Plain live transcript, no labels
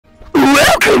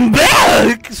Welcome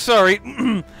back! Sorry.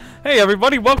 Hey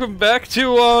everybody, welcome back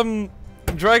to,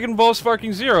 Dragon Ball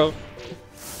Sparking Zero.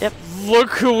 Yep.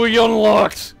 Look who we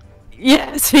unlocked!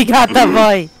 Yes, we got that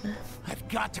boy! I've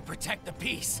got to protect the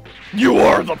peace. You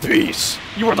are the peace!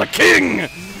 You are the king!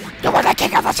 You are the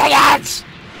king of the Saiyans!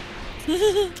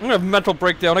 I'm gonna have mental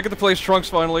breakdown. I get to play as Trunks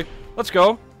finally. Let's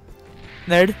go.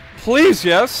 Nerd. Please,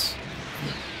 yes!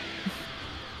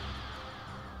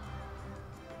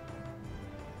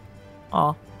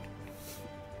 Aw.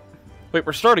 Wait,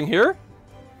 we're starting here?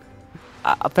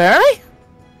 Apparently?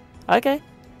 Okay.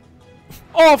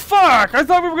 Oh, fuck! I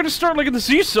thought we were gonna start like in the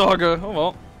Z Saga. Oh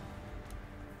well.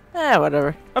 Eh,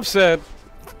 whatever. I'm sad.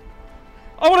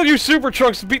 I wanted you Super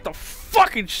Trunks to beat the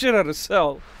fucking shit out of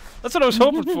Cell. That's what I was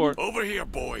hoping for. Over here,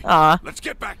 boy. Let's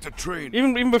get back to training.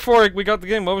 Even before we got the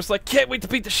game, I was like, can't wait to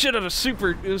beat the shit out of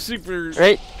Super.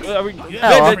 Right? I mean,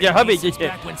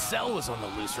 Back when Cell was on the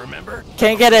loose, remember?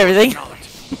 Can't get everything.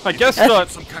 I guess not.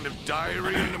 Some kind of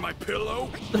diary under my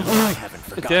pillow. I haven't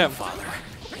forgotten, Damn. Father.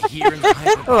 Here in the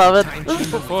height I love it. time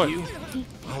chamber Boy. with you,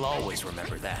 I'll always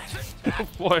remember that.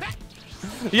 Boy.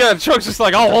 Yeah, Trunks is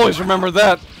like, I'll always remember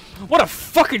that. What a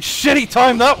fucking shitty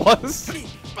time that was.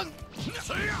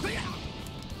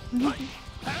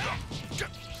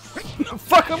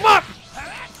 Fuck him up!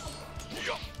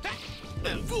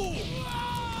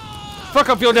 Fuck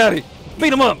up your daddy.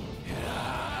 Beat him up.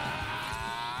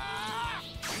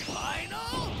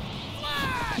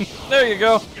 There you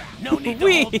go. No need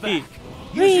to hold back.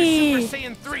 Use your Super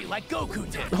Saiyan 3 like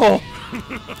Goku did. Oh.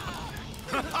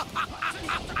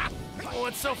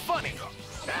 What's so funny?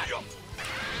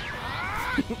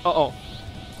 Uh-oh.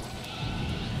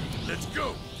 Let's go.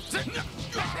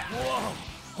 Whoa!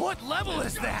 What level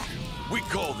is that? We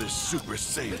call this Super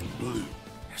Saiyan Blue.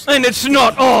 And it's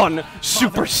not on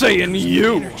Super Saiyan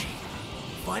U. Energy.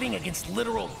 Fighting against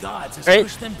literal gods has Right.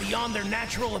 pushed them beyond their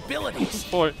natural abilities.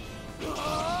 Boy.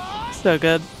 So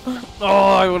good.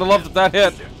 Oh, I would have loved if that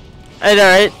hit. I know,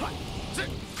 right?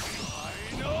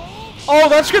 Oh,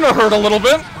 that's gonna hurt a little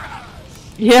bit.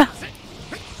 Yeah.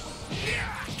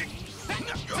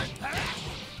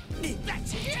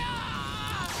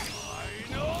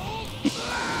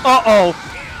 Uh-oh.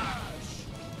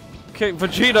 Okay,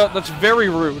 Vegeta, that's very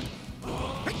rude.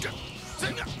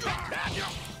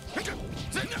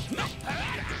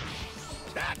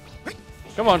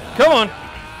 Come on, come on.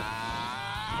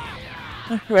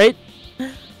 Right?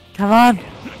 Come on.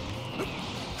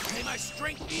 May my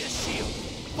strength be a shield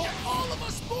for all of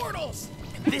us mortals.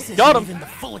 And this isn't Got him. even the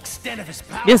full extent of his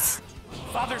power. Yes.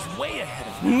 Father's way ahead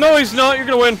of me. No, he's not. You're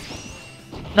gonna win.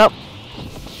 Nope.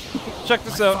 Check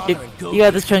this out. You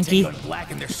got this, Chunky.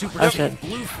 Black in their Super Oh, Saiyan shit.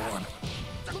 blue form.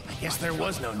 I guess there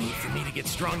was no need for me to get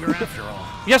stronger after all.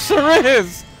 Yes, there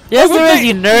is. Yes, Why would there is, they-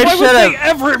 you nerd. Why would Shut they up.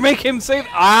 ever make him say,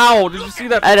 "Ow"? Did you see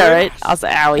that? I know, thing? right? I was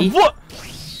owie. What?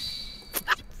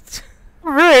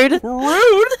 Rude.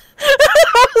 Rude?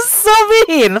 That was so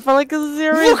mean. I felt like this is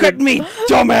your Look at reason. me,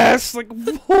 dumbass! Like,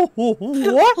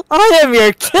 what? I am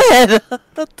your kid.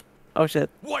 Oh shit.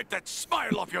 Wipe that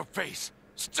smile off your face.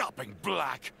 Stopping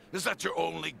Black. Is that your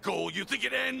only goal? You think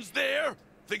it ends there?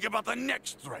 Think about the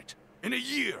next threat. In a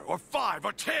year, or 5,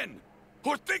 or 10.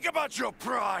 Or think about your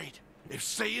pride. If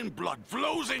Saiyan blood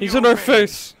flows in He's your in our veins,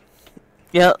 face.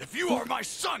 Yep. if you are my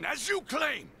son, as you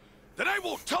claim, then I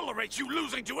won't tolerate you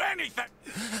losing to anything.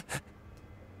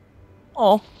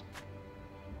 Oh.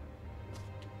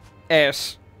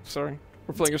 Ass. Sorry,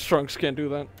 we're playing as Trunks. Can't do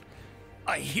that.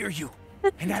 I hear you,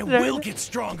 and I will get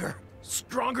stronger.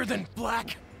 Stronger than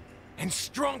Black, and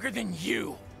stronger than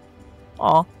you.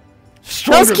 Oh. That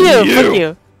Stronger was cute. than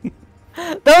you. Fuck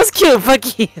you. That was cute.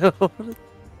 Fuck you.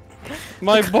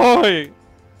 My boy.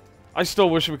 I still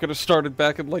wish we could have started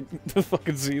back in like the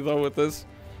fucking Z though with this.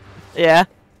 Yeah.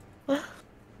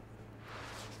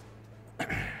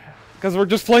 Because we're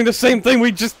just playing the same thing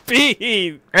we just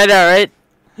beat. I know, right?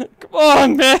 Come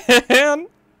on, man.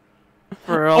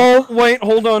 For real. Oh, wait,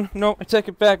 hold on. No, I take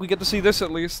it back. We get to see this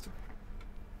at least.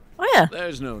 Oh yeah.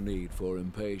 There's no need for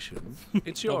impatience.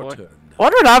 It's Oh, your boy. turn. I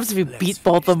wonder what happens if you beat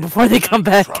both of them before they come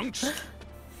back. Trunks,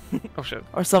 Oh shit.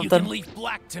 Or You something. can leave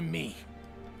Black to me.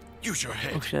 use your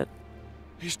head. Oh shit.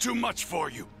 He's too much for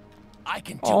you. I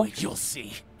can do Oh. it. You'll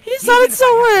see. He sounded so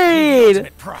worried.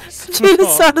 Ultimate price. He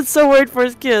just sounded so worried for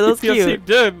his kid. That was Yes, he cute.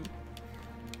 did.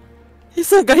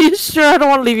 He's like, are you sure I don't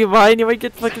want to leave you behind? You might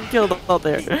get fucking killed out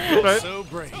there. Right? So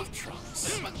brave,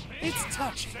 Trunks. It's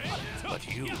touching,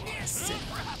 but you are a sinner.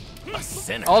 A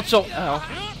sinner. Also, ow.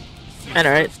 I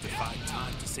know, right? Justified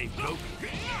time to save Goku.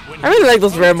 When I really like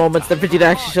those rare moments that Vegeta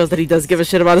actually shows that he does give a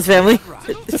shit about his family.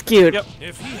 It's cute. Yep.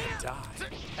 If he had died,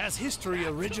 as history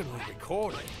originally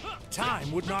recorded,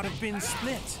 time would not have been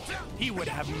split. He would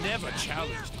have never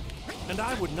challenged me, and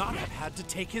I would not have had to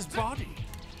take his body.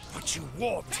 But you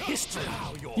warped history.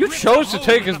 You chose to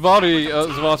take his body,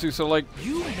 Zavasu, so like...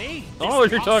 You made I don't know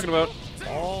what you're talking about.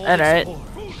 Alright.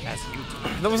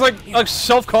 That was like a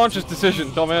self-conscious decision,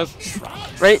 dumbass.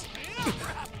 Right?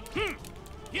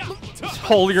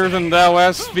 Holier than thou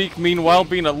ass speak, meanwhile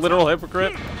being a literal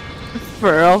hypocrite.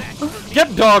 For real.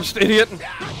 Get dodged, idiot!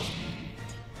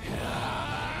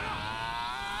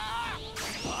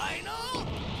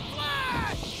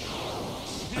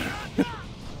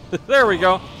 There we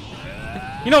go.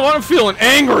 You know what? I'm feeling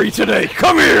angry today.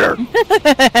 Come here!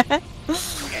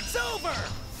 It's over!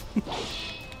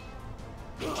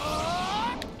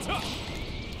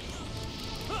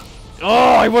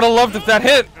 Oh, I would have loved if that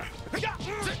hit.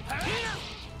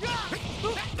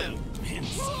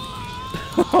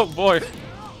 Oh boy.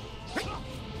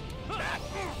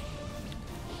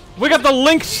 We got the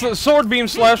Link sword beam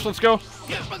slash. Let's go.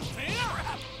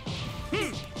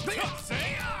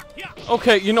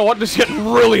 Okay, you know what? This is getting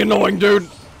really annoying, dude.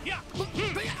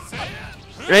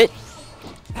 Right?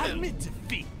 Admit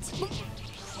defeat.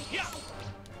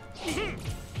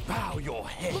 Bow your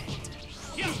head.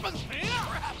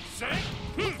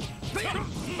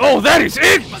 Oh, that is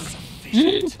it!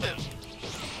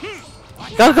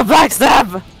 Go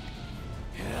backstab!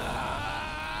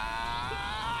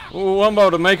 Ooh, I'm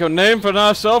about to make a name for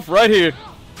myself right here.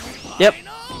 Yep.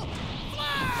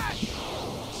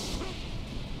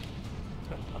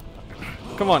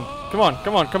 Come on, come on,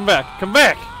 come on, come back, come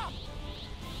back!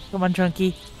 Come on,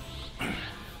 Chunky.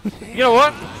 You know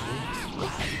what?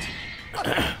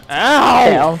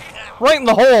 Ow! Right in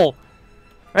the hole!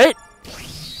 Right?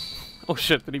 Oh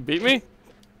shit, did he beat me?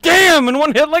 Damn, in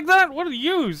one hit like that? What did he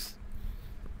use?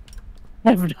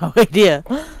 I have no idea.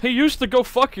 He used the go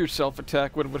fuck yourself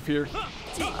attack would have appeared.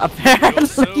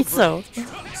 Apparently so.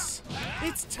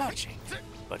 It's touching,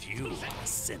 but you are a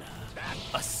sinner.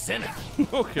 A sinner.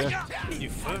 Okay. You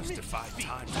first defied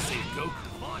time to save Goku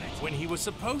when he was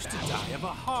supposed to die of a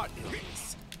heart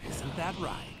illness. Isn't that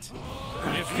right?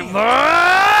 Come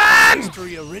on!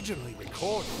 History originally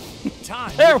recorded.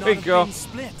 Time There would we not have go. been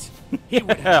split. He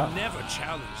would have never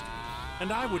challenged me,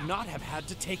 and I would not have had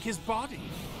to take his body.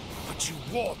 But you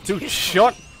warped Dude, history.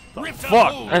 shut the Ripped a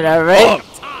fuck hole I know, right?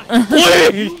 time.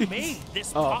 Please! You made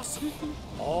this possible.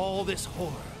 All this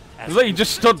horror. It's like he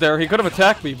just stood there. He could have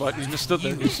attacked me, but he just stood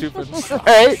there. He's stupid.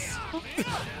 Right?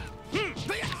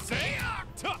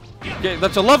 Okay,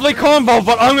 that's a lovely combo,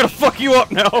 but I'm gonna fuck you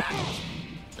up now.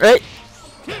 Right?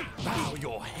 Bow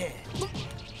your head.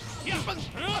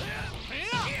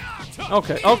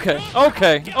 Okay, okay,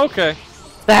 okay, okay,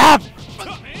 Stab!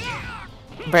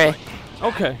 Bray.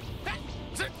 okay.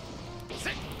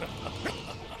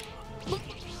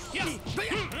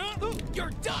 You're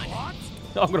done.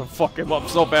 I'm gonna fuck him up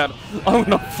so bad. I'm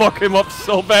gonna fuck him up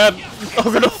so bad.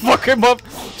 I'm gonna fuck him up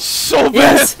so bad.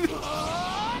 Yes!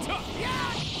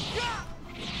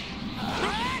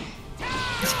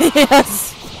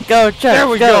 Yes! Go, Chunks! There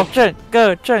we go. Chunks!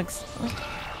 Go, Chunks!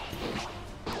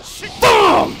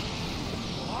 Boom!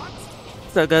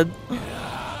 So good.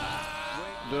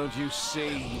 Don't you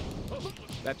see?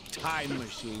 That time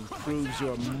machine proves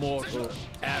your mortal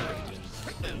arrogance.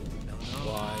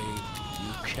 Why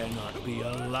you cannot be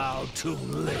allowed to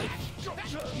live.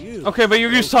 You Okay, but you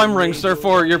use time rings,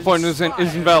 therefore your point is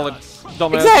invalid.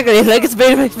 Dumbass. Exactly, like it's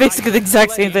basically the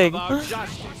exact same thing. About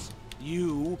justice.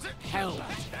 You helped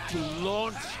to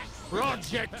launch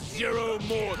Project Zero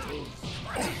Mortals.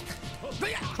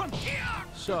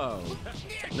 So,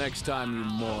 next time you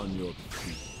mourn your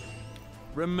people,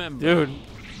 remember. Dude,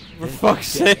 for fuck's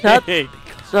sake.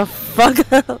 The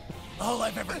fuck? All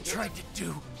I've ever tried to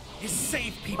do is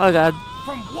save people Oh god.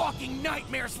 from walking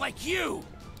nightmares like you.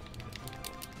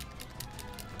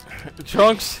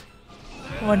 Trunks.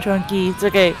 Come on, Chunky. It's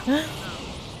okay.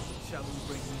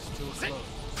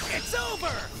 It's over.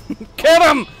 Get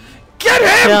him! Get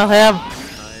him! Kill him!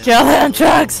 Kill him,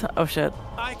 Chunks! Oh shit.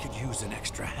 I could use an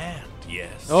extra hand.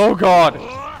 Yes. Oh god.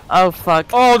 Oh fuck.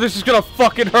 Oh, this is gonna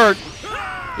fucking hurt.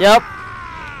 Yep.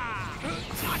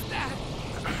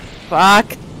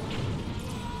 Fuck.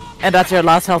 And that's your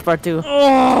last health bar too.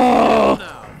 Oh!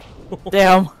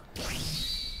 Damn.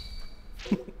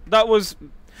 That was...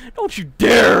 Don't you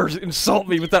dare insult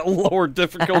me with that lower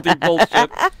difficulty bullshit.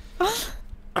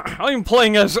 I'm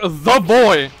playing as the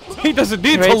boy. He doesn't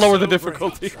need to Right. lower the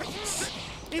difficulty.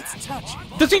 It's touching.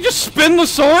 Does he just spin the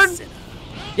sword?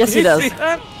 Yes, he does. See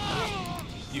that?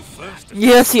 You first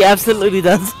Yes, he absolutely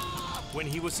does. when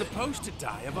he was supposed to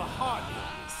die of a heart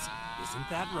illness. Isn't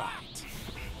that right?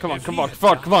 Come on, If come he on, had come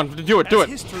on, come on. Do it, do As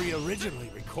it. history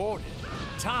originally recorded,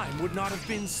 time would not have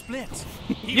been split.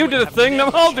 He You would did a have thing, now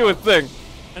never I'll do a thing.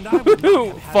 And I would not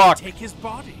have had Fuck. to take his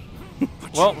body.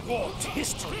 But Well. you warped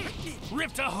history,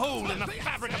 ripped a hole in the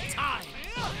fabric of time.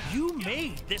 You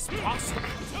made this possible.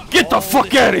 Get the All fuck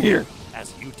this out of here!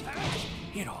 As you did.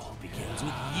 It all begins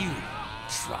with you,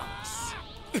 Trunks.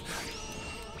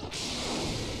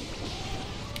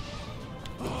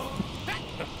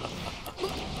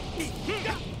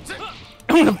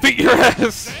 I'm gonna beat your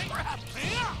ass!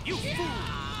 You fool!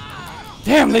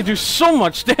 Damn, they do so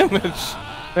much damage!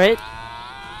 Right?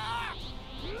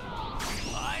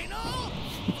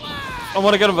 I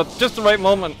want to get him at just the right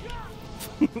moment.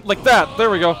 Like that, there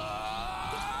we go.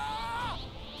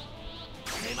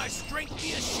 May my strength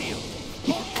be a shield.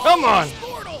 Come on!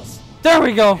 Mortals! There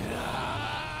we go!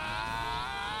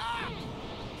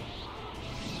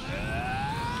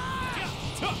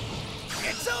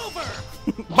 It's over!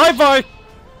 Bye bye!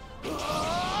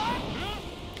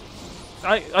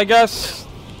 I guess.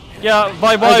 Yeah,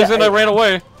 bye byes and I ran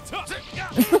away.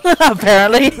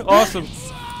 Apparently. Awesome.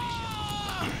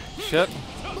 Shit.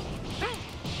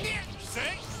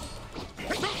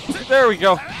 There we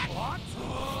go.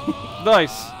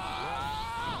 Nice.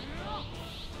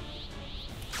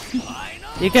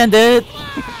 You can do it.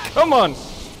 Come on.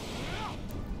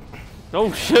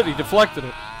 Oh shit, he deflected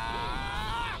it.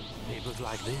 They look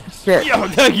like this. Shit.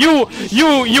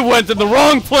 Yo, you went in the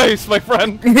wrong place, my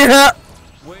friend. Yeah.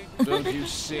 Don't you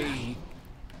see?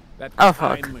 That Oh,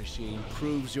 time fuck. machine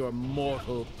proves your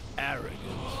mortal arrogance.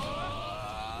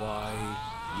 Why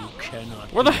you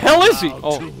cannot. Where the be hell is he? allowed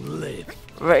Oh. to live.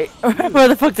 Right. Where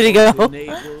the fuck did he go?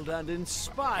 Enabled and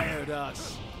inspired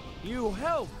us. You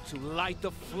helped to light the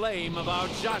flame of our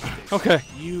justice. Okay.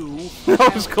 You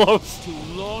That was helped close. to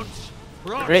launch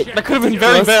Great. That could have been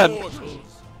very bad.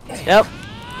 Yep.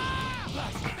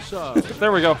 So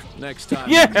There we go. next time.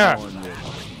 Yeah. you're on this,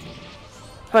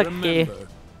 Fuck you. remember,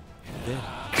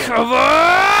 Come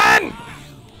on!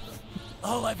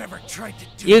 All I've ever tried to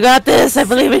do You got this. I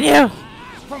believe in you.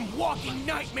 from walking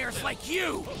nightmares like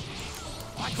you.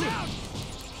 Watch out!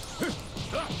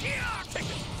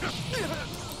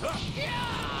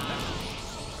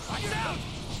 Watch out!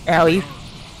 Owie.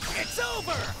 It's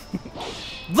over!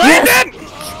 Landon!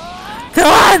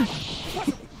 Come on.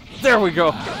 There we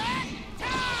go.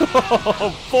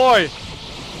 Oh boy.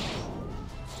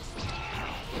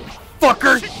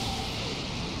 Fucker.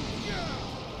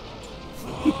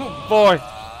 Boy.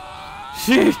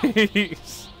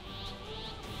 Jeez.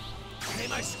 May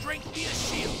my strength be a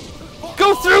shield.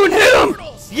 Go through and hit him!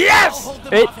 Mortals! Yes! I'll hold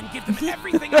them It- off and give them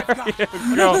everything I've got. you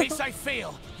But go. in case I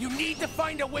fail, you need to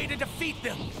find a way to defeat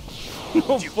them.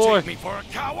 Oh You boy. take me for a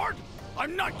coward?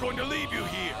 I'm not going to leave you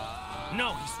here.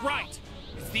 No, he's right.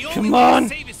 It's the only Come way on. to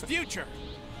save his future.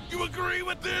 You agree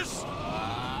with this?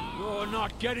 you're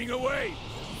not getting away.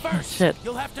 First, Shit.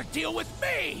 you'll have to deal with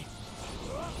me.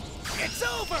 It's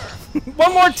over. One more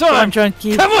Come on, time.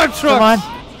 Trunky. Come on, Come on.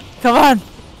 Trunks. Come on.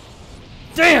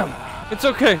 Damn. It's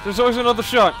okay. There's always another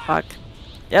shot. Fuck.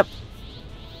 Yep.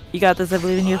 You got this. I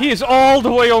believe in you. He is all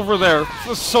the way over there.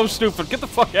 This is so stupid. Get the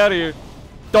fuck out of here,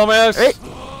 dumbass. Right.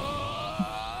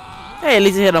 Hey, at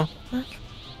least you hit him.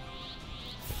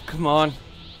 Come on.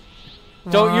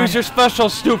 Don't use your special,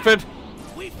 stupid.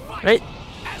 We fight Right.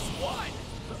 as one.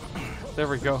 There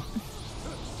we go.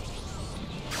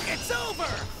 It's over.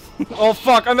 Oh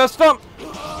fuck, I messed up.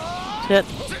 Shit.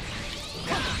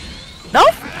 No.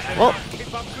 Well.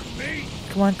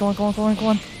 Come on. Come on. Come on. Come on. Come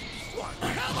on.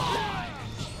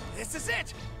 This is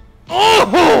it.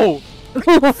 Oh!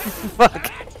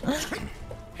 Fuck.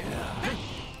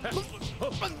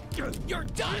 You're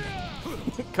done.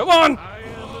 Come on.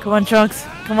 Come on, Trunks.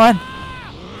 Come on.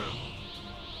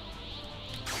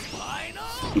 Final.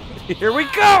 Here we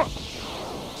go.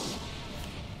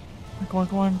 Come on.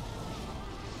 Come on.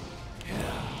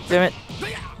 Damn it.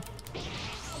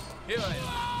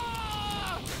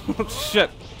 Shit.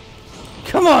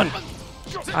 Come on.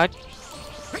 Fuck.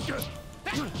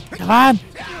 Come on.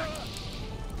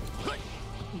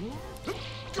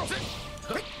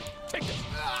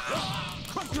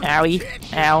 Owie.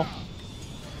 Ow.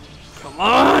 Come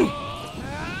on.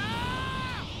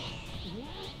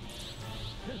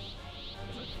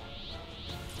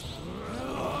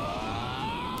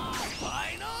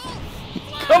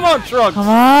 Come on, Trunks. Come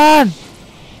on.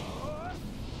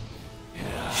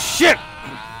 Shit.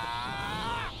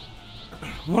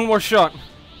 One more shot.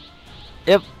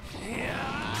 Yep. May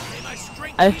my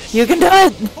strength You can do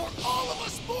it. for all of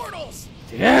us mortals.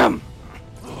 Damn.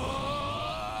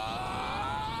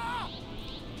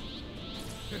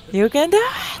 You can do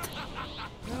it.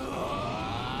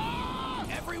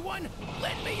 Everyone,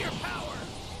 lend me your power.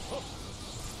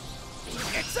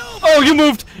 Oh, you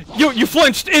moved! You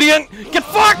flinched, idiot! Get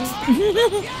fucked!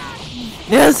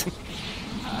 Yes.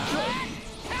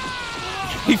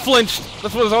 He flinched.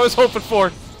 That's what I was always hoping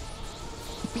for.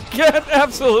 Get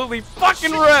absolutely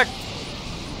fucking wrecked!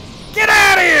 Get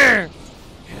out of here!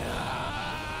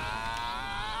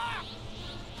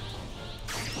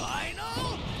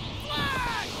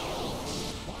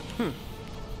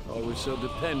 Always so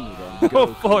dependent on Oh,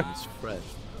 Goku boy. and his friends.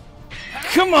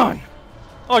 Come on!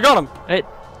 Oh, I got him! Right.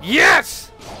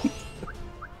 Yes!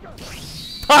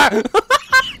 Ah!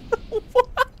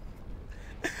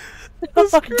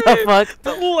 That's What great. the fuck?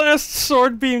 That last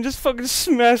sword beam just fucking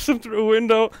smashed him through a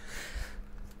window.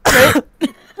 I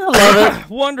love it.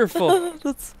 Wonderful.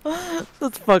 That's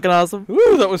fucking awesome.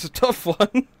 Ooh, that was a tough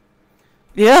one.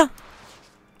 Yeah.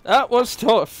 That was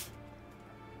tough.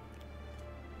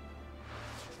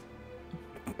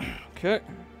 Okay.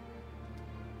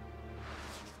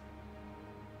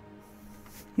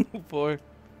 Oh boy.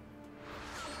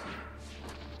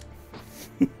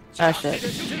 Ah, shit.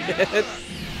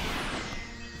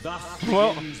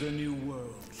 Well, A new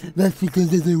world. That's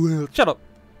because of the world. shut up.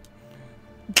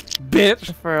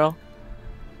 Bitch. For real.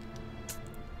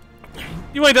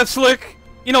 You ain't that slick.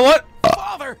 You know what?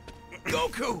 Father!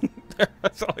 Goku!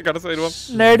 That's all I gotta say to him.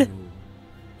 Nerd.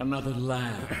 Another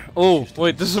land. Oh,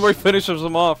 wait, this is where he finishes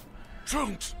him off.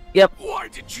 Trunks, Yep. why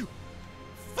did you...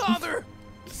 Father!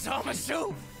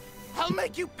 Zamasu! I'll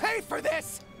make you pay for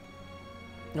this!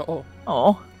 Uh-oh.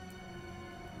 Oh.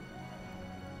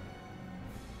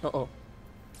 Uh-oh.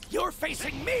 You're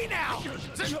facing me now!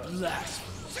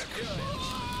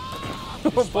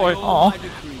 Oh boy. Oh.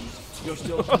 You're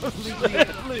still completely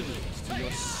oblivious to your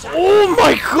Oh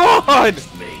my god!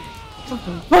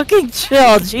 Fucking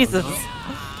chill, Jesus.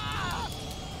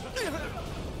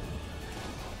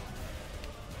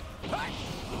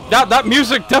 That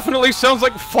music definitely sounds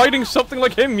like fighting something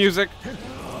like him music.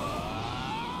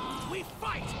 We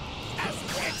fight as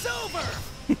it's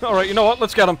over! Alright, you know what?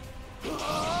 Let's get him.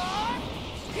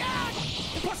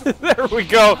 There we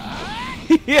go.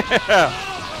 Yeah.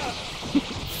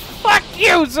 Fuck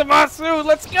you, Zamasu!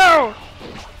 Let's go!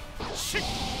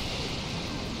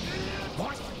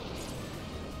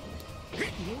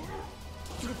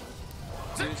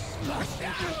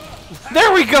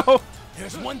 There we go!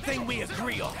 There's one thing we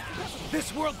agree on.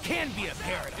 This world can be a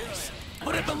paradise,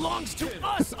 but it belongs to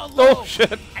us alone. Oh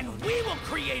shit. And we will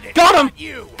create it, Got him! not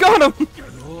you! Got him!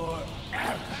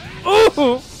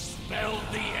 Ooh! Spell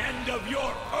the end of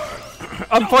your earth!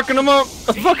 I'm fucking him up!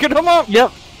 I'm fucking him up!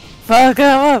 Yep. Fuck him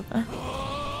up.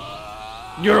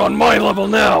 You're on my level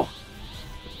now!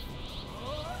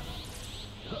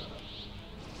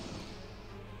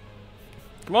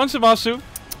 Come on, Zamasu.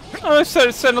 Oh, I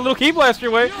said send a little key blast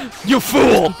your way. You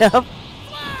fool! Yep.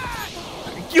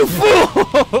 You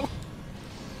fool!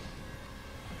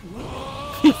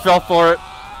 He fell for it.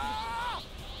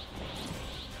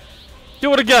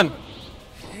 Do it again.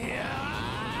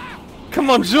 Come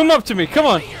on, zoom up to me. Come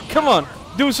on. Come on.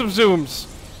 Do some zooms.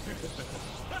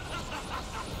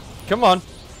 Come on.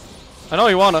 I know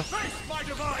you wanna.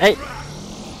 Hey.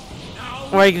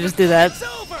 Or you can just do that.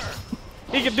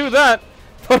 He can do that.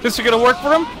 But is it gonna work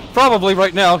for him? Probably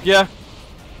right now, yeah.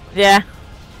 Yeah.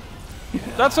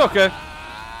 That's okay.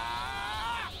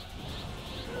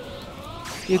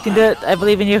 You can do it. I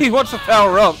believe in He you. wants to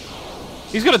power up.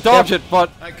 He's gonna dodge it, but...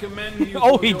 I commend you.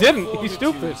 Oh, for he your didn't. He's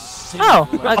fortitude, stupid. Oh,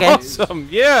 okay. Awesome,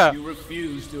 yeah. You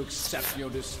refuse to accept your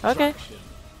destruction. Okay.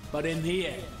 But in the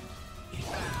end, it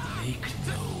will make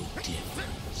no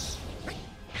difference.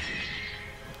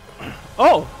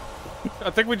 Oh! I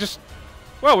think we just...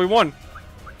 Well, we won.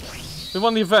 We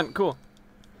won the event, cool.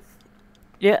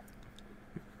 Yeah.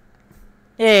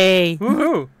 Yay.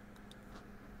 Woohoo!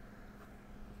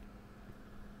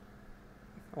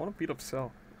 I wanna beat up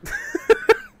Cell. I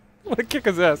wanna kick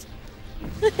his ass.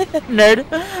 Nerd.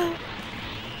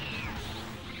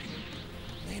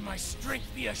 May my strength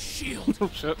be a shield Oh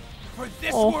shit. for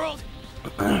this Oh. world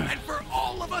and for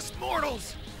all of us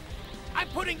mortals. I'm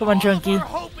putting Come on, all Chunky. of our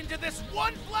hope into this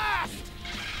one blast.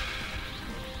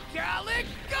 Gallic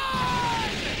God!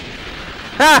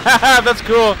 That's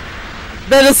cool.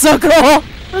 That is so cool.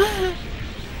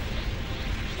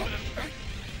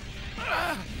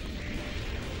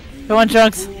 Come on,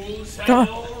 Chunks. Come on.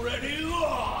 Already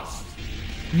lost.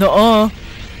 No.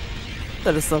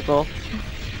 That is so cool.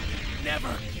 Never.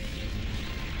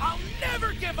 I'll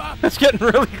never give up. That's getting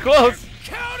really close.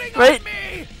 Counting Right. on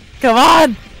me. Come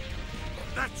on.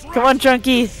 That's right. Come on,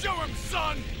 Chunky. Show him,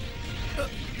 son.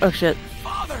 Oh shit.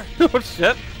 Father. Oh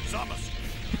shit. Samus,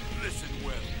 listen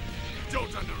well.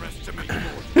 Don't underestimate your...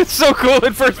 It's so cool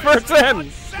in first person.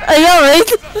 Say Yeah, right?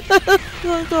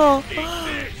 So cool.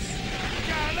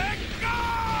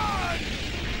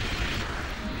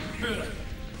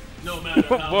 No matter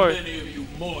Oh, how boy. many of you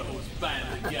mortals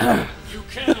band together, you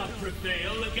cannot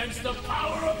prevail against the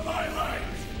power of my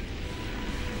legs!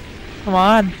 Come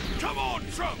on. Come on,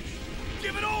 Trunks!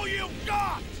 Give it all you've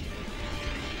got!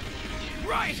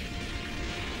 Right!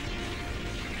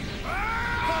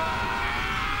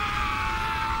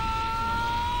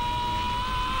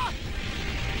 Ah!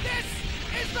 This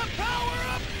is the power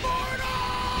of mortals!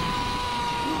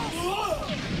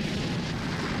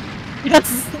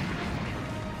 Yes.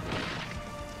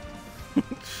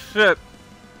 Shit.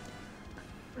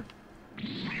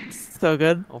 So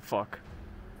good. Oh fuck.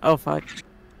 Oh fuck.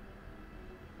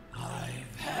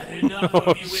 I've had enough Oh,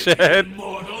 of you shit.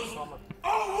 mortals.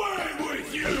 Away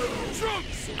with you!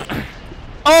 Trunks!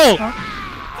 Oh!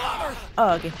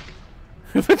 Oh, okay.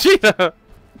 Vegeta!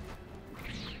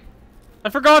 I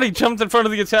forgot he jumped in front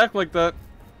of the attack like that.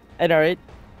 I know, right?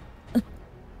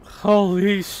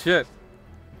 Holy shit.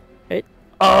 Right?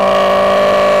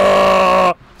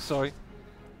 Sorry.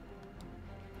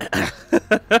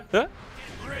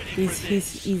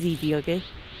 He's easy, B, okay?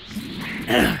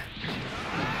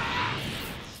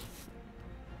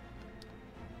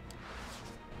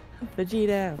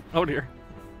 Vegeta. Oh dear.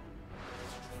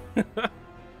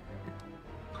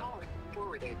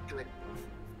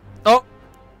 Oh,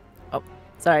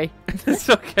 Sorry. it's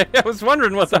okay. I was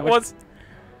wondering what that was.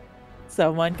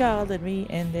 Someone called at me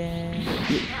and then...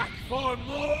 For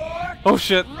more Oh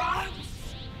shit. runs?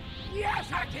 Yes,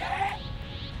 I can!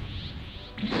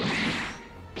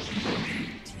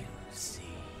 You see,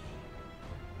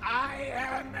 I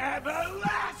am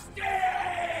everlasting!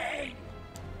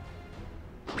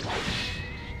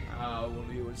 How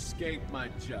will you escape my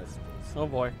justice? Oh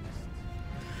boy.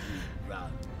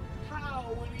 Run. How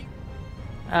will you...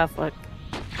 Ah, fuck.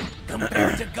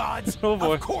 Compared to gods, Oh,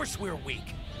 boy. of course we're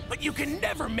weak. But you can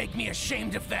never make me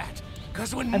ashamed of that.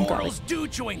 Because when I'm mortals do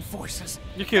join forces,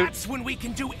 You're cute. that's when we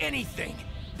can do anything.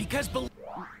 Because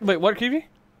Wait, what, Kiwi?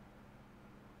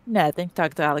 Nothing.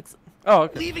 Talk to Alex. Oh,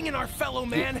 okay. believing in our fellow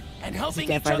man and helping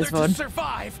can't each find other his to phone.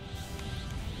 survive,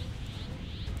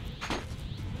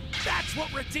 that's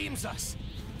what redeems us.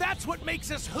 That's what makes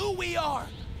us who we are.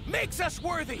 Makes us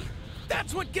worthy.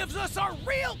 That's what gives us our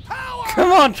real power!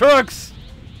 Come on, Trunks!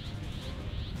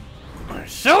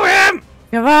 Show him!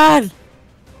 Come on!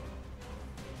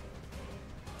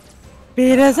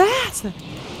 Beat his ass!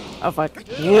 Oh, fuck.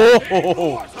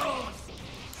 Whoa!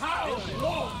 How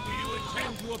long do you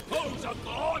intend to oppose a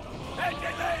god and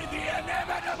delay the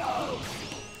inevitable?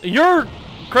 You're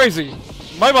crazy.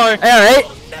 Bye-bye. Alright.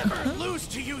 Never lose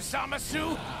to you,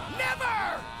 Zamasu!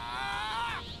 Never!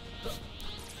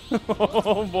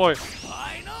 Oh boy.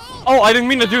 I know! Oh, I didn't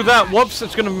mean to do that. Whoops,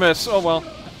 it's gonna miss. Oh well.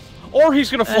 Or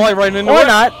he's gonna fly right into Or it.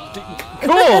 not.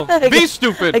 Cool. I Be guess-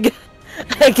 stupid.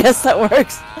 I guess that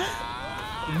works.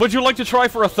 Would you like to try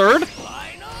for a third?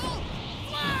 I know!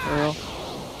 For real.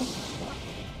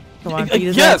 Come on, beat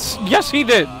his ass. Yes. Yes, he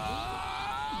did.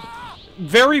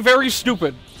 Very, very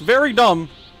stupid. Very dumb.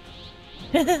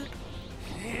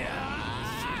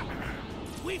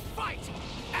 We fight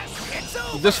as it's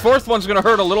over! This fourth one's gonna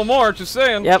hurt a little more. Just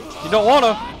saying. Yep. You don't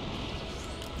wanna.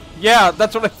 Yeah,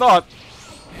 that's what I thought.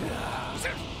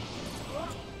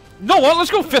 No, what? Let's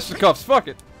go fisticuffs. Fuck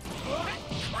it.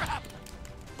 Crap!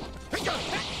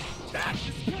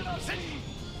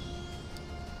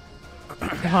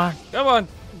 Come on. Come on.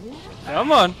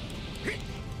 Come on.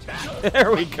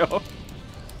 There we go.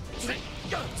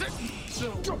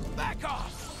 Back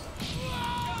off!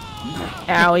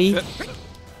 Owie.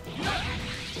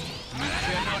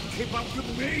 Cannot keep up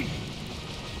with me!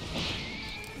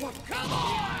 Come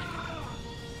on!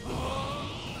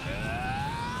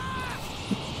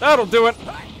 That'll do it.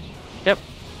 Yep.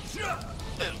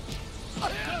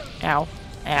 Ow.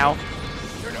 Ow.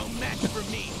 You're no match for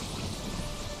me!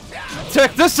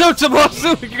 Check this out,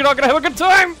 Zamasu. You're not gonna have a good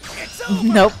time. It's over!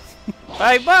 Nope.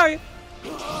 Bye bye.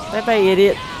 Bye-bye,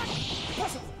 idiot.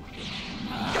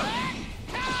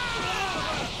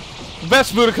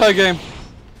 Best Budokai game.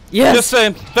 Yes. Just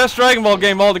saying. Best Dragon Ball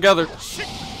game altogether. This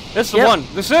is the Yep. one.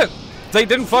 This is it. They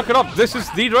didn't fuck it up. This is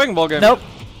the Dragon Ball game. Nope.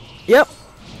 Yep.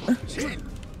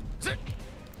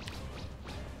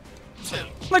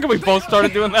 Look at we both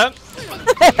started doing that.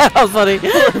 That was funny.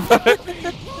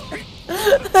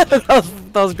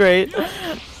 that was great.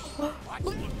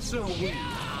 So weak.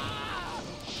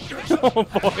 Oh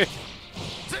boy.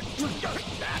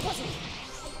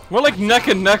 We're like neck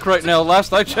and neck right now,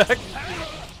 last I checked.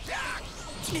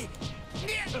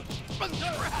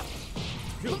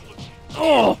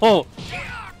 Oh!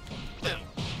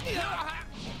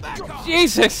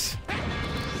 Jesus! Is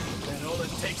that all it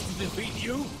takes to defeat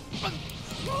you?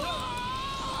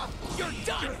 You're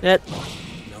done! Shit.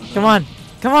 Come on.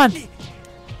 Come on.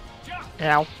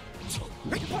 Ow.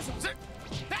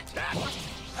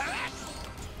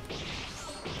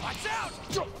 Watch out!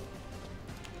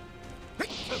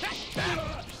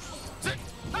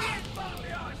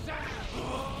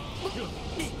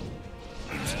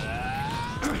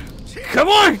 Come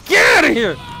on, get out of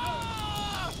here!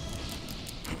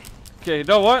 Okay, you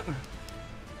know what?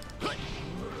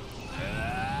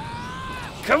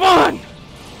 Come on!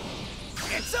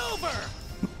 It's over!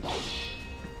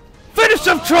 Finish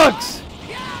them trucks!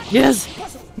 Yes.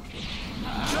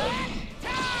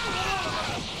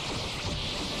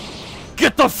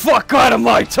 Get the fuck out of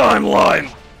my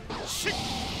timeline!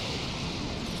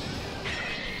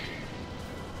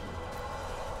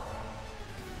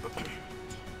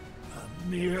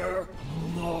 Mere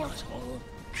mortal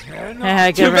cannot. Haha,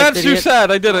 Too get bad wrecked, Sue idiot.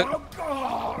 said I did it.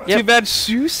 Yep. Too bad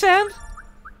Sue said?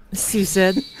 Sue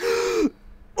said.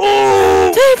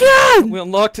 Oh! Take it!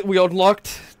 We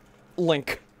unlocked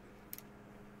Link.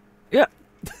 Yep.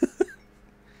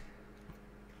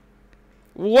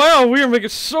 Wow, we are making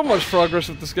so much progress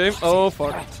with this game. Oh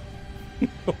fuck.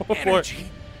 Oh, boy. Energy.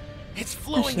 It's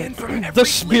flowing in from every The living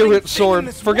spirit thing sword. in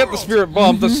this Forget the world. spirit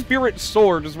bomb. The spirit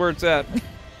sword is where it's at.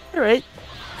 Alright.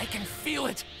 I can feel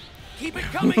it. Keep it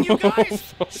coming, you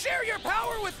guys. Share your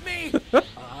power with me.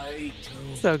 I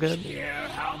don't So good. care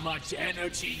how much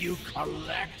energy you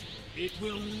collect. It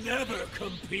will never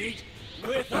compete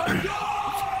with a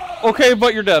god. Okay,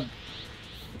 but you're dead.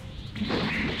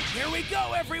 Here we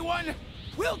go, everyone.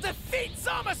 We'll defeat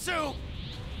Zamasu.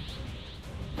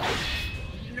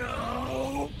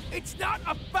 No, it's not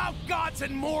about gods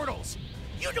and mortals.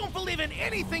 You don't believe in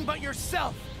anything but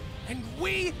yourself, and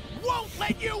we won't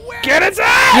let you win. Get its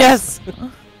ass!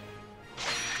 Yes!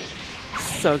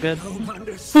 So good. Don't Oh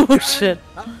understand. shit.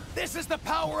 This is the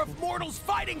power of mortals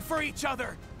fighting for each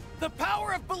other. The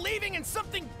power of believing in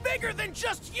something bigger than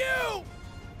just you.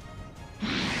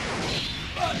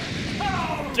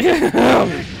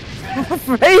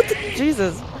 Right?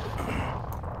 Jesus.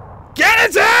 Get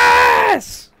its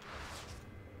ass!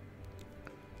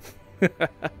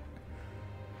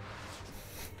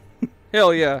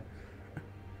 Hell yeah.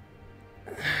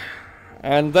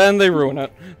 And then they ruin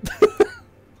it.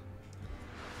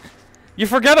 You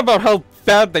forget about how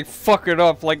bad they fuck it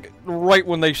up, like, right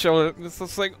when they show it. It's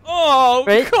just like, oh,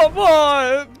 Right? come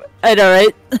on! I know,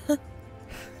 right?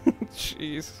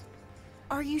 Jeez.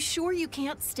 Are you sure you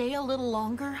can't stay a little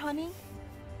longer, honey?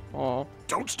 Aw.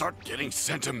 Don't start getting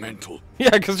sentimental. Yeah,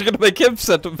 because you're gonna make him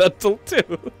sentimental,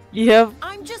 too. Yep.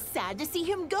 I'm just sad to see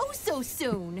him go so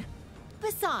soon.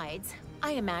 Besides,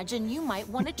 I imagine you might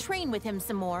want to train with him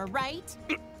some more, right?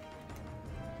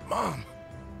 Mom,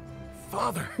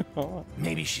 Father. Aw.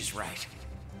 Maybe she's right.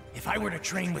 If I were to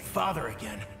train with Father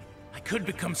again, I could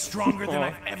become stronger than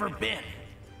I've ever been.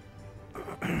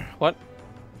 What?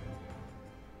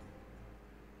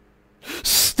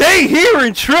 Stay here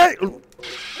and train!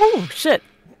 Oh shit.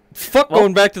 Fuck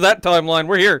going back to that timeline.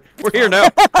 We're here. We're here now.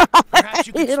 Perhaps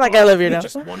you could Like spar I live here with me now.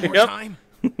 just one more Yep. time?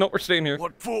 No, we're staying here.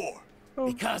 What for?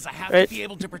 Because I have Right. to be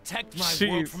able to protect my Jeez.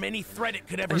 world from any threat it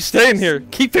could ever He's staying face. here.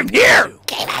 Keep him here!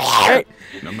 Right.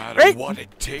 No matter Right. what it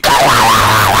takes.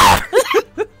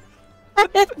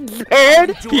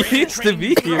 Nerd. He needs to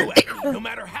be here. No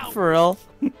matter how. For real.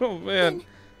 Oh, man.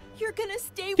 You're gonna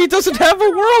stay He with doesn't Dad have a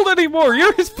forever. world anymore.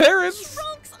 You're his parents.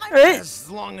 Trunks, I'm Right? As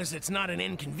long as it's not an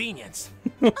inconvenience.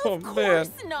 Oh, Of man. course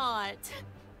not.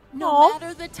 No Aw,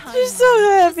 matter the time. she's so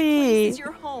happy. This is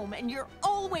your home, and you're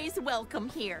always welcome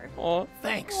here. Aw.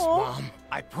 Thanks, Aw. Mom.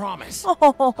 I promise. I'll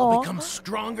Oh. become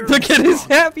stronger. Look and at his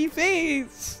stronger. happy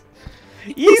face.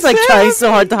 He's like trying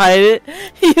so hard to hide it.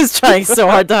 He is trying so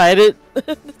hard to hide it.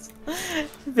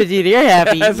 Vegeta, you're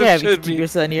happy. As You're it happy to should keep be. your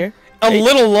son here. A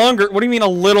little longer. What do you mean a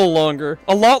little longer?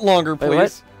 A lot longer, Wait,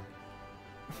 please.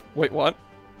 Wait, what?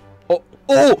 Oh,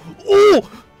 oh, oh!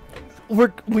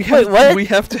 We have what? we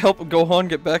have to help Gohan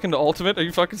get back into Ultimate. Are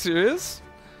you fucking serious?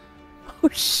 Oh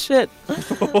shit.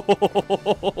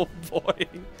 Oh boy.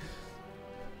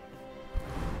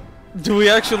 Do we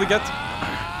actually get to,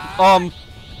 I'm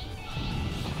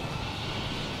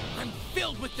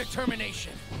filled with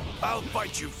determination. I'll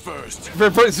fight you first.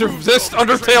 resist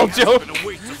Undertale Training has joke. been a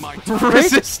waste of my time.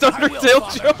 Resist I will, Undertale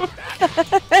Father.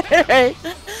 joke. Right.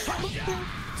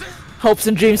 Hopes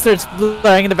and dreams starts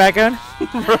blaring in the background.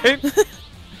 Right?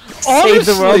 Save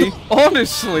the world.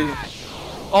 Honestly,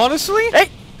 Hey.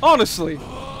 honestly,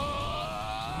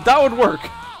 that would work.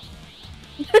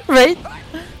 Right?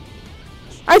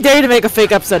 I dare you to make a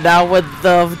fake episode now with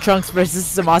the Trunks versus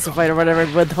Zamasu fight or whatever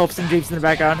with hopes and dreams in the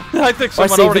background. I think Or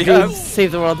someone save already the dreams, has.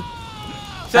 save the world.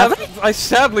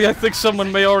 Sadly, I think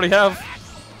someone may already have.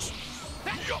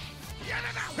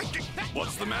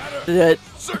 What's the matter? Do it.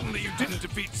 Certainly you didn't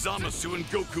defeat Zamasu and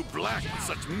Goku Black with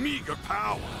such meager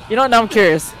power. You know what? Now I'm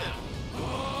curious.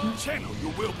 Channel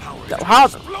your willpower No, into how-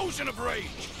 an explosion of rage.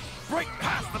 Break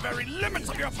past the very limits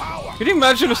of your power. Can you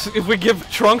imagine if we give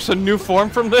Trunks a new form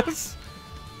from this?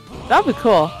 That'd be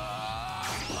cool.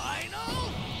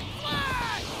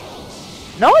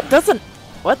 No, it doesn't.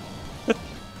 What?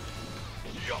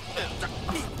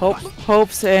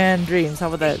 Hopes and dreams. How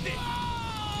about that?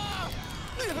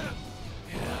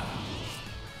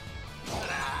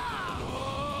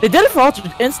 They did it for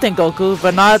Ultra Instinct Goku,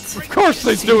 but not. Of course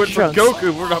they do it for Trunks.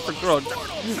 Goku, we're not for Trunks.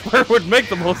 Where it would make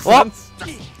the most Well, sense.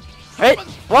 Right?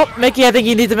 Well, Mickey, I think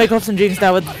you need to make hopes and dreams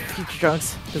now with future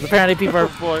Trunks, because apparently people Oh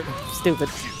are boy. stupid.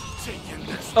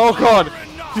 Oh god.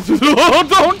 Oh,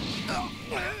 don't!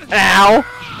 Ow!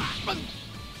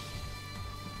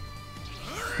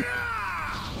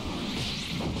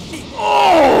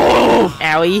 Oh!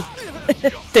 Owie!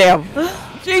 Damn!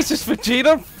 Jesus,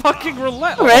 Vegeta, fucking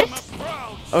relentless.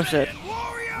 Right? Oh shit!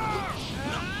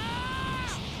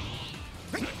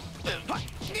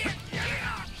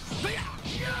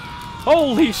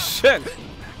 Holy shit!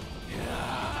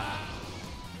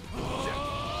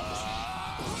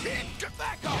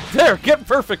 There, get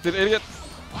perfect, idiot.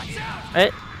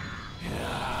 Right?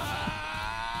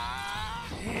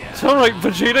 It's alright,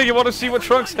 Vegeta, you want to see what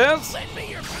Trunks has?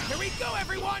 Here we go,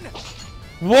 everyone!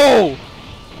 Whoa!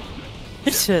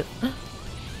 Shit!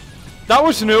 That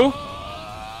was new.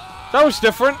 That was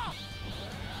different.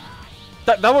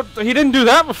 He didn't do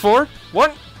that before.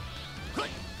 What?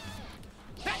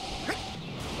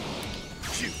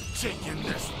 You've taken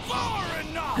this far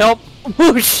enough. Help.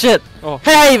 Oh shit! Oh.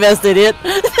 Hey, you missed, idiot!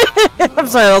 I'm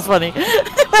sorry, that was funny.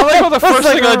 I like how the first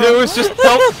thing I do is just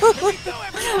help.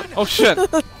 Oh shit.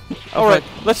 Alright,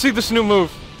 let's see this new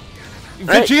move.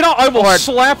 Right. Vegeta, I will Forward.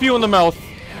 slap you in the mouth.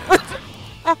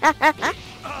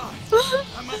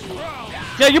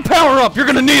 Yeah, you power up. You're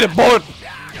gonna need it, boy.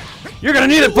 You're gonna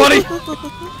need it, buddy.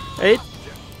 Right?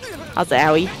 How's the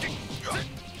owie?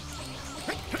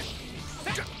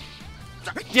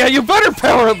 Yeah, you better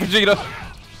power up, Vegeta.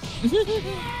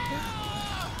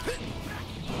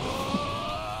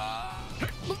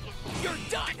 You're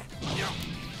done!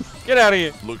 Get out of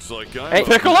here. Looks like I Hey.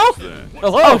 Piccolo?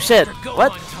 Hello. Oh shit! Gohan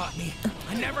What? taught me.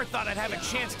 I never thought I'd have a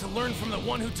chance to learn from the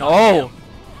one who taught Oh,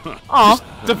 him. Aw,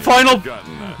 the final,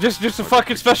 Gotten that. just a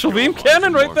fucking special beam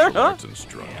cannon right there, huh?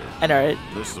 Instructor. I know, right?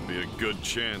 This will be a good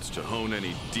chance to hone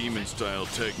any demon-style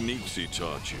techniques he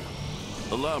taught you.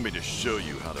 Allow me to show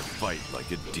you how to fight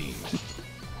like a demon.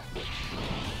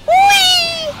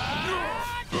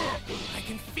 I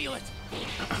can feel it.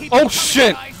 Keep Oh it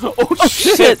shit! coming, guys. Oh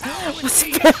shit! Shit!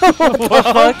 What the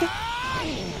fuck?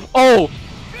 Oh,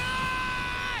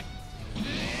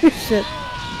 Shit!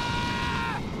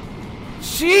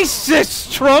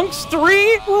 Jesus! Trunks,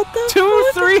 3, What the 2,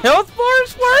 fuck? 3 health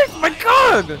bars? What? My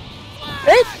God!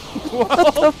 Right?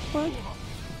 Well,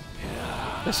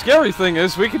 the scary thing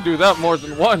is we can do that more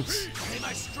than once. May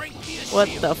my strength be a What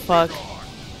shield. the fuck?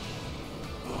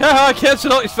 Haha, I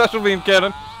cancelled out your special beam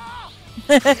cannon.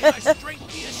 May my strength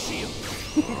be a shield.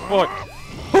 Boy.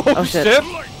 Oh, shit.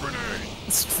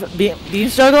 shit! Beam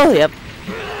struggle? Yep.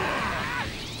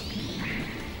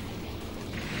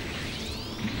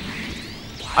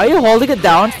 Are you holding it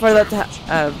down for that?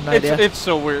 I have no idea. It's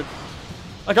so weird.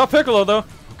 I got Piccolo though.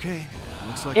 Okay,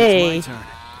 looks like Hey. it's my turn.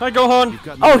 Hi, Gohan. You've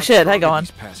gotten Oh, a lot shit, hi, stronger Gohan.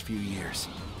 these past few years.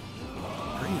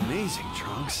 Pretty amazing,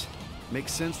 Trunks.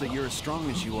 Makes sense that you're as strong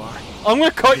as you are. I'm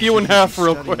gonna cut you in half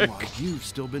real Studying quick. while you've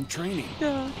still been training.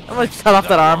 I'm gonna cut off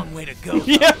that arm. Long way to go.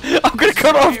 Yeah, I'm gonna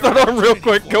cut off that arm real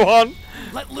quick, Gohan.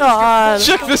 Let loose God.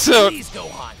 your Check this out. Please,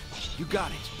 Gohan. You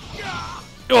got it.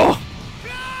 Oh.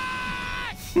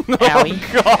 Owie.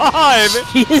 Oh God.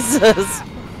 Jesus.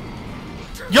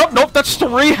 Yup, nope, that's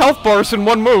 3 health bars in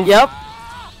one move. Yep.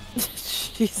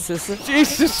 Jesus.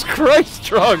 Jesus Christ,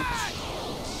 Trunks.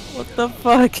 What the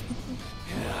fuck?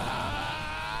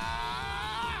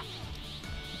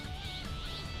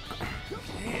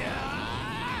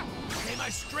 May my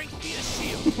strength be a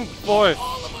shield. Boy.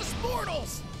 All of us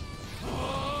mortals.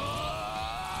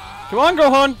 Come on,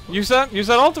 Gohan. Use that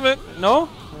ultimate. No?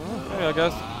 Okay, I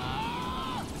guess.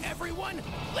 Everyone,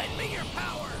 lend me your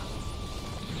power.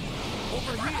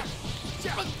 Over here.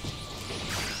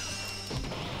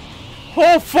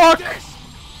 Oh, fuck.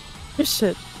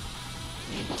 Shit.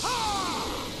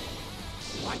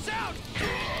 Watch out.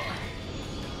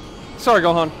 Sorry,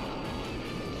 Gohan.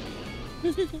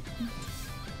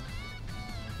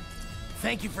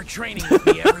 Thank you for training with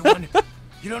me, everyone.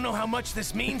 You don't know how much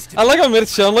this means to me. I like how mid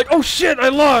sound like, oh shit, I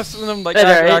lost, and I'm like,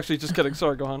 actually, just kidding.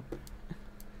 Sorry, go on.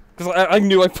 Because I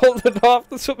knew I pulled it off.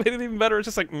 That's what made it even better. It's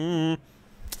just like,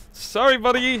 sorry,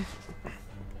 buddy.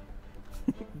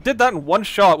 Did that in one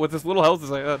shot with as little health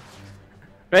as I had.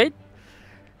 Right?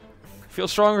 Feel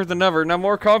stronger than ever. Now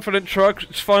more confident, Truck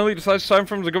finally decides it's time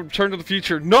for him to go return to the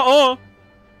future. Nuh-uh!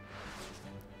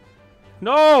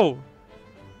 No!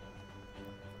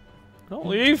 Don't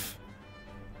leave.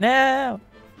 No.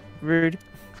 Rude.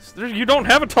 You don't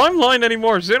have a timeline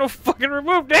anymore. Zeno fucking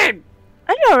removed it!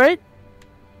 I know, right?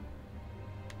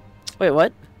 Wait,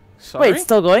 what? Sorry? Wait, it's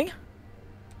still going?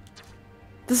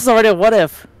 This is already a what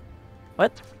if.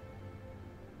 What?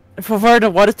 If we're in a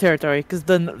what if territory, because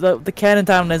the canon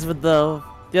timeline is with the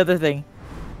other thing.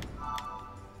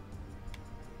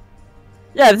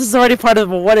 Yeah, this is already part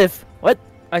of a what if. What?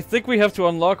 I think we have to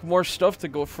unlock more stuff to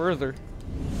go further.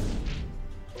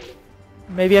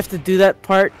 Maybe you have to do that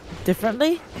part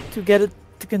differently to get it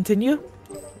to continue?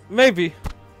 Maybe.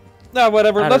 Nah,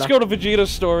 whatever. Let's know. go to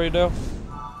Vegeta's story now.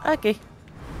 Okay.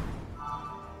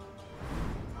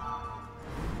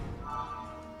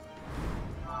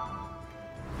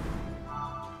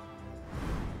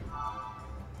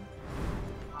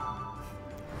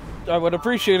 I would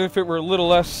appreciate it if it were a little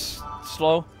less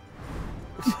slow.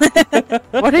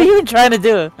 What are you even trying to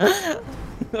do?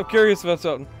 I'm curious about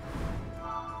something.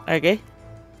 Okay.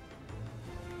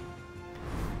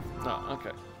 Oh, okay.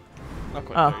 Not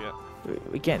quite Oh. there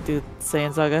yet. We can't do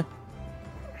Saiyan Saga.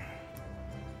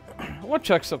 I want to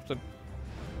check something.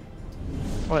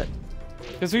 What?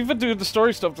 Because we've been doing the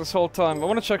story stuff this whole time. I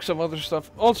want to check some other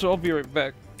stuff. Also, I'll be right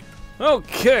back.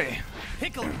 Okay.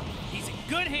 Piccolo, he's in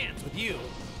good hands with you.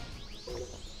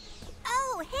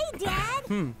 Oh, hey,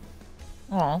 Dad.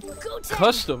 Aw. Go Ted,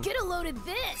 Custom. get a load of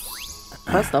this.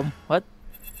 Custom. What?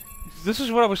 This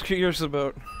is what I was curious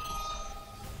about.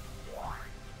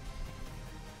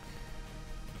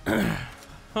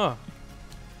 Huh.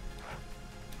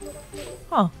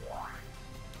 Huh.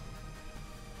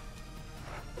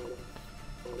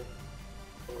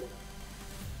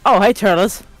 Oh, hey,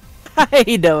 Turles. How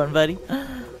you doing, buddy?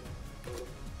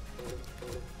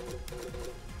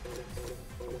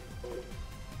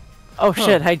 Oh,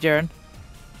 shit. Hi, Jaren.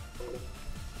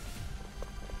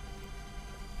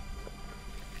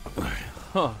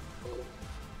 Huh.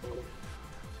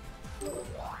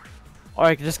 Or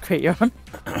I can just create your own.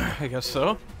 I guess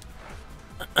so.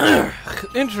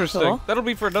 Interesting. Cool. That'll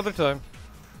be for another time.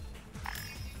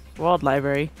 World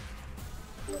Library.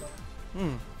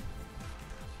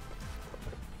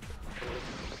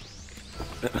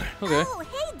 Okay. Oh,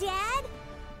 hey, Dad.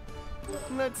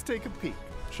 Let's take a peek,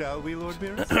 shall we, Lord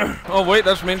Beerus? Oh wait,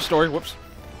 that's main story. Whoops.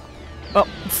 Oh.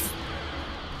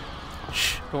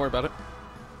 Shh. Don't worry about it.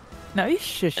 No, you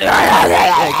shush.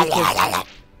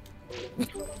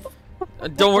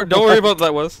 Don't worry about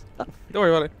that, Wes. Don't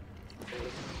worry about it.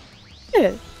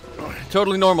 Yeah.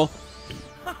 Totally normal.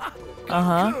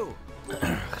 Uh-huh.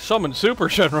 Summon Super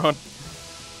Shenron.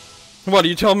 What, are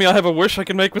you telling me I have a wish I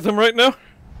can make with him right now?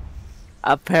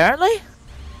 Apparently?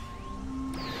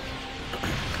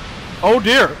 Oh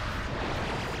dear.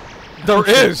 There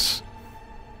is.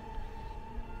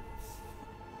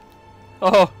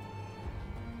 Oh.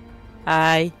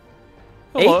 Hi.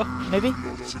 Hello. Eight, maybe?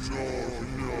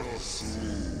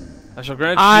 I shall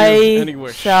grant you any I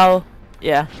wish. shall...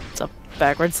 Yeah, it's up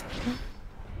backwards.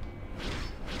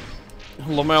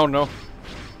 Lamau, no.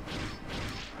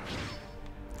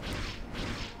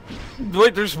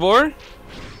 Wait, there's more?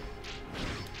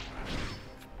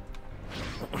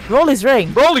 Broly's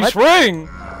ring. Broly's What? ring!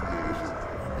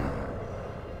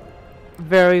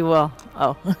 Very well.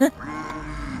 Oh.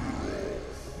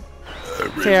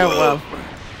 Farewell.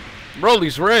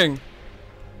 Broly's ring.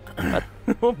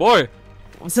 Oh boy.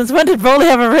 Since when did Broly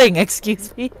have a ring?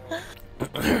 Excuse me.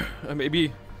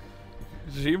 Maybe.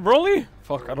 Is he Broly?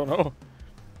 Fuck, I don't know.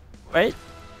 Right?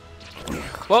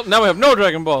 Well, now we have no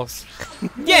Dragon Balls.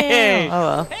 Yay!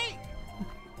 Oh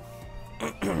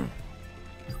well.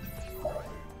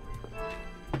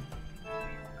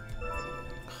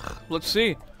 Let's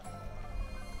see.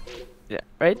 Yeah,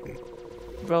 right?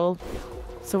 Brawl.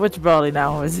 So which Broly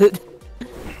now is it?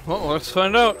 Well, let's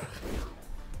find out.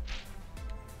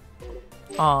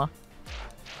 Aw.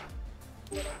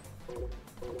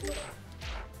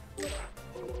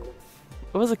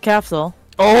 What was a capsule?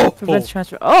 Oh! Prevents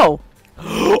transfer. Oh!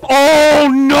 Oh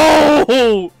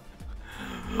no!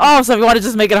 Oh, so if you want to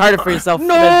just make it harder for yourself. No!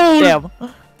 then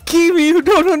damn. Kiwi, you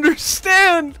don't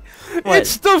understand! What?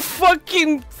 It's the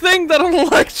fucking thing that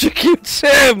electrocutes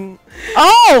him!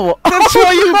 Oh! That's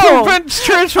why you no. prevent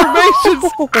transformations!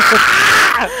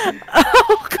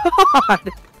 Oh god!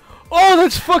 Oh,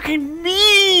 that's fucking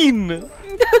mean!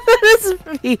 That is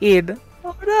mean!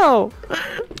 Oh no!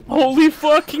 Holy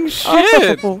fucking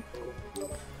shit! Oh.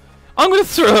 I'm gonna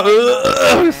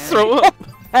throw up!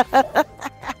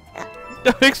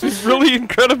 That makes me really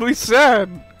incredibly sad!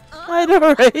 I know,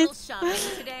 right? Shopping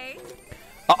today?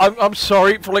 I'm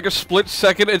sorry, for like a split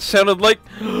second it sounded like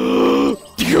you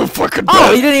fucking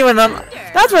Oh, you didn't even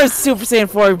that's where Super Saiyan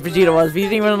 4 Vegeta was, but you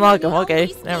didn't even unlock him.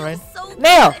 Okay, never mind.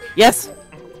 Nail! Yes!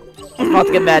 I was about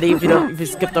to get mad at you if you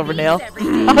skipped over Nail.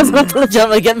 I was about to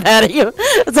legitimately get mad at you.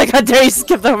 It's like, how dare you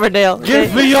skipped over Nail. Okay?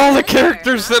 Give me all the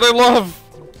characters that I love!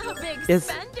 A big Yes.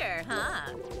 spender,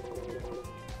 huh?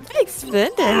 Big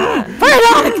spender, huh?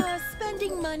 Fire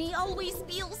Spending money always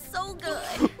feels so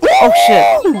good. Oh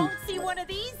shit. You won't see one of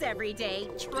these every day,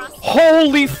 trust me.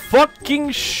 Holy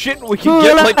fucking shit, we can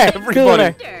get like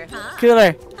everybody! Spender, huh? Cooler.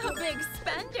 A big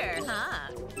spender, huh?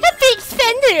 A big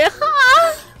spender,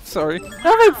 huh? Sorry.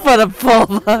 Don't make fun of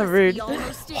Bulma, rude. You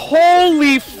almost did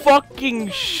Holy fucking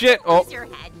shit! Oh, your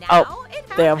head now. Oh, It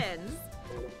damn. happens.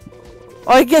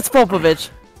 Oh, he gets Popovich.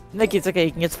 Nikki, it's okay,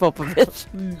 you can get Popovich.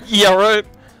 yeah, right.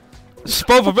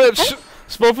 Spopovich!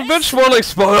 Spopovich, more like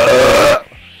Spo.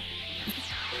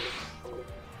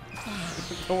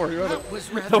 Don't worry about it.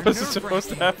 That wasn't supposed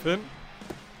to happen.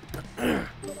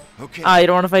 Okay. Ah, you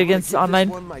don't want to fight against online?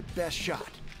 One my best shot.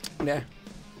 Nah.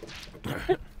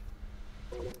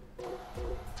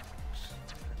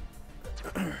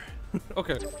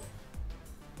 Okay.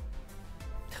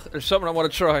 There's something I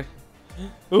want to try.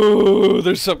 Ooh,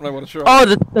 there's something I want to try.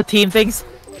 Oh, the team things?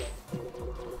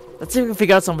 Let's see if we can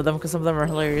figure out some of them, because some of them are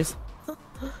hilarious.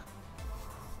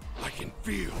 I can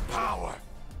feel power.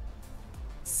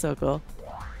 So cool.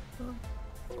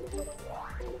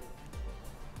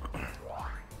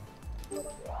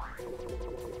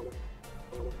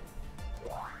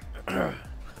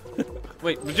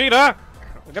 Wait, Vegeta!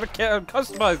 I gotta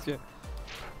customize you.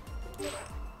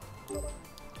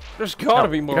 There's gotta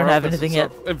be more. You don't have outfits and anything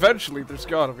yet. stuff. Eventually, there's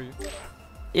gotta be.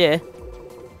 Yeah.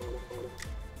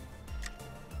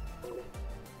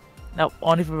 Nope,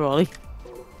 only for Broly.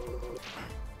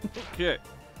 Okay.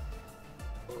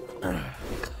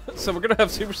 So we're gonna have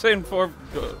Super Saiyan 4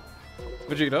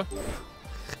 Vegeta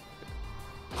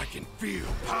I can feel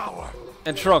power.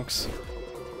 and Trunks.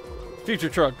 Future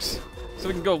Trunks. So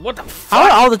we can go, what the How fuck?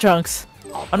 about all the Trunks? I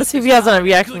want to see if he has a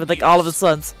reaction with like all of his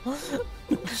sons.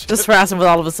 Just harass him with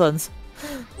all of his sons.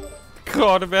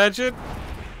 God, imagine.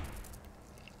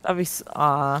 That'd be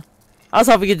I was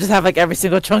hoping we could just have like every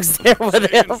single Trunks there with him,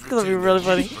 because that'd be really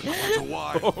funny.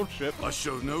 Oh shit. I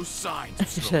show no signs of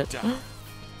slowing Shit. down.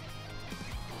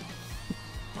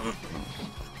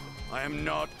 I am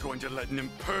not going to let an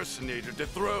impersonator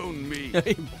dethrone me.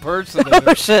 Impersonator.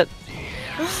 Oh shit.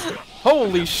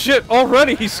 Holy shit,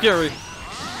 already he's scary.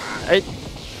 Right.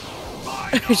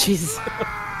 Jesus.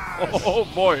 Oh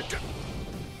boy.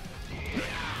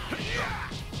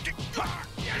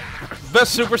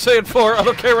 Best Super Saiyan 4, I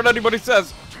don't care what anybody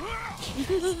says.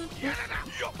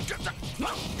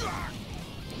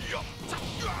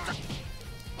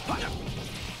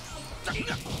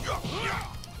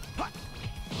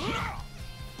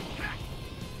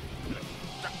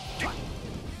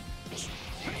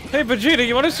 Hey Vegeta,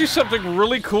 you want to see something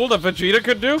really cool that Vegeta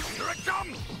could do? Here it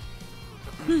comes.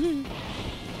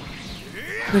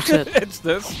 Oh shit. It's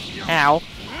this. Ow.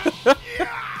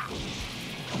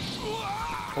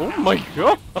 Oh my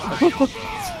god.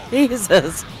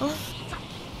 Jesus.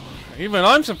 Even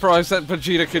I'm surprised that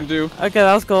Vegeta can do. Okay,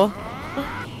 that was cool.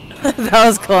 That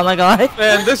was cool, I'm not gonna lie.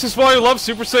 And this is why I love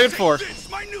Super Saiyan 4. This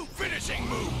my new finishing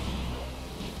move.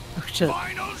 Oh shit.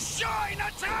 Final shine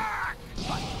attack.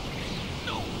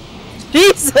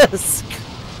 Jesus!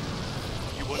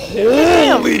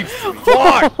 Holy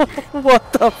fuck!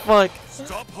 What the fuck?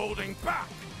 Stop holding back.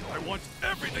 I want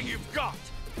everything you've got.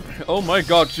 Oh my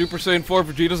god, Super Saiyan 4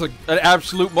 Vegeta's like an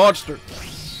absolute monster.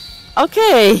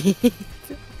 Okay.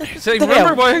 Say, Damn.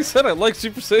 remember why I said I like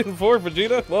Super Saiyan 4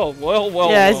 Vegeta? Well.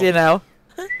 Yeah, I well. see now.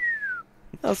 That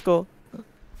was cool.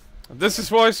 This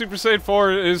is why Super Saiyan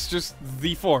 4 is just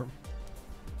the form.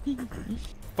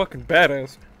 Fucking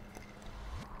badass.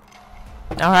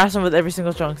 I'll harass him with every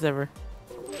single Trunks ever.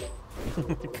 Oh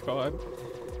my god.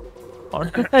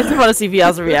 I just want to see if he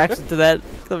has a reaction to that.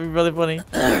 That'd be really funny.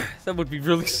 That would be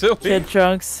really silly. Kid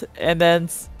Trunks, and then...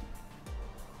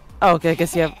 Oh, okay, I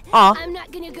guess you have... Aw. I'm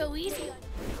not gonna go easy on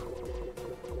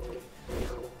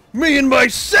Me and my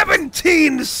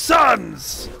 17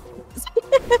 sons!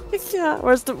 Yeah,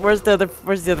 where's the other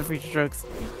future Trunks?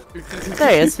 There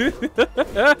he is.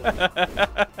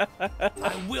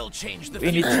 I will change the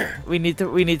We need to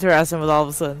harass him with all of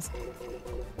the sons.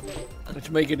 Let's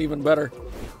make it even better.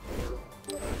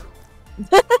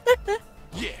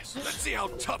 Yes, let's see how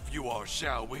tough you are,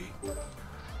 shall we?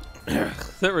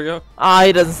 There we go. Ah,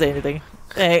 he doesn't say anything.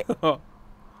 Hey.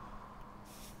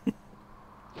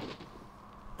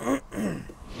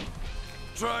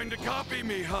 Trying to copy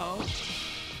me, huh?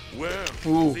 Well,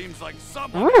 Ooh. seems like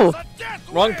someone Ooh. has a death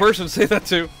Wrong wish. person to say that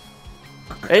to.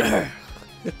 Hey.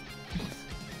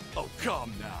 Oh,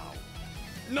 come now.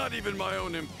 Not even my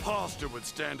own imposter would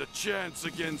stand a chance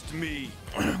against me.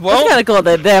 Well, It's kind of cool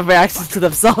that they have reactions to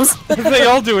themselves. they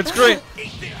all do. It's great.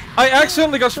 I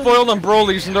accidentally got spoiled on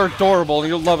Broly's, and they're adorable, and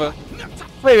you'll love it.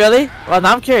 Wait, really? Well,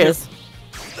 now I'm curious.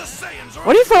 The Saiyans are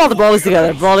What do you put all the Brolys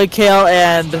together? Broly, Kale,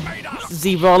 and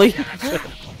Z Broly?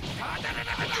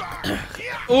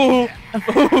 Ooh.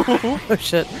 Oh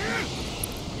shit.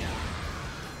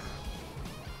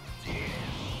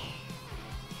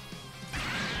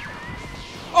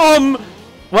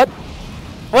 What?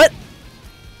 What?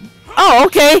 Oh,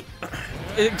 okay.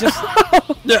 It just.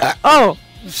 Yeah. Oh.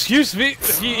 Excuse me.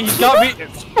 He got me.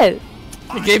 Shit.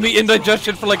 He gave me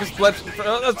indigestion for like a split.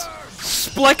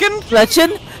 Spleckin?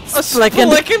 Fletchin? A Spleckin?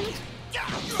 spleckin?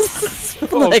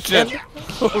 Oh Fleckin. shit.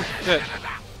 Oh shit.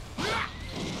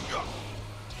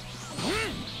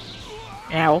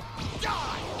 Ow.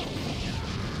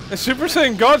 The Super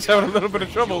Saiyan God's having a little bit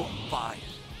of trouble.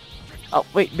 Oh,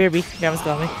 wait, baby. Grandma's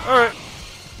calling me. Alright.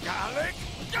 Gallic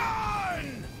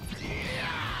gun!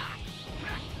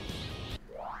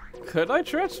 Could I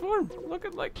transform?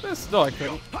 Looking like this? No, I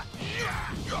couldn't.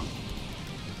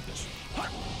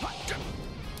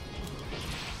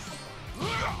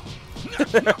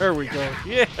 There we go.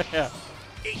 Yeah.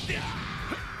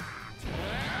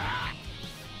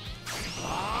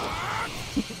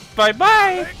 Bye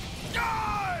bye.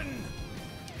 Gun!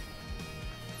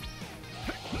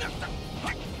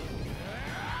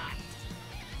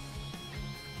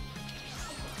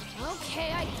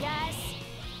 Okay, I guess.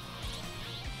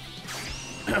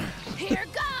 Here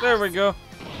goes. There we go.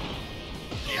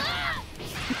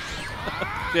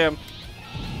 Damn.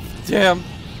 Damn.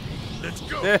 Let's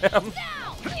go! Damn.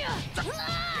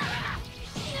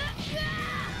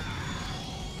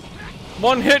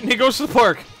 One hit and he goes to the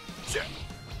park.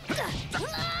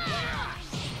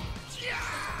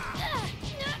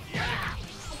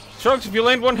 Trunks, if you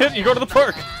land one hit, you go to the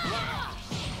park.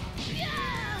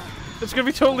 It's gonna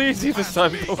be totally easy this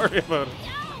time. Don't worry about it.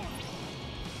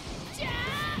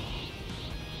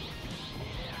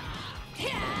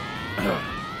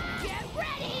 Get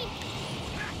ready.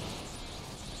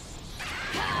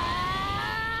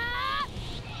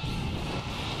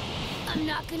 I'm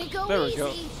not gonna go There we easy.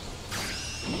 go.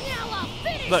 Now I'll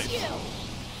finish Nice. you.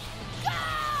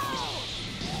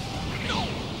 Go!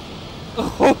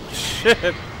 Oh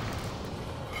shit.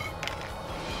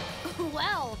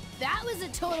 Well, that was a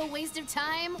total waste of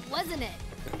time, wasn't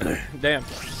it? Damn.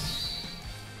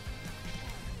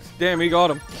 Damn, he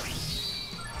got him.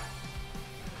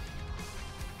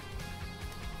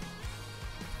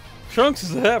 Trunks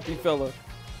is a happy fella.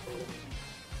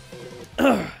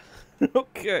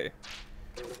 Okay.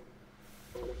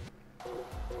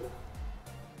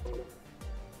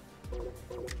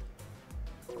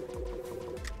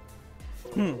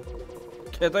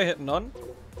 Can't I hit none?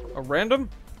 A random?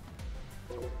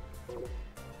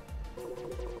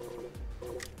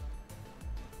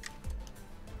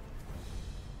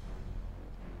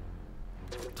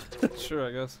 Sure,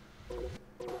 I guess.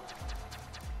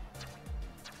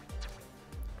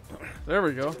 There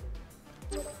we go.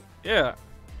 Yeah.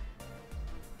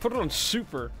 Put it on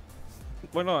super.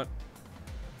 Why not?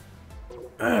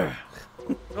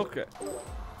 Okay.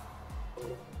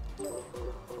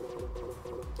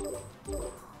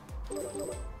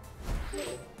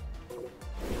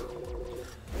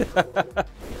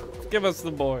 Give us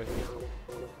the boy.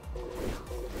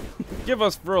 Give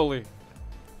us Broly.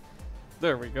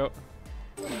 There we go.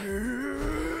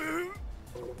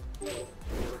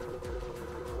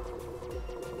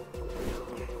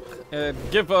 And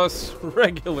give us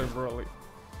regular Broly.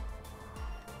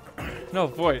 No,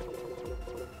 void.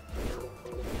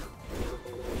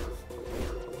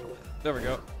 There we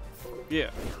go. Yeah.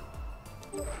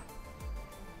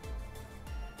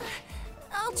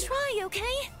 I'll try,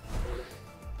 okay?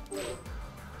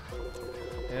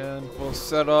 And we'll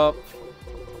set up.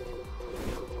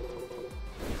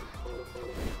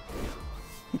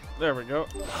 There we go.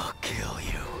 I'll kill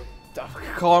you.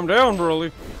 Calm down,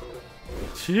 Broly.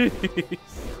 Jeez.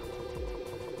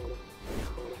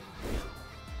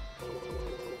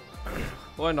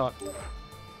 Why not?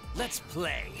 Let's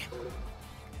play.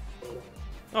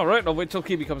 Alright, I'll wait till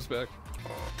Kibi comes back.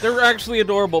 They're actually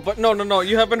adorable, but no,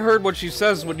 you haven't heard what she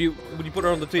says when you put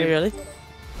her on the team. Really?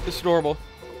 It's adorable.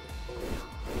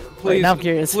 Please, Wait, now I'm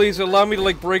curious. Please allow me to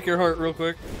like break your heart real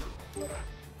quick.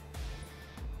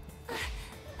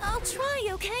 I'll try,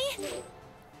 okay?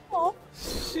 Oh.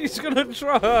 She's gonna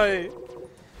try.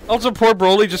 Also, poor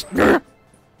Broly just.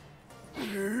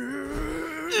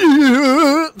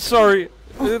 Sorry,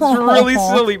 it's really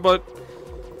silly, but.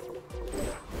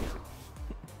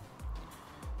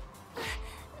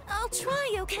 I'll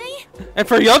try, okay? And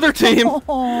for the other team, I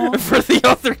Oh, think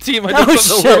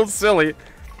it's a shit. little silly.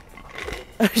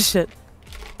 Oh shit.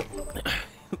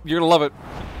 You're gonna love it.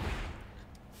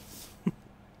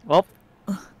 Well.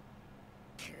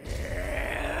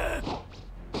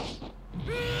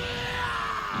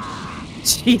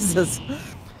 Jesus.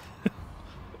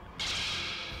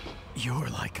 You're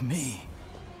like me.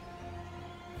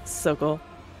 So cool.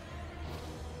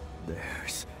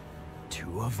 There's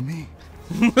two of me.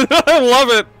 I love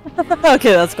it.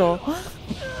 Okay, that's cool.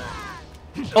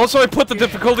 Also, I put the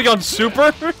difficulty on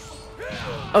super.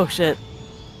 Oh shit.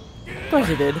 Of course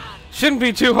you did. Shouldn't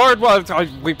be too hard while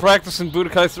we practice in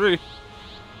Budokai 3.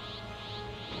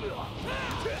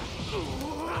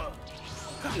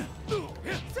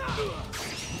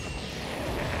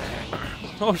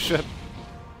 Oh shit.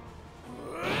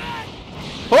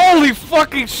 Holy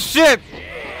fucking shit!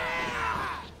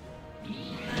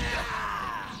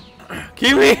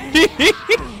 Kiwi!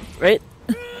 Right?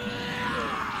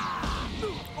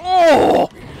 Oh!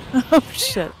 Oh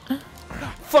shit.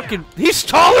 Fucking, he's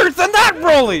taller than that,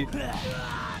 Broly!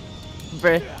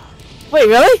 Bruh. Wait,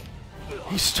 really?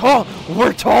 He's tall.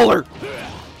 We're taller.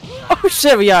 Oh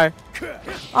shit, we are. Tall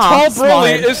Aw, small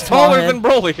Broly head, is small taller head. than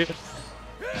Broly.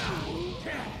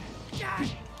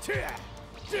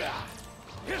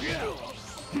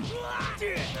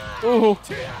 Ooh.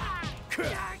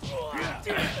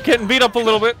 Getting beat up a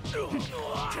little bit.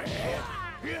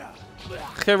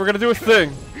 Okay, we're gonna do a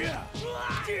thing.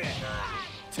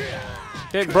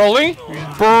 Okay, Broly.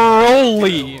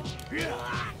 Broly.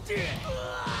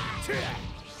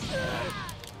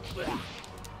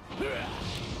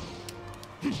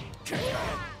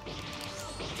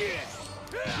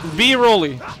 B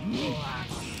Rolly.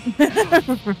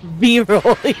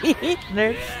 B-rolly.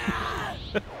 Nerd.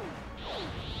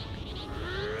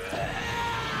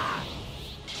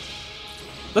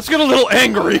 Let's get a little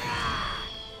angry.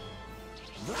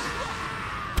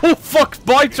 Oh fuck,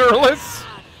 bye Turles.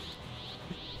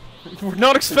 We're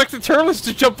not expecting Turles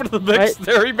to jump into the mix. Right.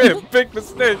 There, he made a big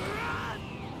mistake.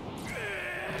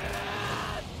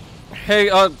 Hey,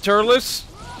 Turles,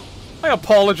 I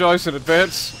apologize in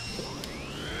advance.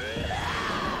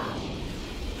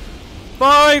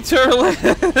 Bye, Turles.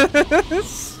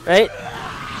 Right?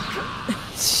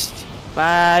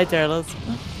 Bye, Turtles.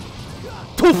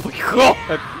 Oh my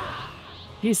god.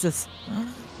 Jesus.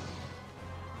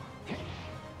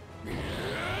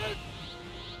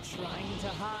 Trying to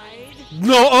hide?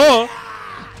 No,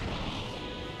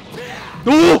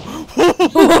 Oh!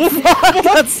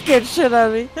 That scared shit out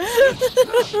of me.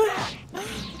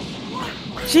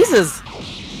 Jesus.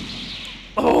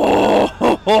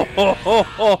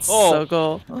 So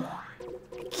cool.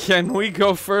 Can we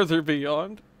go further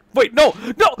beyond? Wait, no!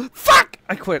 Fuck!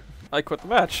 I quit the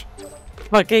match.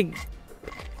 Fucking.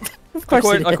 Of course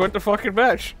you I did. quit the fucking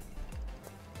match.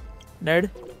 Nerd.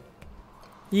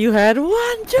 You had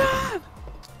one job!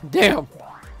 Damn.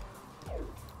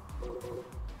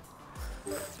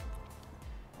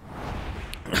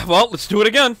 Well, let's do it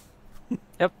again.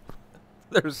 Yep.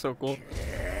 They're so cool.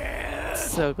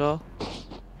 So cool.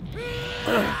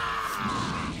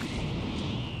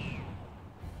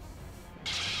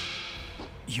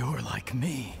 You're like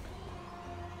me.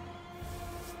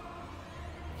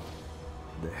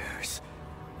 There's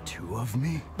two of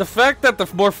me. The fact that the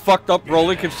more fucked up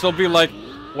Broly can still be like,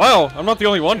 wow, I'm not the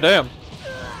only one, damn.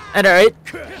 And alright.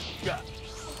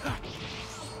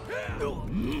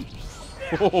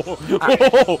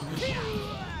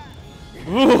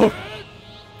 Ooh.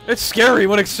 It's scary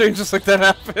when exchanges like that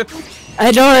happen. I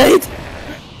know, right?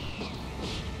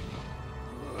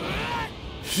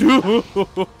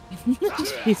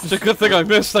 It's a good thing I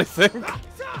missed, I think.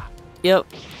 Yep.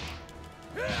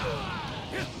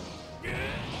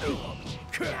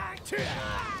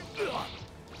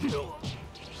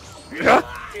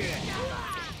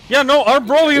 Yeah, no, our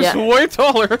Broly is way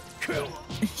taller.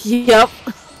 Yep.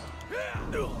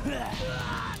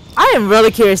 I am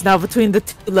really curious now between the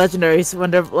two legendaries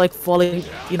when they're like falling,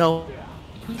 you know.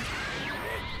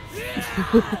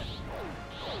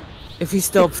 If he's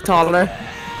still taller.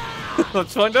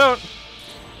 Let's find out.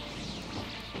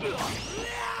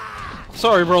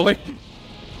 Sorry, Broly.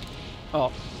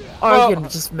 Oh. Or you can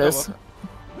just miss. Oh,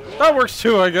 well. That works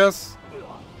too, I guess.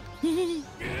 Do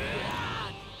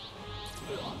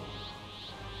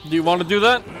you want to do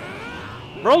that?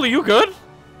 Broly, you good?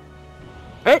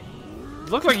 Right?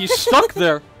 Look like you stuck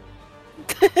there.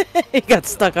 He got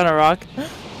stuck on a rock.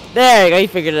 There you go, you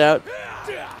figured it out.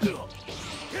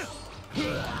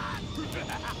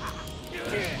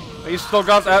 You still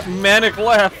got that manic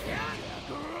laugh.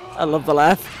 I love the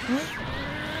laugh.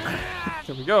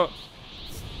 Here we go.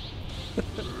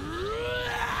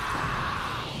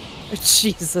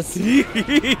 Jesus.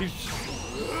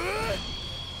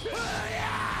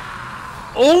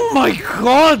 Oh my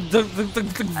god! The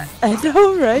I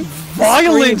know, right?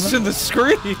 violence Scream. in the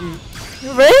screen!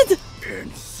 Right?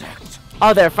 Insect.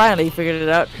 Oh, there, finally you figured it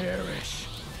out. Perish.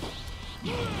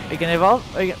 Are you gonna evolve?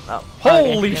 Are you gonna, oh,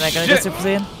 Holy okay. You're not gonna shit. go Super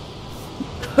Saiyan?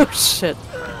 Oh shit.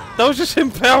 That was just him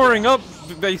powering up,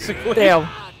 basically. Damn.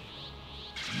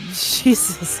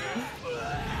 Jesus.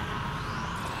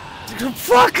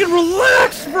 Fucking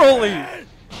relax, Broly!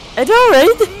 I know,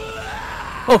 right?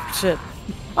 Oh shit.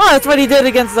 Oh, that's what he did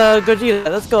against Gogeta.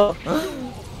 Let's go.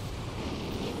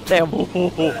 Damn.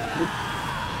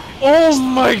 Oh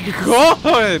my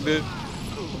god!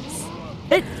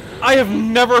 I have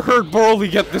never heard Broly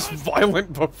get this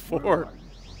violent before.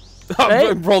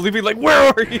 Right? Broly be like,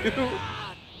 where are you?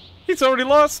 He's already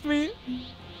lost me.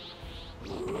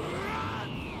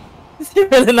 You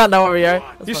really not know where we are.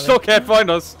 That's You funny. still can't find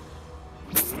us.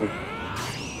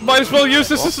 Might as well use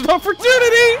this as an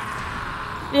opportunity!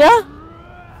 Yeah?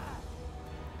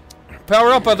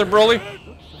 Power up, other Broly.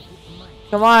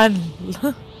 Come on.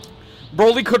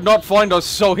 Broly could not find us,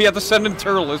 so he had to send in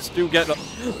Turles to get us.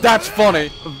 That's funny.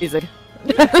 Amazing.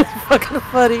 That's fucking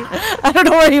funny. I don't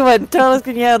know where he went. Tell us,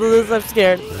 can you handle this? I'm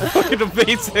scared. Fucking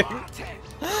amazing.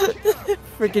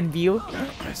 Freaking view.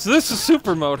 So this is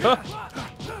super mode, huh?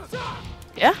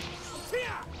 Yeah?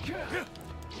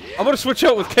 I'm gonna switch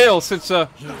out with Kale since,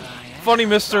 funny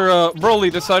Mr.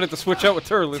 Broly decided to switch out with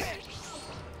Turles.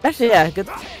 Actually, yeah, good.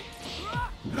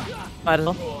 Might as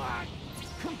well.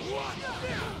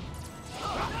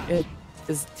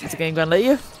 Is the game gonna let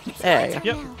you? There you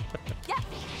go. Yep.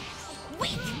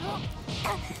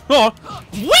 Oh,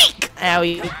 weak!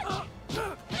 Owie.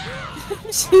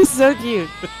 She's so cute.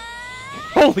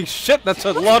 Holy shit, that's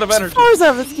a lot of energy. Powers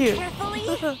up, it's cute.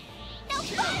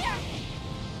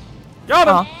 Got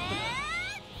him! Aw.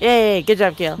 Yay, good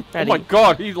job, Kale. Oh my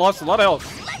god, he lost a lot of health.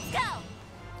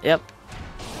 Yep.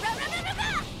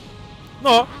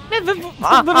 No. Stupid.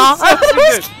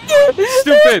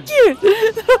 Stupid.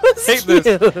 Hate Cute.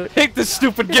 this. Hate this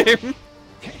stupid game.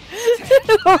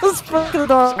 That was fucking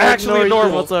adorable. Actually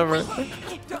adorable. Whatsoever.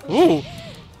 Ooh.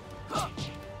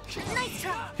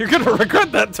 You're gonna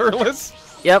regret that, Turles.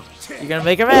 Yep. You're gonna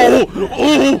make him mad.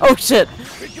 Oh shit.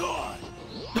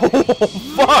 Oh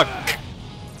fuck.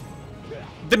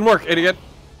 Didn't work, idiot.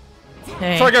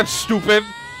 Hey. So I got stupid.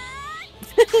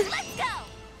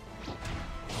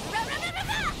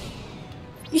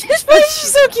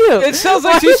 She's so cute. It sounds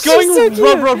like Why she's is she going so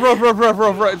cute?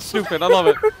 rub. It's stupid. I love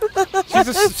it.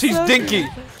 She's So dinky.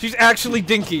 She's actually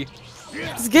dinky.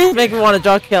 This game make me want to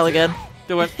draw Kale again.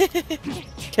 Do it.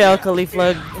 Kale,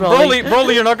 Caulifla,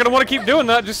 Broly, you're not gonna want to keep doing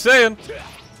that. Just saying.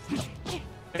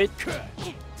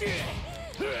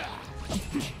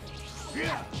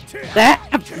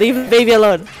 Leave the baby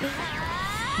alone.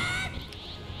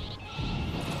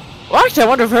 Well, actually, I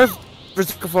wonder if her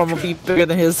berserker form will be bigger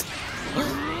than his.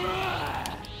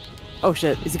 Oh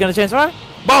shit, is he gonna transform?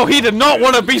 Wow, he did not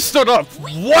want to be stood up.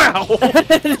 Wow.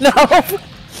 No.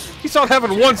 He saw it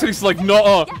happen once and he's like,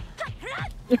 no.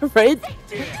 Right?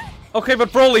 Okay, but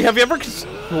Broly, have you ever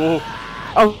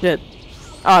Oh shit.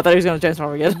 Oh, I thought he was gonna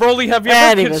transform again. Broly, have you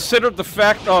ever Anyways. considered the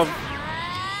fact of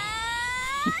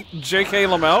J.K.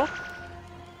 Lamau?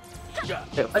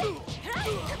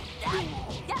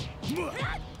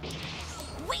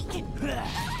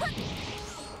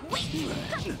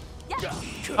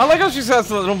 I like how she says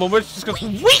that little moment. She just goes,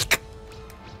 weak!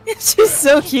 She's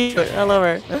so cute. I love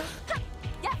her.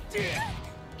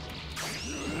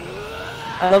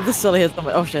 I love the silly hits.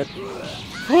 Oh shit.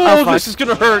 Oh, fuck. this is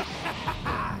gonna hurt.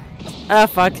 Ah,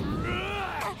 fuck.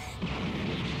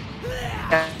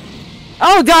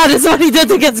 Oh god, it's what he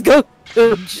did against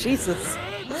Goku. Jesus.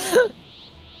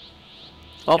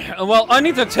 Oh, well, I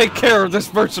need to take care of this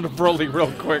version of Broly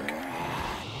real quick.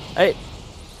 Hey.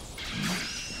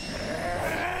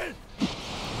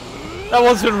 That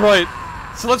wasn't right.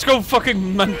 So let's go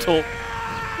fucking mental.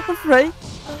 Right?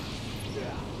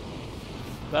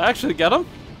 Did I actually get him?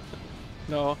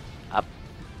 No.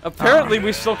 Apparently,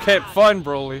 we still can't find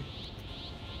Broly.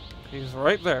 He's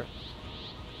right there.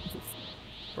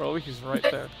 Broly, he's right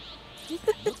there.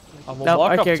 I will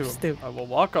walk up to him. I will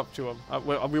walk up to him.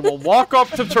 We will walk up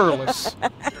to Turles.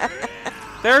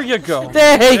 There you go.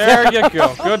 There you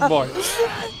go. Good boy.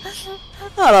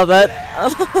 I love that.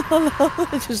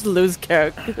 I just lose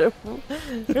character.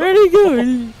 Where'd he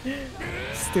go?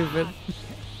 Stupid.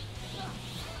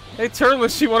 Hey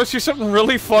Turles, you want to see something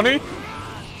really funny?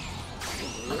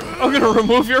 I'm gonna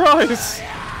remove your eyes.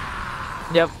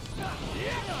 Yep.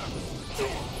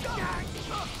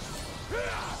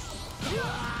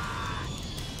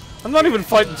 I'm not even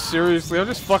fighting seriously. I'm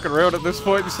just fucking around at this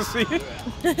point just to see it.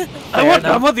 I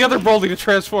want the other Broly to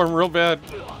transform real bad.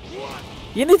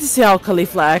 You need to see how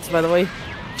Caulifla acts, by the way.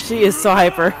 She is so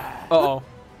hyper. Uh-oh.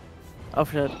 Oh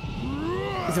shit.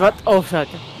 He's about. Oh shit.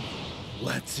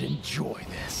 Let's enjoy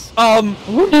this. Do I?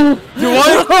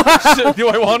 Do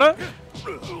I wanna?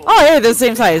 Oh yeah, they're the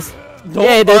same size. No,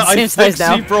 yeah, they're the same size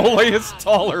now. I think Broly is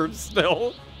taller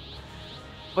still.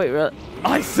 Wait, really?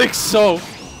 I think so.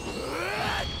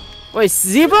 Wait,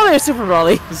 Z Broly or Super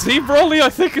Broly? Z Broly, I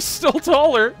think, is still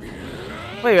taller.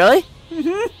 Wait, really?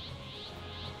 Mm-hmm.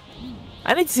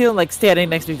 I need to see them like standing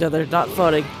next to each other, not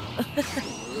floating.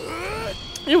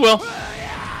 You will.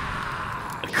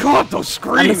 God, those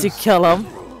screams! Unless you kill him.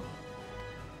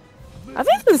 I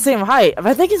think they're the same height.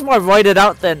 I think he's more voided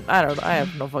out than I don't know. I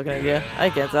have no fucking idea. I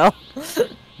can't tell.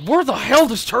 Where the hell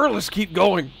does Turles keep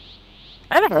going?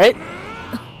 I know, right?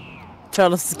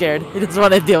 Turles is scared. He doesn't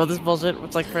want to deal with this bullshit,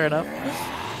 which, like, fair enough.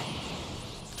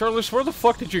 Turles, where the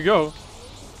fuck did you go?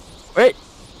 Wait.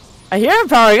 I hear him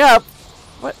powering up.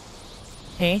 What?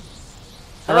 Hey?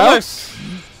 Hello? Turles!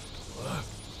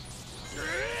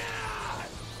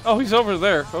 Oh, he's over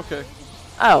there. Okay.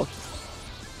 Oh.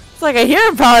 It's like I hear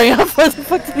him powering up. Where the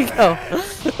fuck did he go?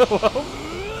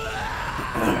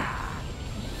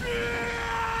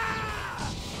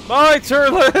 Bye,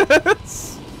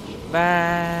 Turles!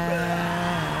 Bye.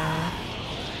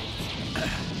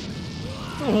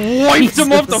 Wiped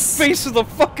him off the face of the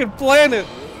fucking planet!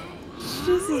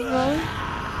 Jesus, bro.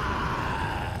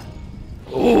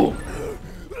 Oh!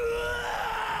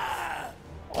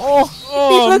 Oh,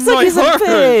 he looks like he's in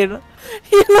pain.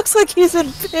 He looks like he's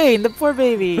in pain, the poor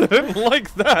baby. I didn't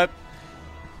like that.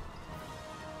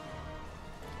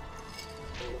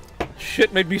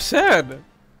 Shit made me sad.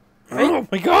 Oh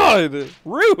my god!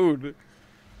 Rude!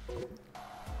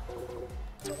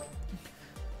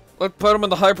 Let's put him in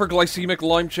the hyperglycemic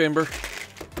lime chamber.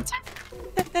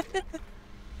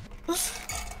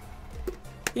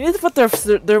 You need to put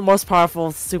their most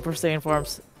powerful Super Saiyan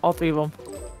forms, all three of them.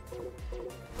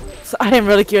 So I am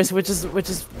really curious which is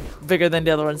bigger than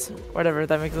the other ones. Whatever,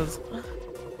 that makes sense.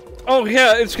 Oh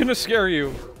yeah, it's gonna scare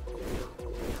you.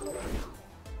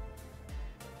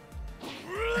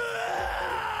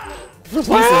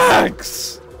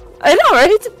 Relax! I know,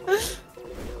 right?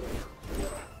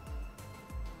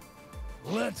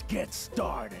 Let's get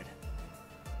started.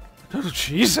 Oh,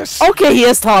 Jesus. Okay, he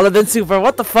is taller than Super.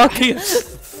 What the fuck? He is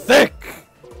thick.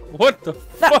 What the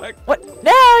fuck? What?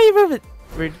 No, you move it.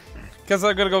 Rude. Because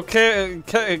I'm gonna go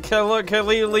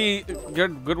Kalili.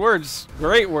 Good words.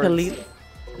 Great words. No,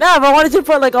 but I wanted to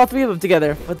put like all three of them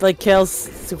together with like Kale's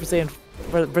Super Saiyan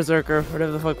Berserker,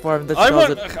 whatever the fuck form that she calls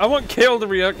it. I want Kale to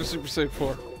react to Super Saiyan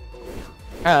 4.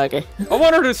 Oh, okay. I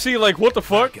want her to see like what the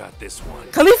fuck. I got this one.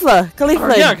 Caulifla.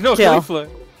 Yeah, no, Kale. Caulifla.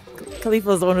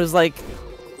 Caulifla's the one who's like.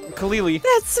 Kalili.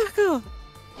 That's so cool.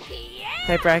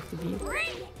 Hyperactive.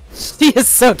 She is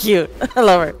so cute. I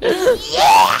love her.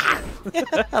 Yeah!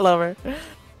 I love her.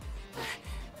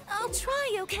 I'll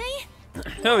try, okay?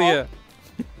 Hell yeah.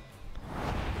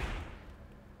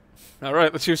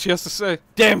 Alright, let's see what she has to say.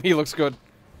 Damn, he looks good.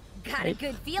 Got a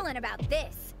good feeling about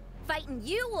this. Fighting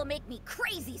you will make me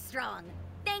crazy strong.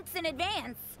 Thanks in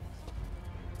advance.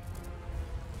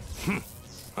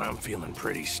 I'm feeling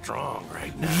pretty strong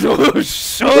right now.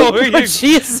 So you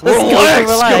Jesus,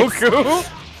 relax, Goku.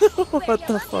 What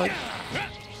the fuck?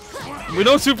 We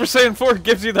know Super Saiyan 4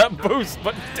 gives you that boost,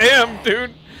 but damn,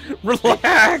 dude,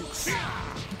 relax.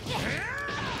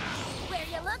 Where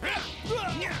you looking?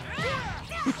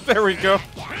 There we go.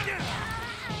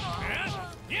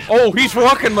 Oh, he's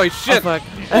rocking my shit. Oh,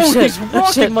 Oh, shit. he's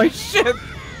rocking my shit.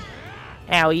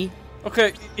 Owie.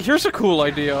 Okay, here's a cool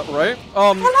idea, right?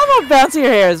 I love how bouncy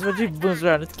your hair is when she moves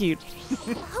around. It's cute.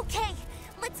 Okay,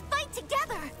 let's fight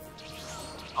together.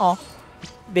 Oh,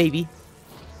 baby.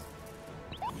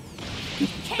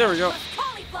 There we go.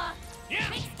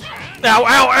 Ow, ow,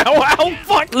 ow, ow,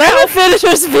 fuck! Let her finish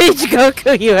her speech,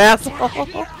 Goku, you asshole.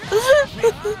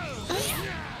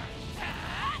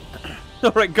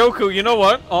 Alright, Goku, you know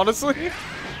what? Honestly,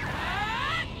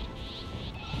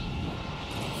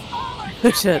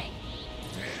 Oh shit.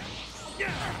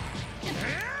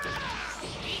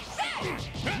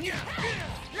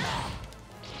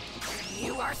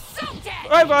 You are so dead.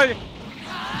 Bye bye.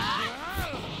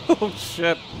 Oh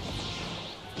shit.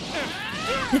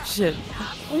 Shit.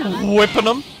 Whipping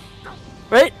him.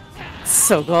 Right?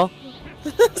 So cool.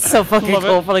 So fucking Love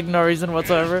cool it. for like no reason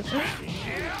whatsoever.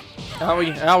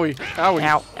 Owie, owie, owie.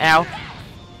 Ow, ow.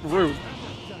 Rude.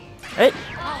 Right?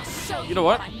 I'll show You know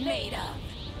what? I'm made of.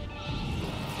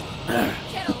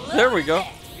 There we go.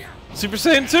 Super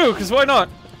Saiyan 2, because why not?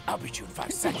 I'll beat you in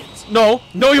 5 seconds. No,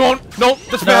 no you won't. Nope,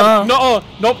 that's bad. No,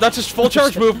 nope, that's his full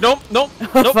charge move. Nope, nope,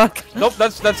 nope. Fuck. Nope,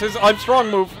 that's his I'm strong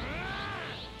move.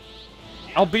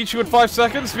 I'll beat you in 5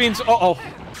 seconds means uh-oh.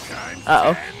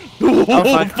 Uh-oh. Oh,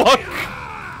 fuck. fuck.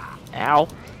 Ow.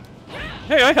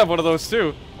 Hey, I have one of those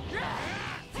too.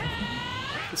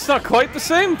 It's not quite the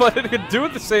same, but it could do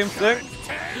the same thing.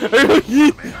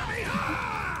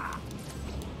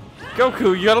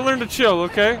 Goku, you gotta learn to chill,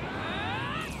 okay?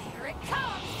 Here it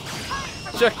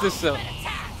comes. Check this out.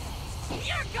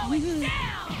 You're going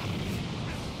down.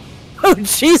 Oh,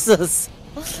 Jesus.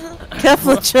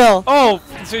 Careful, chill. Oh,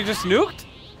 so you just nuked?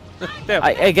 Damn.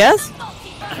 I guess?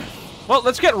 Well,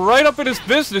 let's get right up in his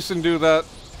business and do that.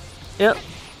 Yep.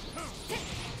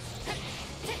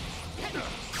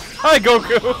 Hi,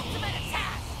 Goku.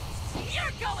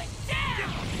 You're going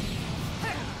down.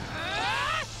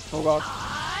 Oh god.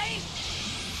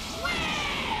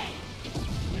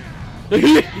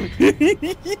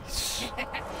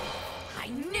 I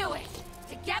knew it.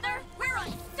 Together, we're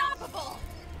unstoppable.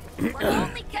 We're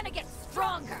only gonna get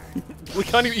stronger. We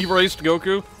kind of erased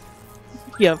Goku.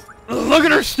 Yep. Look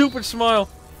at her stupid smile.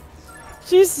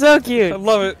 She's so cute. I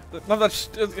love it.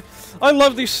 I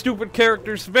love these stupid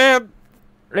characters, man.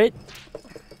 Right?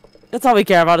 That's all we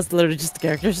care about is literally just the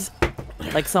characters.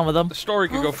 Like some of them. The story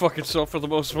could go fuck itself for the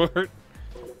most part.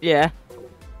 Yeah.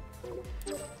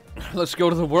 Let's go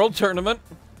to the world tournament.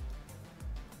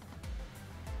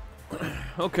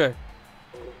 Okay.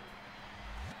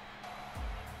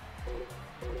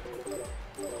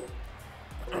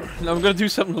 Now I'm gonna do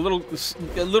something a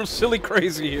little silly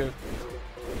crazy here.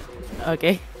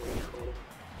 Okay.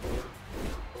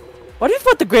 What if you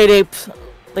put the great ape,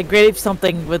 like great ape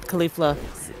something with Caulifla?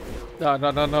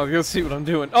 No, you'll see what I'm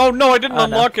doing. Oh no, I didn't Oh,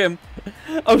 unlock him.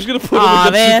 I was gonna put Aw,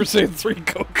 him man. against Super Saiyan 3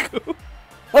 Goku.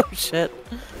 Oh shit.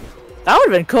 That would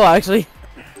have been cool actually.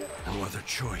 No other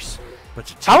choice but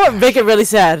to take I would make it really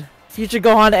sad. Future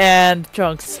Gohan and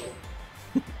Trunks.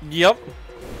 Yep.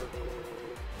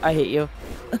 I hate you.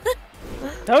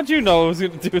 How'd you know I was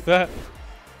gonna do that?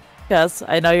 Yes,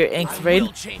 I know your ink's I brain.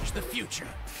 will change the future.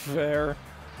 Fair.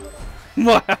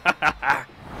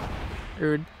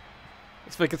 Rude.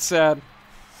 Let's make it sad.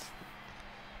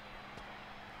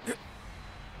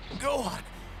 Gohan,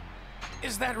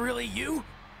 is that really you?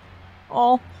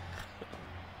 Oh.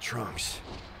 Trunks,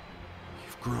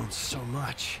 you've grown so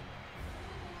much.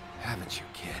 Haven't you,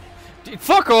 kid? Dude,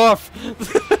 fuck off!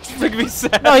 It's making me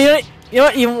sad. No, you know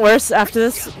what? Even worse after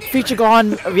this, Future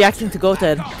Gohan reacting to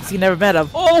Goten because he never met him.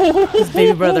 Oh, his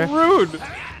baby brother. Rude.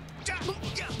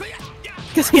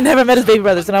 Because he never met his baby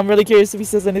brothers, and I'm really curious if he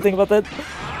says anything about that.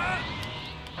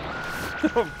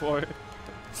 Oh boy.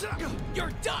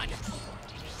 You're done.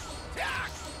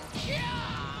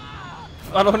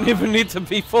 I don't even need to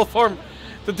be full form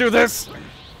to do this.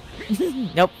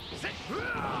 Nope.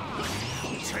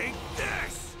 Take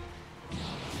this.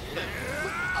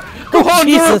 Go on,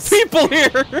 there are Jesus. people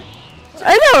here.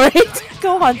 I know, right?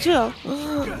 Go on, chill.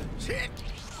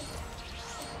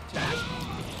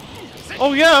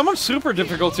 Oh yeah, I'm on super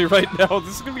difficulty right now.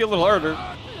 This is gonna be a little harder.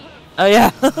 Oh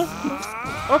yeah.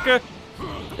 Okay.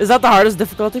 Is that the hardest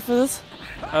difficulty for this?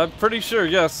 I'm pretty sure,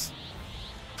 yes.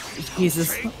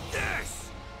 Jesus.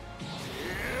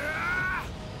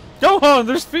 Go on,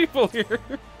 there's people here.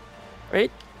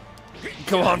 Right?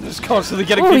 Come on, just constantly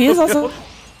getting Oh, people he is also. killed.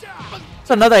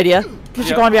 So another idea. Future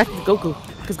Yep. Gohan reacting to Goku,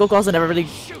 because Goku also never really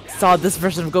saw this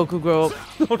version of Goku grow up.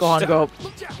 Gohan shit. grow up.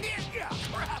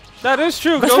 That is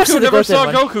true. Especially Goku the never Goten saw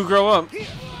one. Goku grow up.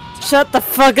 Shut the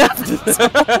fuck up.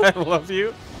 I love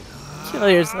you. Kill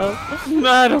yourself.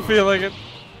 Nah, I don't feel like it.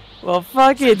 Well,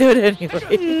 fuck you, do it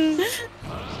anyway.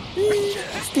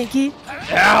 Stinky.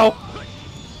 Ow!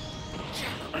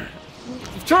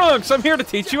 Trunks, I'm here to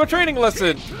teach you a training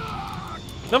lesson.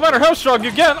 No matter how strong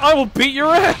you get, I will beat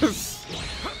your ass.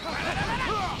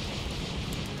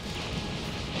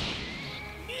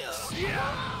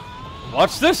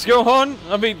 Watch this, Gohan.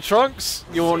 I mean, Trunks.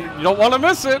 You don't want to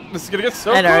miss it. This is gonna get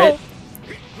so I know,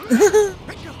 cool. right?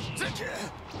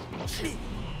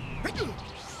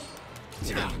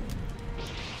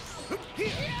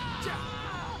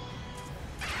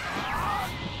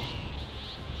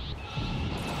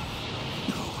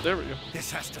 There we go.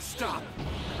 This has to stop.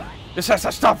 This has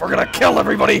to stop. We're gonna kill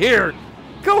everybody here.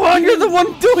 Go on, you're the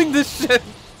one doing this shit.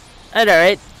 I know,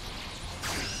 right?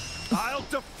 I'll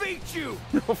defeat you.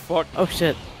 Oh fuck. Oh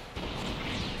shit.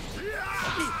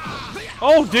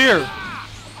 Oh dear.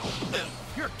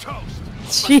 You're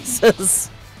toast. Jesus.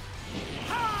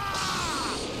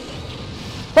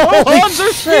 Oh, Holy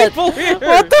there's shit. people here.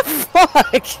 What the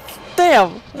fuck?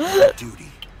 Damn. Duty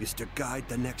is to guide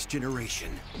the next generation,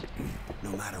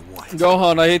 no matter what.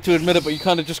 Gohan, I hate to admit it, but you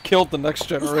kind of just killed the next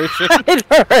generation.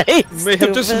 Right, You may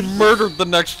have just murdered the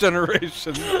next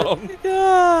generation. Oh my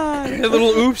god. A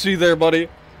little oopsie there, buddy.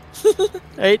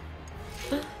 Right?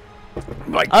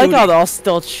 My I like how they're all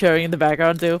still cheering in the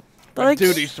background too. They're My like,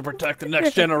 duty's to protect the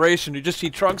next generation. You just see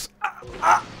Trunks.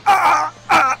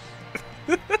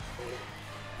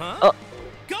 Huh?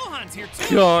 Gohan's here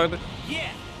too. God.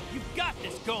 Yeah, you got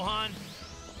this, Gohan.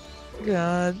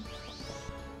 God.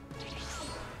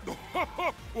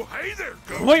 Well, hey there,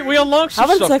 Goku. Wait, we unlocked How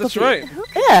some about stuff. That's right.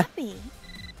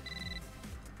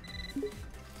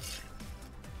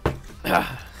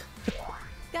 Yeah.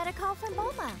 Got a call from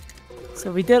Bulma.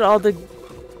 So we did all the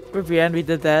Rivian, we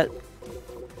did that.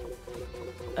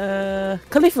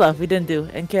 Caulifla we didn't do,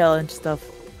 and Kale and stuff.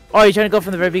 Oh, you trying to go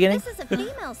from the very beginning? This is a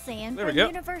female Saiyan There we from go.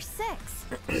 Universe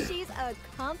 6. She's a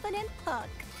confident hook.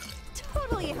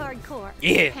 Totally hardcore.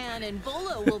 Yeah. Han and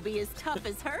Bolo will be as tough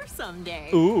as her someday.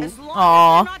 Ooh. As long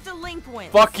Aw. as they're not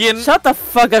delinquents. Fucking Shut the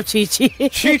fuck up, Chi-Chi.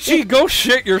 Chi-Chi, go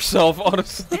shit yourself,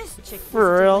 honestly. This chick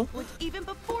For real. even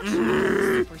before she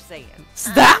was Super Saiyan.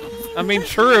 Stop! I mean,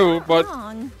 true, but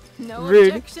Wrong. No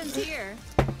Rude. objections here.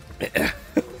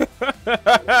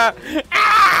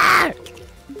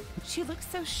 She looks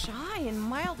so shy and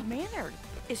mild-mannered.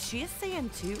 Is she a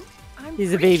Saiyan too? I'm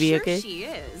He's a pretty baby, sure okay? she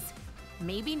is.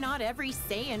 Maybe not every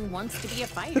Saiyan wants to be a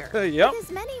fighter. Yep. With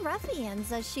as many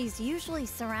ruffians as she's usually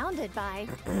surrounded by,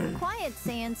 quiet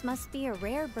Saiyans must be a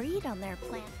rare breed on their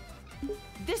planet.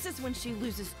 This is when she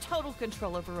loses total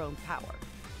control of her own power.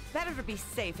 Better to be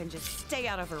safe and just stay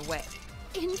out of her way.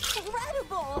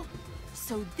 Incredible!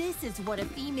 So this is what a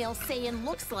female Saiyan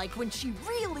looks like when she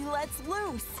really lets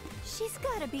loose. She's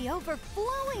gotta be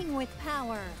overflowing with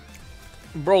power.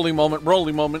 Broly moment,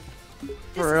 Broly moment. This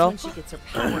For is real? when she gets her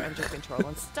power under control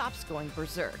and stops going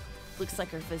berserk. Looks like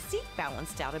her physique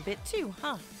balanced out a bit too,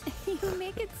 huh? You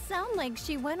make it sound like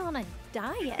she went on a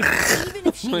diet. Even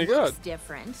if she my looks God.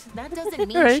 different, that doesn't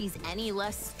mean Right. she's any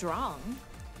less strong.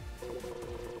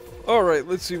 Alright,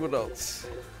 let's see what else.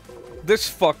 This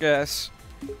fuck ass.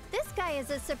 This guy is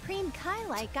a supreme Kai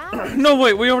like ours. No,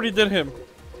 wait, we already did him.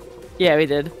 Yeah, we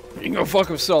did. He can go fuck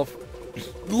himself.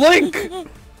 Link!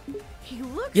 He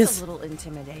looks Yes. a little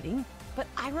intimidating, but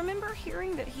I remember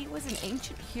hearing that he was an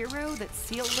ancient hero that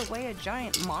sealed away a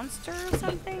giant monster or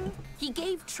something. He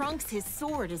gave Trunks his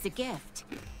sword as a gift.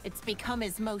 It's become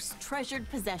his most treasured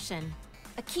possession.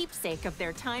 A keepsake of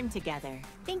their time together.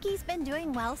 Think he's been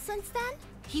doing well since then?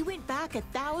 He went back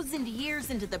 1,000 years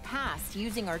into the past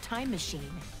using our time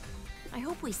machine. I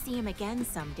hope we see him again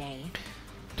someday.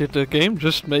 Did the game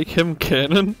just make him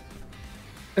canon?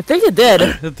 I think it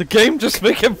did. Did the game just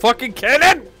make him fucking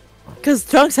canon? Because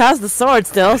Trunks has the sword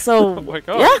still, so... Oh my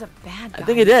god. Yeah. He's a bad guy I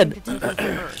think he did. who came to take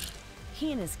over Earth.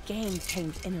 He and his gang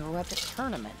came to interrupt a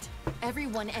tournament.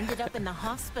 Everyone ended up in the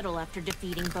hospital after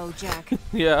defeating BoJack.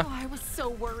 Yeah. Oh, I was so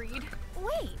worried.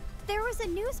 Wait, there was a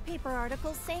newspaper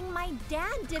article saying my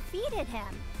dad defeated him.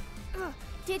 Ugh,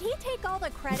 did he take all the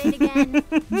credit again?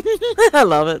 I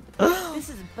love it. This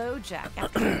is BoJack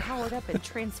after he powered up and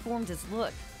transformed his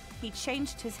look. He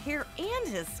changed his hair and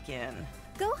his skin.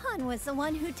 Gohan was the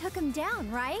one who took him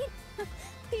down, right?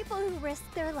 People who risk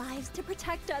their lives to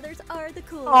protect others are the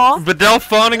coolest. Aw. Videl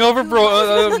fawning over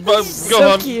Gohan.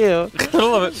 So cute. I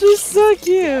love it. She's so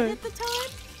cute. At the time,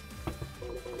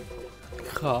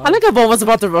 I like how Bo was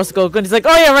about to roast Goku, and he's like,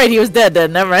 oh yeah, right, he was dead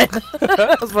then, never mind.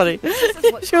 That was funny. This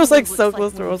is what She was like Goku so looks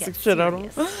close to when he roasting gets shit out of him.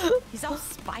 serious. He's all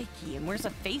spiky and wears a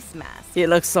face mask. He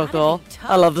looks so gotta cool. be tough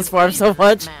I love this to form breathe so that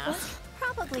much. mask.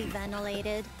 Probably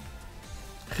ventilated.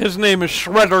 His name is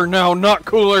Shredder now, not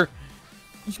Cooler.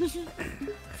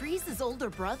 Frieza's older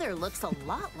brother looks a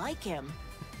lot like him.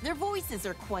 Their voices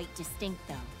are quite distinct,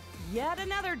 though. Yet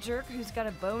another jerk who's got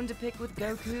a bone to pick with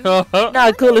Goku.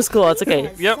 Nah, cool is cool, it's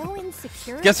okay. Yep. So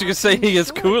insecure Guess you could say he is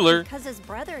short cooler. Because his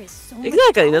brother is so much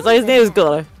Exactly, that's why his taller name is than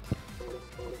Cooler.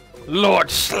 Lord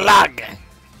Slug.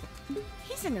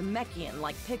 He's a Namekian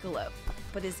like Piccolo,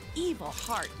 but his evil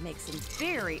heart makes him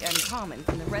very uncommon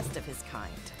from the rest of his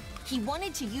kind. He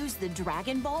wanted to use the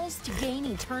Dragon Balls to gain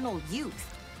eternal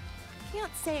youth.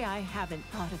 Can't say I haven't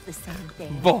thought of the same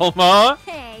thing. Bulma.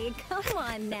 Hey, come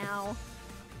on now.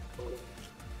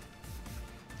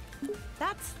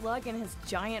 That slug in his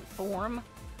giant form,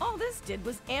 all this did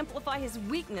was amplify his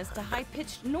weakness to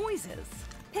high-pitched noises.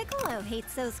 Piccolo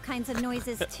hates those kinds of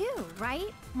noises too,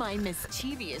 right? My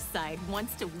mischievous side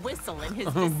wants to whistle in his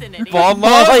vicinity.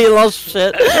 Oh, you little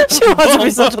shit. She wants to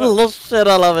be such a little shit.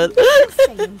 I love it.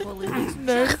 Saiyan bullies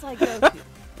just like Goku,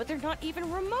 but they're not even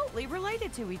remotely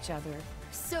related to each other.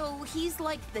 So he's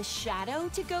like the shadow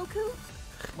to Goku?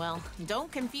 Well,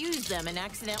 don't confuse them and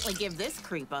accidentally give this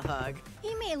creep a hug.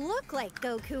 He may look like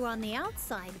Goku on the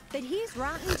outside, but he's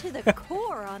rotten to the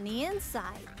core on the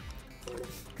inside.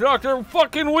 Dr.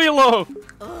 fucking Wheelo!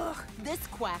 Ugh, this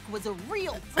quack was a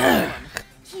real problem.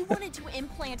 He wanted to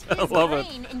implant his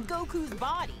brain in Goku's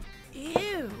body.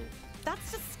 Ew,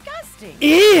 that's disgusting.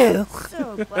 Ew!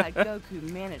 So glad Goku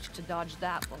managed to dodge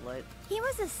that bullet. He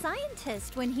was a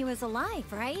scientist when he was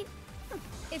alive, right?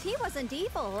 If he wasn't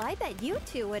evil, I bet you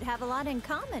two would have a lot in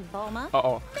common, Bulma.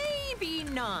 Uh-oh. Maybe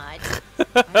not.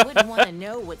 I wouldn't want to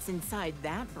know what's inside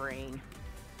that brain.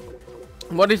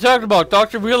 What are you talking about?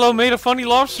 Dr. Wheelo made a funny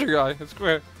lobster guy. It's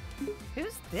great.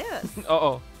 Who's this?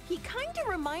 Uh-oh. He kind of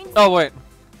reminds me... Oh, wait.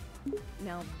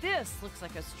 Now this looks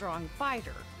like a strong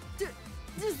fighter.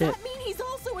 Does that mean he's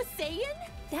also a Saiyan?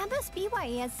 That must be why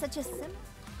he has such a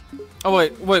Oh,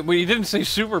 wait, you didn't say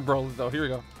Super Broly, though. Here we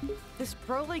go. This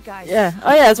Broly guy. Yeah.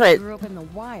 Oh, yeah, that's right. Grew up in the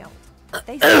wild.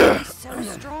 They say he's so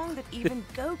strong that even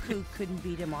Goku couldn't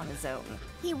beat him on his own.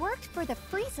 He worked for the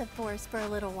Frieza Force for a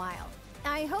little while.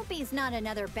 I hope he's not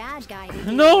another bad guy.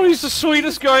 No, he's the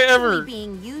sweetest guy ever.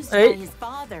 Being used by his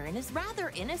father and is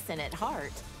rather innocent at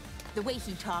heart. The way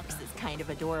he talks is kind of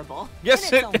adorable.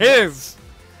 Yes, it is.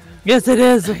 Yes, it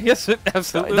is. Yes, it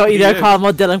absolutely Don't you dare is. call him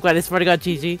Odell. I'm glad. I swear to God,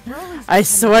 Gigi. I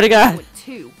swear to God.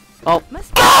 Oh.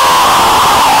 Must be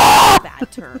bad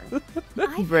turn.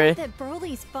 I heard that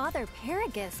Broly's father,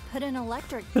 Paragus, put an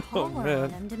electric collar man. on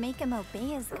him to make him obey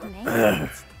his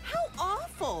commands. How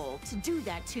awful to do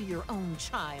that to your own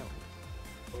child.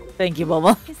 Thank you,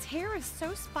 Bulma. His hair is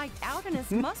so spiked out and his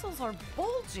muscles are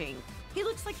bulging. He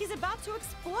looks like he's about to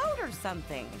explode or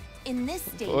something. In this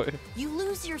state, you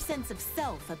lose your sense of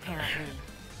self, apparently.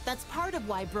 That's part of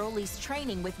why Broly's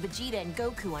training with Vegeta and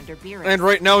Goku under Beerus. And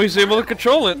right now he's able to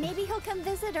control it. Maybe he'll come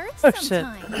visit Earth Oh,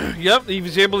 sometime. Yep, he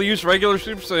was able to use regular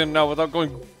Super Saiyan now without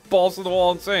going balls to the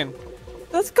wall insane.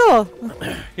 That's cool.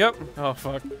 Yep. Oh,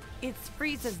 fuck. It's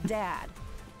Frieza's dad.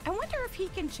 I wonder if he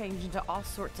can change into all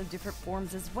sorts of different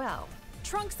forms as well.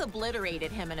 Trunks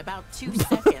obliterated him in about 2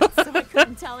 seconds, so I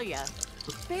couldn't tell ya.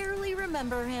 Barely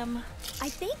remember him. I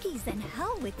think he's in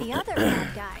hell with the other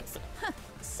bad guys.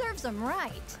 Serves him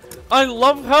right. I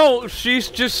love how she's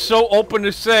just so open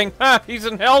to saying, he's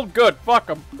in hell, good, fuck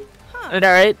him.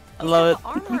 Alright, I love it. The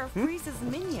armor of Frieza's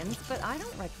minions, but I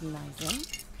don't recognize him.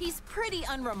 He's pretty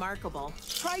unremarkable.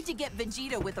 Tried to get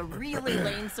Vegeta with a really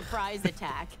lame surprise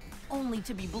attack, only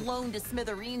to be blown to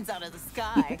smithereens out of the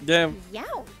sky. Damn.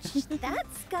 Youch,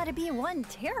 that's gotta be one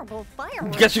terrible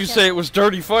fireworks. Guess you could say it was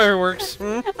dirty fireworks.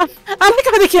 I like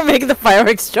how they keep making the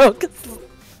fireworks joke. It's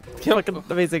fucking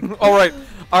amazing. Alright,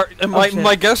 shit.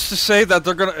 my guess to say that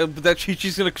they're gonna that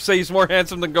Chi-Chi's gonna say he's more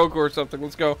handsome than Goku or something.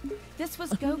 Let's go. This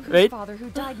was Goku's father who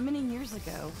died many years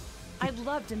ago. I'd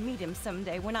love to meet him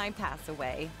someday when I pass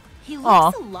away. He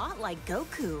looks a lot like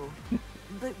Goku,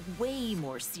 but way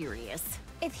more serious.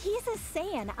 If he's a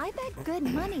Saiyan, I bet good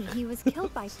money he was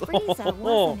killed by Frieza,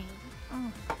 wasn't he?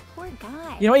 Oh, poor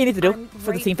guy. You know what you need to do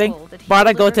for the team thing?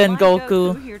 Bardock, Goten,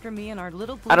 Goku.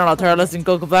 I don't know, Turles and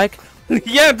Goku Black.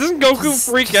 Yeah, doesn't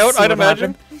Goku freak out, I'd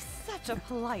imagine? He's such a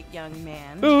polite young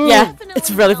man. Yeah,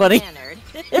 it's really funny.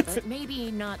 But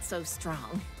maybe not so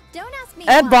strong. Don't ask me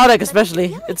And why, Bardock but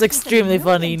especially. It's extremely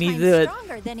funny. You need to do it.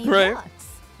 stronger than he Right. looks.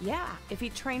 Yeah, if he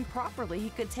trained properly, he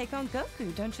could take on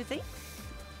Goku, don't you think?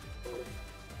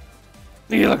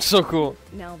 He looks so cool.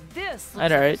 Now this I looks know,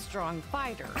 like a right? strong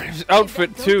fighter. His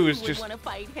outfit too is Would just. want to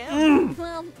fight him.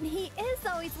 Well, he is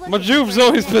always looking Majube's for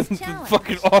always his been next challenge.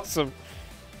 fucking awesome.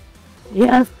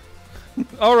 Yeah.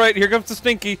 Alright, here comes the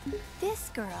Stinky. This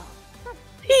girl.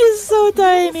 He's so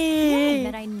Feeling tiny.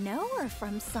 that I know her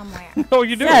from somewhere. Oh,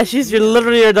 you do? Yeah, she's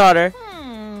literally your daughter.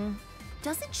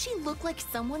 Doesn't she look like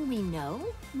someone we know?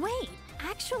 Wait,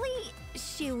 actually,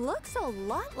 she looks a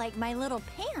lot like my little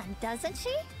Pan, doesn't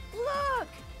she? Look!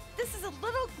 This is a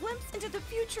little glimpse into the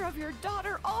future of your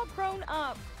daughter all grown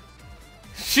up.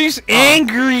 She's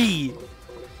angry!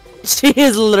 She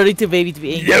is literally too baby to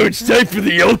be angry. Now it's time for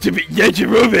the ultimate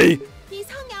Yajirobe! He's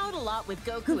hung out a lot with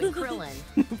Goku and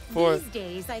Krillin. Poor. These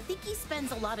days, I think he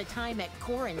spends a lot of time at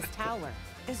Korin's tower.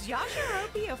 Is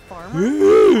Yajirobe a farmer? He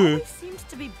always seems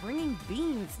to be bringing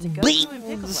beans to Goku and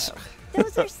Piccolo.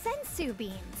 Those are sensu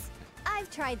beans. I've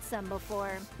tried some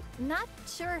before. Not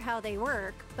sure how they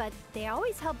work, but they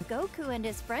always help Goku and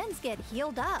his friends get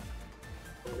healed up.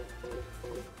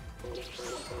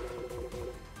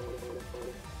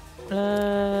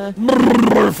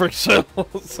 Perfect cell.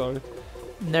 Sorry.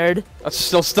 Nerd. That's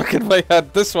still stuck in my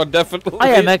head. This one definitely. Oh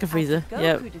yeah, Mecha Frieza. Goku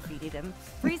Yep. defeated him.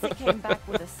 Frieza came back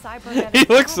with a cybernetic.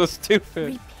 He looks so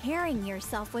stupid. Repairing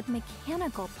yourself with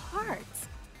mechanical parts.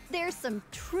 There's some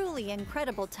truly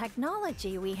incredible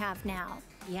technology we have now.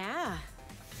 Yeah.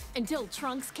 Until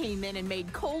Trunks came in and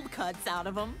made cold cuts out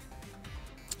of them.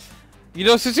 You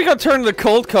know, since he got turned into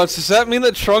cold cuts, does that mean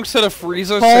that Trunks had a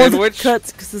Frieza Cold sandwich?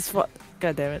 cuts, cause it's fun.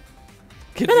 God damn it.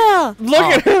 Look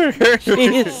at her!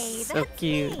 He is so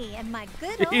cute. Me and my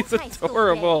good old He's high school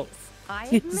adorable. days. I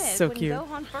He's admit, so when cute.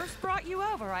 Gohan first brought you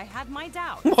over, I had my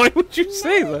doubts. Why would you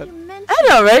say Now that? you mention I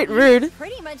know, right? it, you Rude.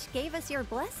 Pretty much gave us your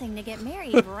blessing to get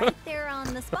married right there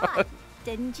on the spot,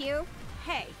 didn't you?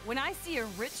 Hey, when I see a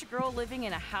rich girl living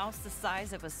in a house the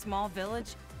size of a small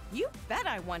village, you bet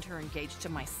I want her engaged to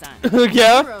my son.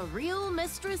 Yeah? You're a real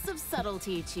mistress of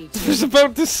subtlety, I Chi-Chi. was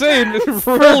about to say, really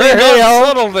real. not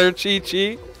subtle there,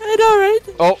 Chi-Chi. I know,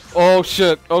 right? Oh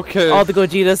shit, okay. All the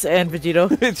Gogetas and Vegito.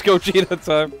 It's Gogeta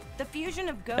time. The fusion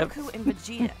of Goku and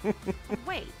Vegeta.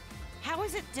 Wait, how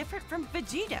is it different from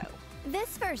Vegito?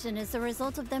 This version is the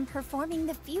result of them performing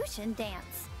the fusion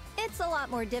dance. It's a lot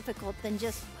more difficult than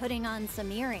just putting on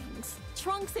some earrings.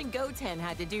 Trunks and Goten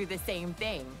had to do the same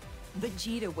thing.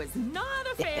 Vegeta was not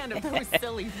a fan of those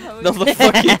silly poses. No, the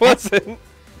fuck he wasn't.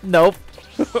 Nope.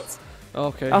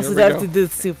 Okay, Also, here they we have go. to do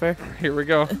the super. Here we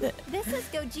go. This is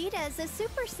Gogeta as a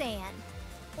Super Saiyan.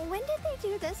 When did they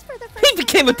do this for the first He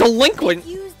became a delinquent.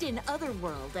 Used in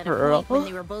Otherworld at a Girl. point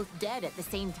when they were both dead at the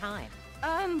same time.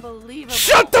 Unbelievable.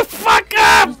 Shut the fuck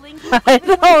up! I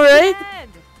know, right? Dead.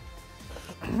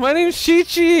 My name's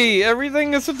Chi-Chi.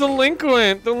 Everything is a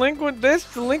delinquent. Delinquent this,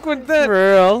 delinquent that.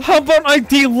 Girl. How about I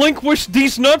delinquish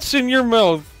these nuts in your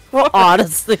mouth? Well,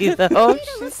 honestly, though,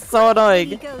 she's so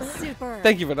annoying. Go Super.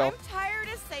 Thank you, Vidal. I'm tired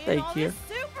of saying Thank all you. this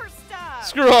super stuff.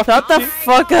 Screw off. Shut the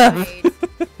fuck up.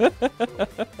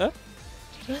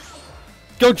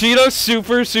 Gogeta,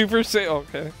 super say.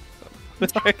 Okay.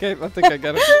 Okay, I think I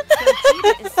get it.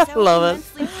 Vegeta is so Love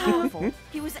it. immensely powerful.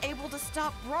 He was able to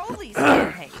stop Broly's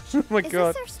rampage. Oh my Is god.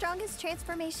 this their strongest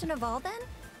transformation of all then?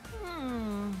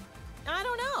 I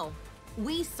don't know.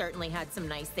 We certainly had some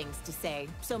nice things to say,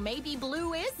 so maybe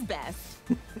blue is best.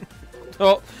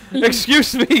 Oh,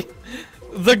 excuse me.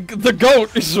 The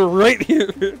goat is right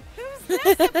here. Who's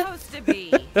this supposed to be?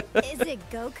 Is it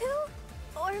Goku?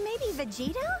 Or maybe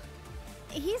Vegeta?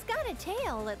 He's got a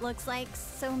tail, it looks like,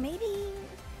 so maybe...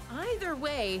 Either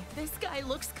way, this guy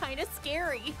looks kind of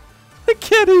scary. I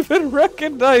can't even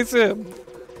recognize him.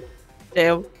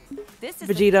 Damn. This is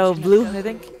the Vegito fusion of Blue, Goku. I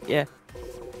think. Yeah.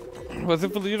 Was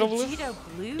it Vegeta Blue? Vegito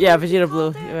Blue? Yeah, they Vegeta called Blue.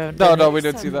 it? You haven't No, done no, it. we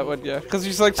didn't see that one. Yeah, because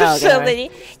he's like Oh, just okay, so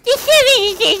right.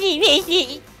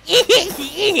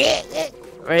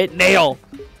 Right? Nail.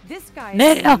 This guy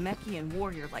Nail. is a Namekian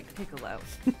warrior like Piccolo.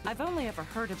 I've only ever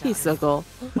heard about He's so him. cool.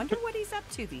 Wonder what he's up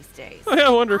to these days. I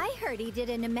wonder. I heard he did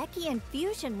a Namekian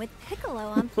fusion with Piccolo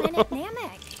on planet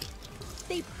Namek.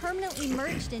 They permanently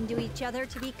merged into each other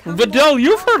to become... Vidal, more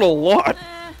you've heard a lot.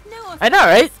 No I know,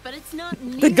 right? offense, but it's not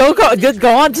Did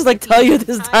go on to like tell you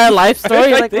this entire life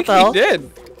story? I Like think what the hell? he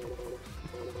did.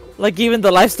 Like even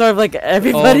the life story of like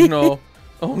everybody? Oh no.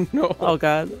 Oh no. Oh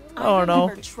god. I Oh no.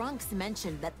 remember Trunks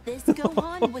mentioned that this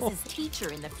Gohan was his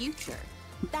teacher in the future.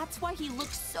 That's why he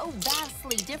looks so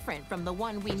vastly different from the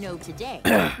one we know today.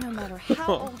 No matter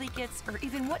how old he gets or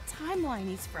even what timeline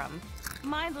he's from,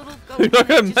 my little You're not Gohan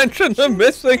gonna just mention the keeps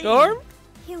missing saying, arm?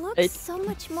 He looks so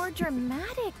much more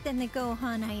dramatic than the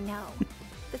Gohan I know.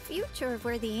 The future of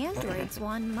where the androids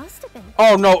won must have been...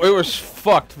 Oh no, it was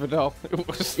fucked, Vidal. It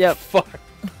was fucked.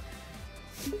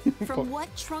 From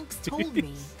what Trunks told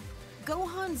me,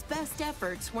 Gohan's best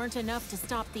efforts weren't enough to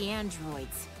stop the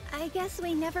androids. I guess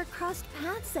we never crossed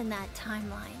paths in that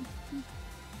timeline.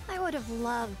 I would have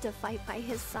loved to fight by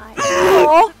his side.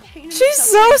 Oh, she's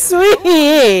so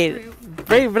sweet.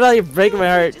 Vidal, you're breaking my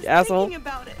heart, asshole.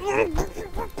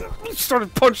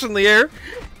 Started punching the air.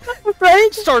 Right?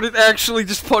 Started actually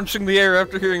just punching the air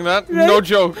after hearing that. Right? No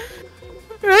joke.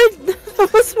 Right?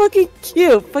 That was fucking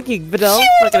cute. Fucking Vidal,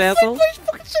 fucking asshole.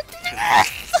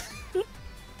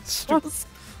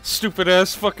 Stupid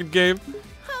ass fucking game.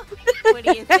 What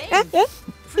do you think?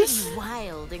 Pretty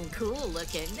wild and cool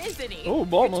looking, isn't he? Oh,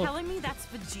 mama. You're telling me that's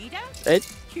Vegeta?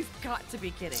 Right? You've got to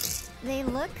be kidding. They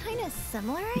look kind of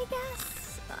similar, I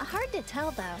guess. Hard to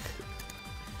tell, though.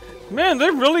 Man, they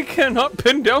really cannot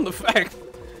pin down the fact.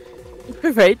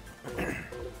 Right?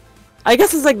 I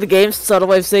guess it's like the game's subtle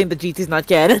way of saying the GT's not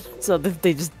canon, so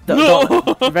they just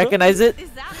don't recognize it. Is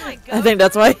that my ghost? I think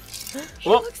that's why. He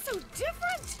looks so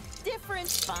different. Different,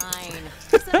 fine.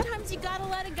 Sometimes you gotta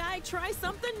let a guy try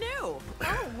something new.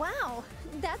 Oh, wow.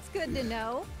 That's good to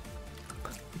know.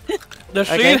 The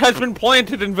seed has been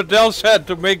planted in Vidal's head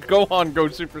to make Gohan go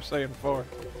Super Saiyan 4.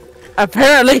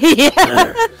 Apparently,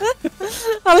 yeah.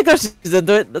 I like how she's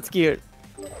into it. That's cute.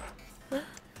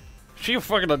 She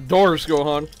fucking adores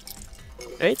Gohan.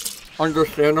 Right?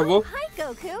 Understandable. Hi,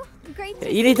 Goku. Great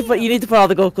to You need to put all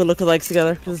the Goku lookalikes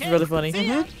together because it's really funny.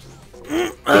 The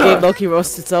game Loki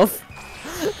roasts itself.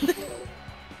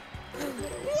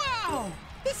 Wow!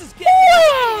 This is getting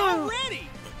already!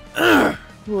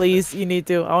 Please, you need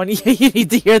to. I want you need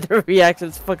to hear the reaction.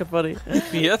 It's fucking funny.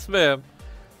 Yes, ma'am.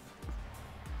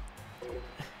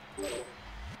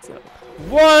 So,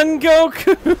 1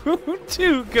 Goku,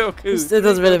 2 Goku. It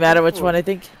doesn't really matter which one, I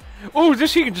think. Oh,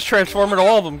 this he can just transform into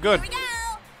all of them. Good.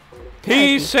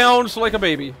 He sounds like a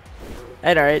baby.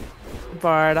 Alright.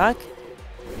 Bardock.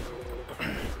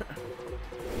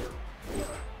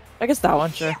 I guess that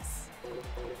one, sure.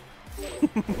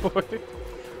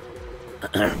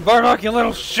 Bardock, you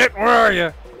little shit, where are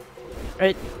you?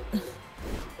 Right.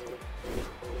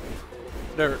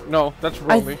 There, no, that's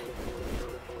Broly.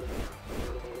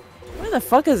 Where the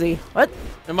fuck is he? What?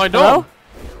 Am I done?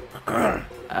 Wait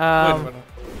a minute.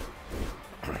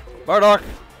 Bardock.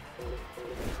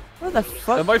 Where the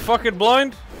fuck? Am I fucking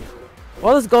blind?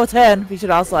 Well, there's Goten. We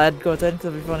should also add Goten because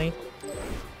it'd be funny.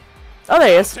 Oh, there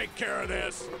he is. Take care of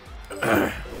this.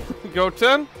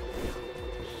 Goten?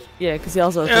 Yeah, because he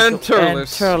also and Turles. And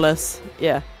Turles.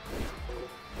 Yeah.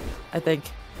 I think.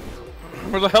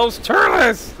 Where the hell's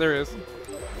Turles? There he is.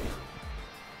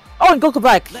 Oh, and Goku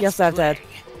Black. Yes, I have to add.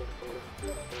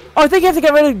 Oh, I think you have to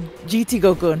get rid of GT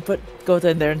Goku and put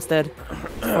Goten there instead.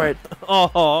 For it.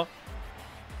 Aww.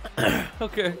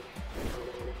 Okay.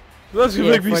 That's gonna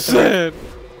make me sad.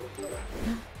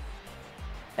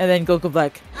 And then Goku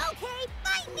Black. Okay,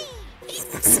 fight me. He's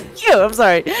cute. I'm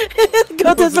sorry.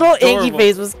 Goten's little Angie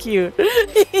face was cute.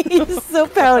 He's so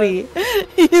pouty.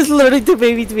 He's literally too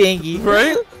baby to be angry.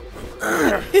 Right?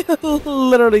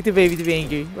 Literally too baby to be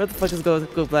angry. Where the fuck is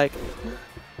Goku Black?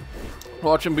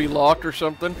 Watch him be locked or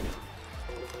something.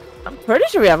 I'm pretty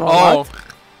sure we have him locked.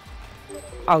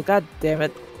 Oh, god damn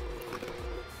it.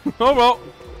 Oh well.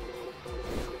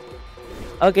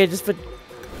 Okay, just put.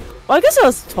 Well, I guess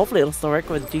hopefully it'll still work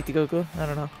with GT Goku. I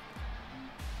don't know.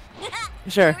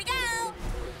 Sure.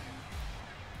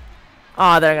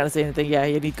 Oh, they're not gonna say anything. Yeah,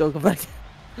 you need Goku Black.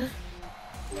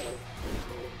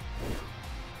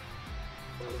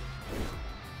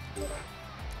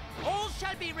 All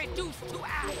shall be reduced to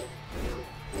ash.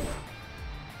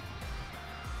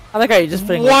 I like how you're just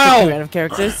putting like 50 random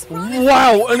characters.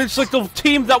 Wow, and it's like the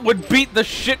team that would beat the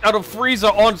shit out of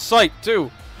Frieza on sight too.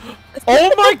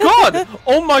 Oh my god!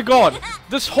 Oh my god!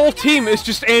 This whole team is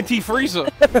just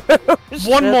anti-Frieza.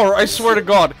 One more, I swear to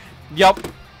god. Yup.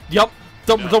 Yup.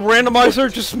 The randomizer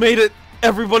just made it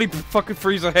everybody fucking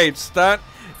Frieza hates. That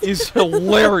is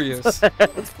hilarious.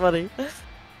 That's funny.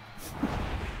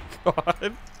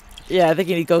 God. Yeah, I think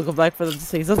you need Goku Black for them to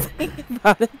say something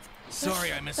about it.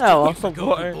 Sorry, I missed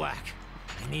Goku Black.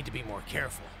 I need to be more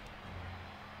careful.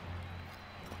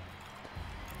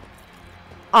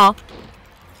 Aw.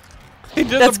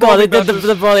 That's cool, they did the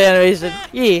Broly animation.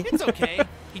 Yeah. It's okay.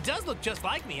 He does look just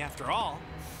like me after all.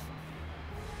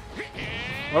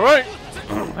 Alright.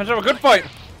 Let's have a good fight.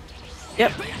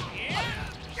 Yep.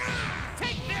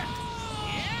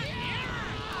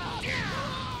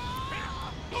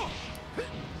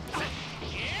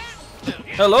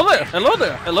 Hello there, hello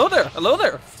there, hello there, hello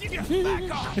there.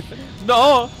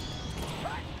 No.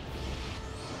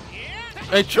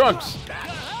 Hey, Trunks.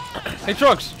 Hey,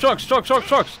 Trunks,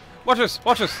 Trunks. Watch this,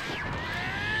 watch this.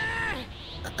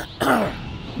 I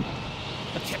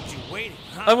kept you waiting,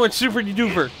 huh? I went super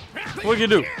duper. What are you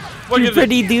gonna do? What are you gonna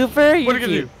do? Duper? What are you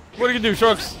gonna do? What are you gonna do,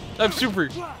 Trunks? I'm super.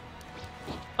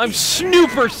 I'm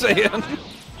Snooper Saiyan.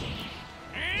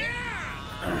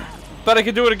 Bet I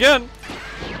can do it again.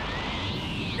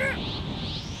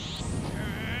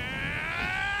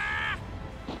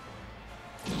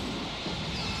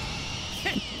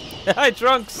 Hi,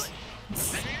 Trunks.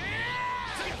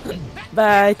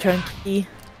 Bye, Trunky.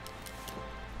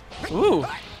 Ooh.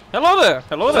 Hello there.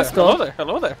 Hello there. Hello there.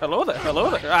 Hello there. Hello there. Hello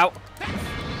there. Ow.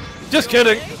 Just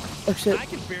kidding. Oh shit. I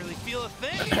can barely feel a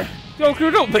thing.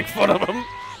 Goku, don't make fun of him.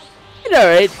 You know,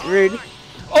 right? Rude.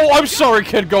 Oh, I'm sorry,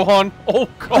 Kid Gohan. Oh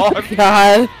God.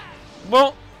 God.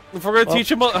 Well, if we're gonna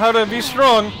teach him how to be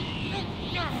strong,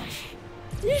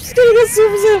 you're just gonna go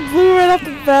Super Saiyan Blue right off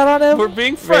the bat on him. We're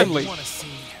being friendly.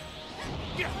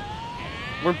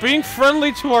 We're being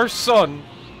friendly to our son.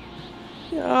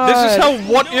 God. This is how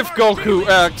What If Goku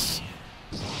acts.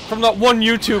 From that one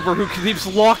YouTuber who keeps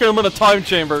locking him in a time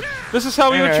chamber. This is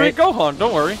how he would treat Gohan,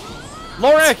 don't worry.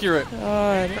 More accurate.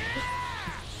 God.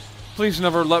 Please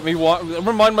never let me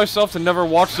remind myself to never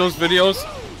watch those videos.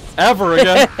 Ever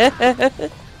again.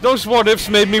 Those what ifs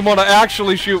made me want to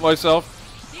actually shoot myself.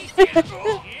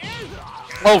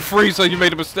 Oh, Frieza, you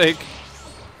made a mistake.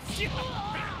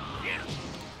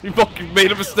 You fucking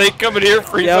made a mistake coming here,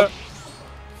 Frieza.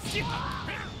 Yep.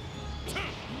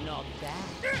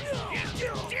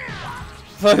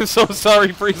 I'm so sorry,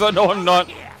 Frieza. No, I'm not.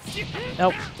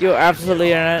 Nope, you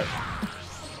absolutely are not.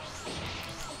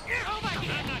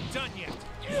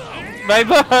 Bye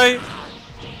bye.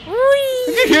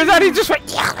 Did you hear that? He just went.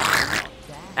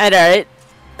 Alright.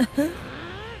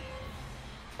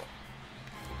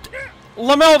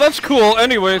 Lamel, that's cool.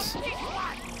 Anyways.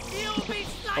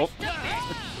 Oh.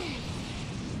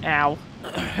 Ow.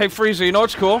 Hey, Frieza, you know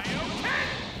what's cool?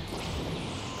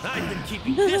 I've been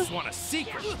keeping this one a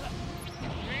secret.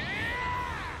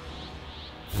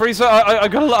 Frieza, I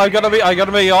gotta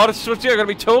be honest with you. I gotta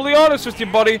be totally honest with you,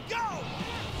 buddy.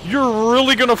 You're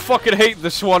really gonna fucking hate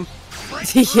this one.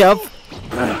 Yep.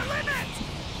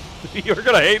 You're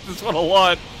gonna hate this one a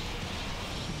lot.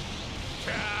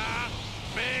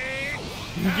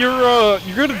 You're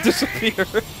gonna disappear.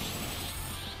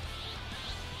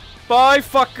 Bye,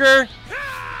 fucker.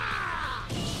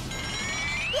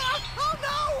 Oh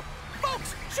no!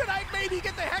 Folks, should I maybe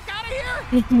get the heck out of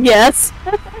here? Yes.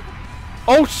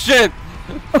 Oh shit!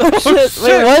 Oh shit!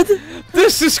 Wait, what?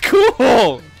 This is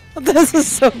cool! This is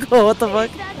so cool, what the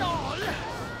fuck?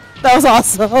 That was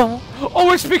awesome.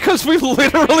 Oh, it's because we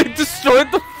literally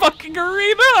destroyed the fucking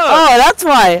arena! Oh, that's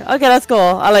why. Okay, that's cool.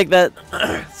 I like that.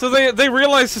 So they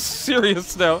realize it's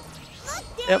serious now. Look,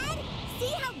 Dad. Yep.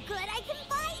 See how good I can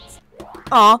fight?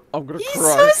 Aw. I'm gonna He's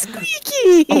cry. so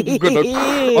squeaky.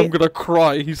 I'm gonna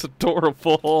cry. He's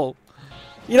adorable.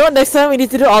 You know what? Next time we need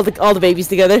to do all the babies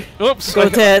together. Oops! Go I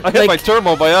Ted, hit my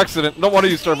turbo by accident. Don't want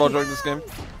to use turbo during this game.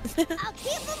 I'll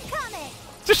keep them coming.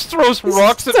 Just throws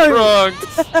rocks at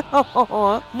Trunks.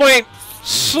 Aw. Wait,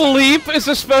 sleep is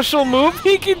a special move?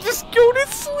 He can just go to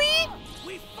sleep?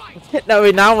 No,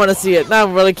 wait, now I want to see it. Now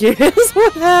I'm really curious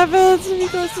what happens when he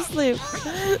goes to sleep.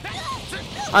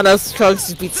 Unless Trunks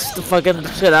just beats the fucking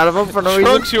shit out of him for no reason.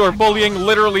 Trunks, you are bullying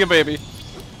literally a baby.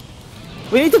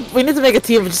 We need to make a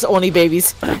team of just only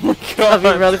babies. Oh my That'd god.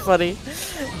 be really funny.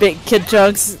 Big Kid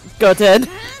Trunks, go Ted.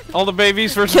 All the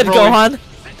babies versus Kid Broly. Gohan.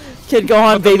 Kid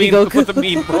Gohan, baby Goku. With the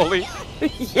mean Broly.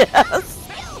 Yes.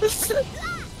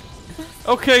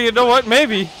 Okay, you know what?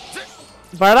 Maybe.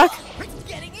 Bardock?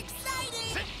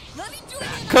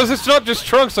 Because it's not just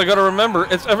Trunks, I gotta remember.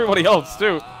 It's everybody else,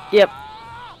 too. Yep.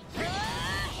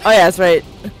 Oh yeah, that's right.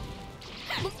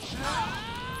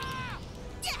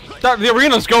 The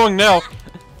arena's going now.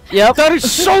 Yep. That is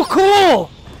so cool!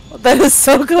 That is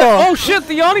so cool. Oh shit,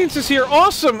 the audience is here.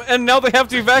 Awesome! And now they have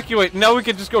to evacuate. Now we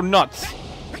can just go nuts.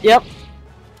 Yep.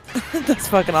 That's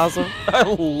fucking awesome. I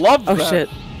love that. Oh shit.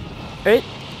 Right?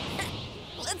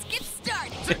 Let's get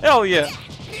started. Hell yeah.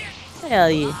 Hell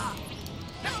yeah.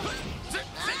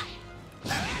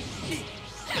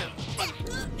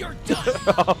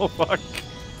 Oh fuck.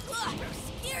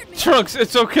 Trunks,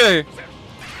 it's okay.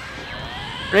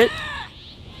 Right?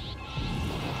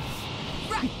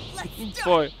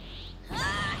 Boy.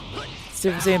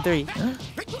 Super Saiyan 3.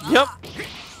 Yep.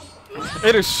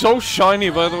 It is so shiny,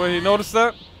 by the way. You notice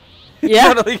that? Yeah.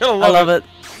 You gotta I love it.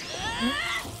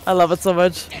 I love it so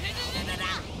much.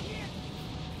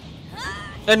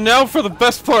 And now for the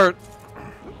best part.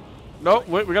 No,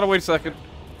 wait, we gotta wait a second.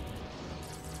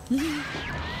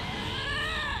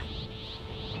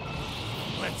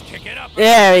 Let's kick it up.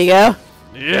 There we go.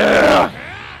 Yeah!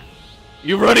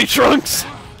 You ready, Trunks?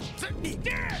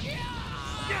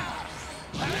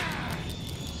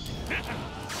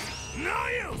 No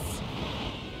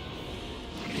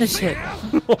use. Shit.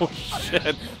 Oh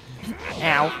shit.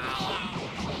 Ow.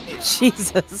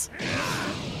 Jesus.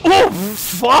 Oh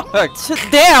fuck!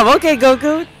 Damn, okay,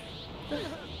 Goku.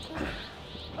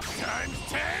 Times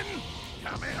 10.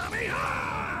 Kamehameha.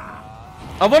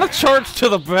 I want to charge to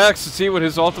the back to see what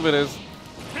his ultimate is.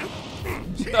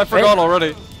 I forgot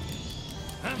already.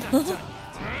 Come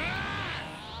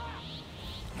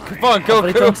on,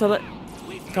 Goku.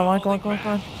 Come on, come on, come on,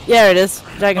 come on. Yeah, it is.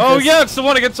 Dragon Oh Fist. yeah, it's the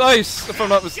one against ice, if I'm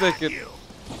not mistaken.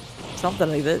 Something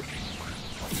like that.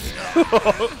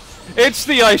 It's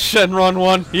the Ice Shenron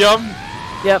one. Yep.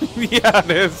 Yep. Yeah,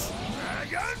 it is.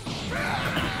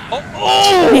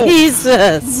 Oh!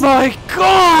 Jesus! My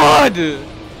God!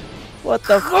 What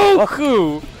the fuck?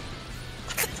 Goku!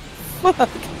 fuck?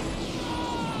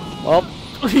 Well,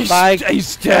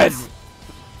 he's dead.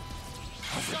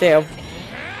 Damn.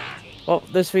 Oh,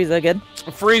 there's Frieza again.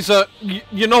 Frieza,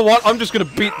 you know what? I'm just gonna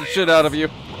beat the shit out of you.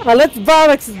 Oh, let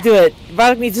Bardock do it.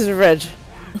 Bardock needs his revenge.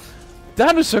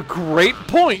 That is a great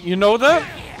point. You know that?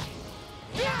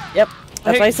 Yep.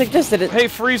 That's why I suggested it. Hey,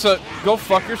 Frieza, go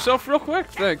fuck yourself real quick.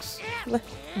 Thanks.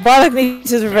 Bardock needs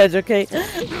his revenge, okay?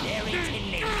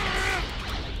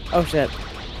 Oh, shit.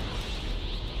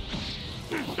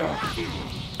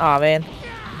 Aw, man.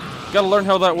 Gotta learn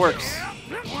how that works.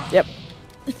 Yep.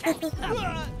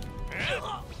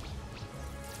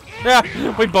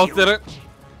 Yeah, we both did it.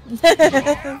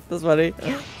 That's funny.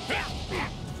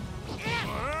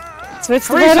 Switch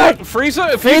to Frieza,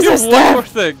 Frieza, if you do one more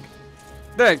thing.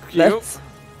 Thank you.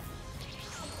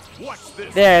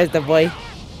 There's the boy.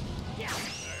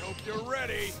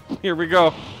 Here we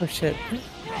go. Oh shit.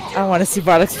 I want to see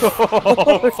Bardock.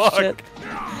 Oh, fuck. Shit.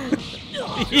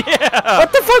 Yeah!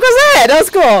 What the fuck was that? That was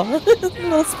cool.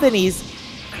 Little spinnies.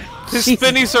 His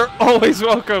spinnies are always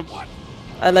welcome.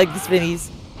 I like the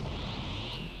spinnies.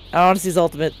 I want to see his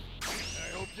ultimate.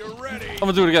 I'm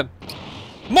gonna do it again.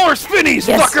 More spinnies,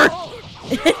 yes. fucker!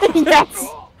 Yes!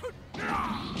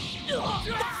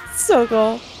 So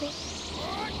cool.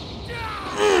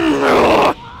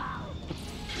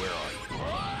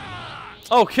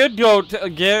 Oh, Kid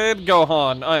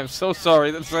Gohan, I am so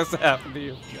sorry that this has to happen to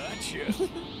you. Gotcha.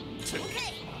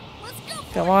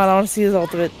 Come on, I want to see his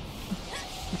ultimate.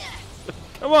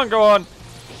 Come on, Gohan.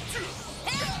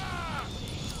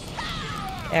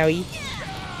 Owie.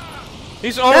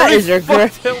 He's already your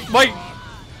fucked him.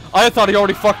 I thought he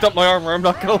already fucked up my armor, I'm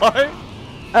not gonna lie.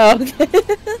 Oh, okay.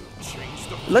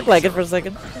 Looked like it for a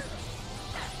second.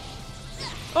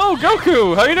 Oh,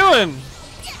 Goku, how you doing?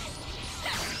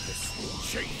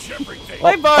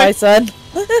 Well, hey, bye. Bye, son.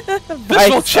 This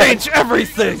will change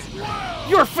everything.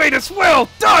 Your fate as well.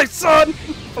 Die, son.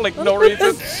 For like no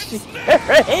reason.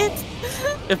 Right?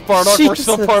 If Bardock were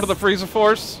still part of the Frieza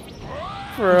Force,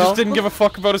 for just didn't give a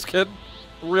fuck about his kid.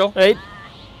 Real. Right?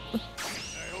 I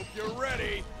hope you're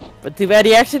ready. But too bad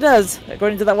he actually does,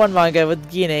 according to that one manga with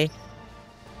Gine.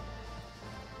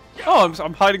 Oh,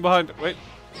 I'm hiding behind it. Wait.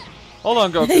 Hold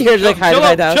on, Goku. You're like hiding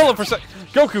behind the house. Chill up for a sec.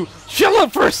 Goku, chill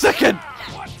up for a second.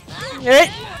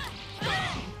 Right?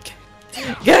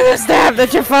 Get him stabbed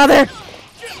at your father.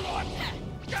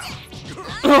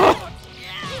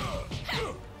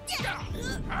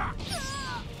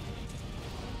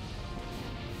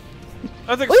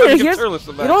 I think Wait, gets fearless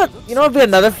in that. You know what? You know what would be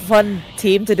another fun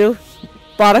team to do?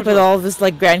 Bardock with all of his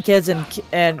like grandkids and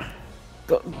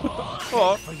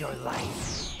for your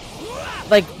life.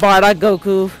 Like Bardock,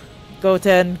 Goku,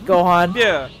 Goten, Gohan,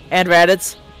 yeah, and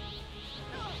Raditz.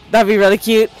 That'd be really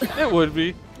cute. It would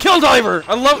be. Kill Diver!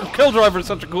 I love Kill Driver. It's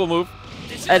such a cool move.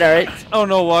 I know, right? I don't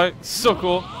know why. It's so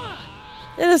cool.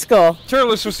 It is cool.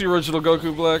 Turles was the original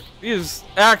Goku Black. He is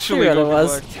actually really Goku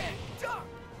was. Black.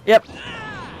 Yep.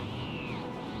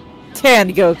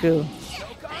 Tan Goku.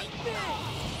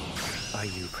 Are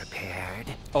you prepared?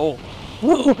 Oh.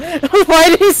 Why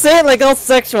did he say it like all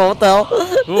sexual? What the hell?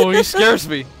 Oh, he scares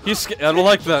me. I don't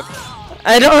like that.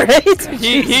 I know, right?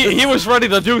 He was ready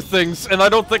to do things, and I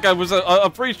don't think I was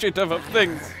appreciative of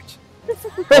things.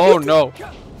 Oh no,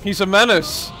 he's a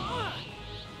menace.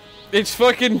 It's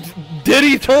fucking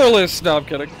Diddy Turles. No, I'm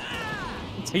kidding.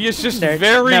 He is just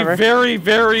very,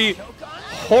 very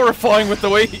horrifying with the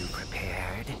way he.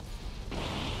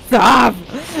 Stop!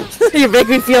 You make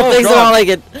me feel things I don't like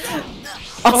it.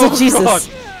 Also, Jesus. God.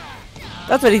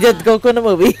 That's what he did to Goku in the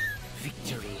movie.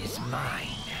 Victory is mine.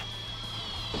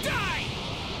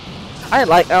 I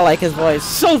like his voice.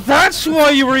 So that's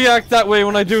why you react that way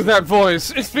when I do that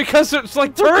voice. It's because it's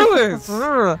like Turles.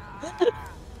 I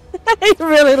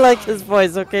really like his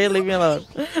voice, okay? Leave me alone.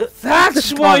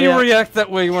 That's why you react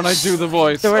that way when I do the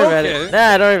voice. Don't worry about it.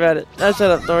 Nah, don't worry about it. Nah, shut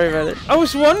up. Don't worry about it. I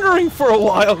was wondering for a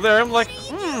while there. I'm like,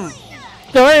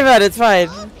 Don't worry about it. It's fine.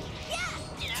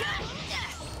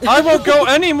 I won't go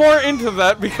any more into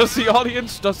that because the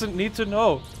audience doesn't need to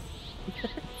know.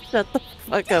 Shut the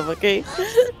fuck up, okay?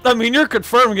 I mean, you're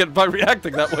confirming it by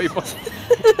reacting that way, but...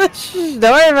 Don't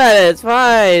worry about it. It's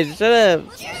fine. Shut up.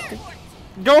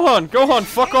 Gohan,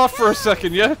 fuck off for a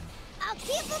second, yeah? I'll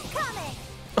keep them coming.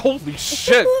 Holy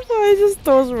shit. He just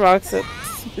throws rocks at.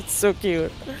 It's so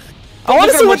cute. I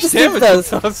want to see what the sleep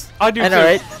does. I do I know, too.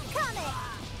 right?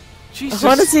 Jesus. I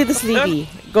want to see the sleepy.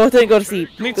 Go ahead and go to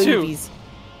sleep. Me go too. Eebies.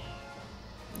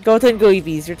 Go ahead and go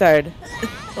Eebies. You're tired.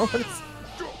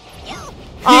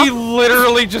 He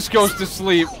literally just goes to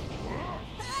sleep.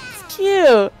 It's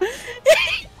cute.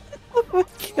 Oh my God.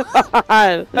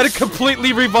 God. And it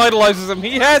completely revitalizes him.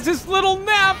 He has his little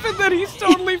nap and then he's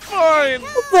totally fine.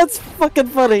 That's fucking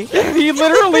funny. He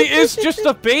literally is just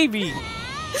a baby.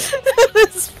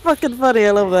 It's fucking funny.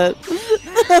 I love that.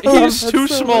 He is too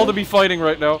small to be fighting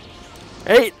right now.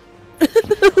 Right?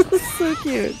 So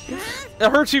cute.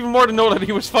 It hurts even more to know that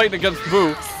he was fighting against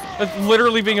Boo. That's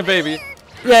literally being a baby.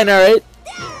 Yeah, I know, right?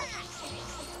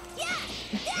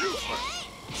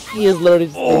 He is literally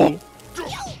just a baby.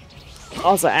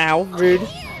 Also, ow, rude.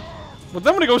 But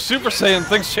then when he goes Super Saiyan,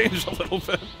 things change a little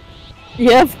bit.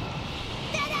 Yep.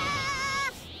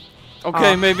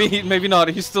 Okay, maybe not.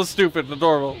 He's still stupid and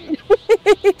adorable.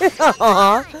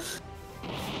 Aww.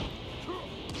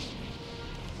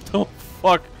 Oh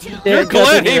fuck! You're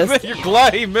glad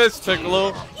he missed,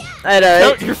 Piccolo. I know. Right?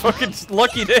 Count your fucking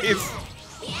lucky days.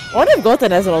 I wonder if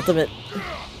Goten has an ultimate.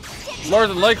 More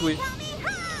than likely.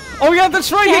 Oh yeah,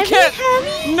 that's right. He can't.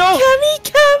 No.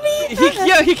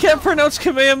 He can't pronounce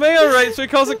Kamehameha right, so he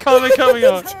calls it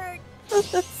Kamehameha.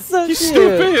 That's so He's cute.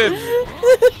 stupid.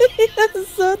 That's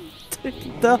so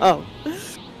dumb.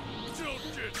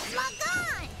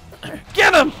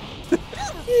 Get him!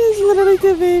 He's literally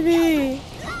the baby.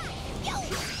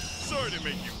 Sorry to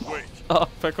make you wait. Oh,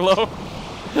 Piccolo.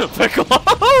 Piccolo!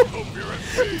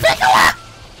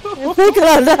 Piccolo!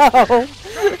 Piccolo, no!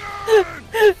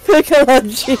 Piccolo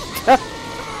Chica.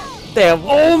 Damn.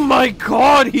 Oh my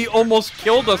god, he almost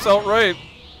killed us outright.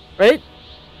 Right?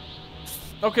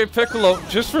 Okay, Piccolo,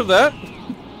 just for that?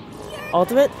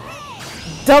 Ultimate?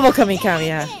 Double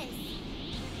Kamehameha.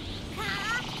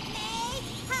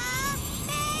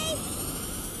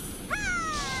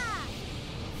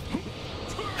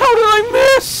 How did I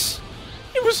miss?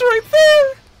 He was right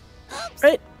there.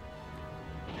 Right?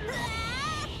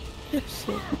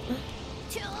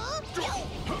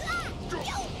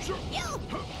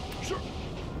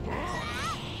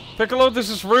 Piccolo, this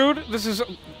is rude. This is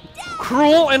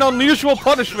cruel and unusual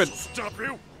punishment. Stop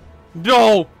you!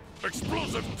 No.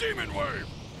 Explosive demon wave!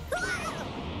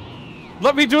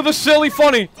 Let me do the silly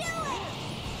funny.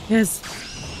 Yes.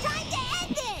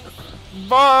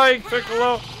 Bye,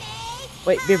 Piccolo.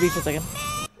 Wait, BRB for a second.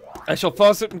 I shall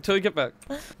pause it until you get back.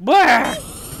 Blah!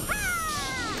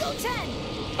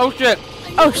 Oh shit.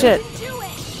 Oh shit.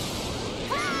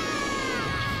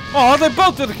 Oh, they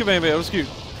both did the Kamehameha. It was cute.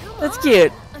 That's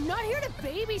cute. I'm not here to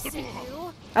babysit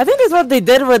you. I think that's what they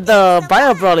did with the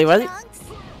Bio Broly, was it?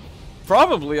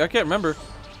 Probably. I can't remember.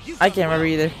 I can't remember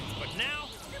either.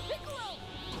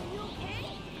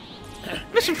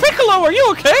 Mr. Piccolo, are you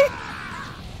okay?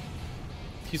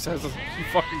 He says it. He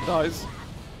fucking dies.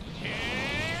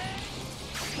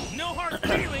 No hard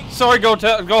feelings. Sorry,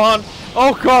 Gohan.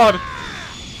 Oh god.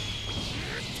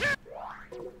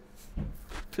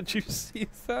 Did you see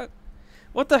that?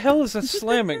 What the hell is that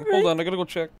slamming? Hold on, I gotta go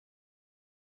check.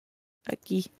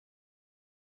 Aki.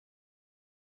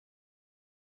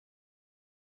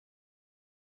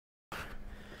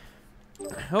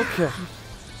 Okay.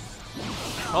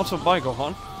 Also, bye,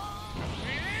 Gohan.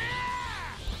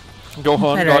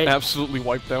 Gohan got absolutely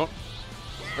wiped out.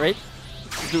 Right?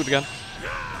 Do it again.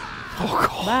 Oh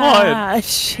god! Ah,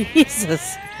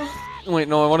 Jesus. Wait,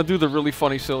 no, I want to do the really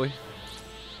funny silly.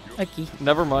 Aki.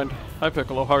 Never mind. Hi,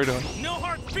 Piccolo. How are you doing? No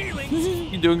hard feelings.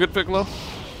 You doing good, Piccolo?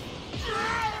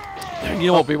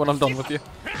 You won't be when I'm done with you.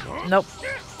 Nope.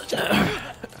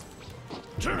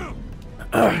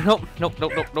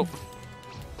 Nope.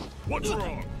 What's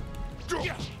wrong?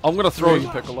 I'm gonna throw you,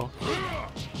 Piccolo.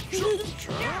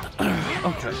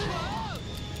 Okay.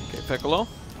 Okay, Piccolo.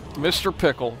 Mr.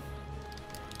 Pickle.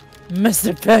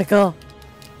 Mr. Pickle.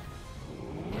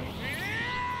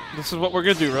 This is what we're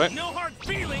gonna do, right? No hard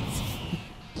feelings.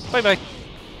 Bye bye.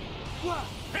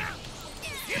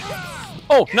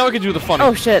 Oh, now I can do the funny.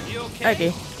 Oh shit. You okay?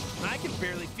 Okay. I can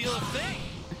barely feel a thing.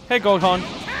 Hey, Gohan.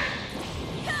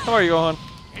 How are you, Gohan?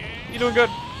 You doing good?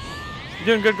 You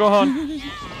doing good, Gohan?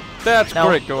 That's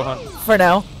great, Gohan. For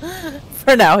now.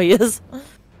 For now, he is.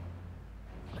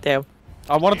 Damn.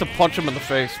 I wanted to punch him in the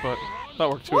face, but that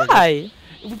worked too. Why?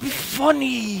 It would be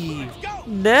funny.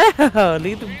 No,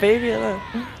 leave the baby alone.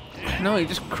 No, you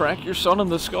just crack your son in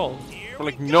the skull for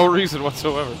like no reason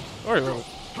whatsoever.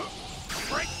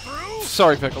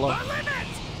 Sorry, Piccolo.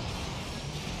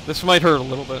 This might hurt a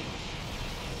little bit.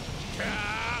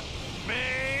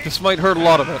 This might hurt a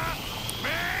lot of it.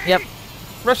 Yep.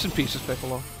 Rest in pieces,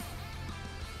 Piccolo.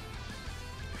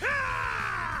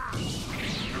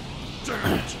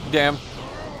 Damn.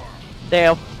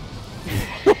 Damn.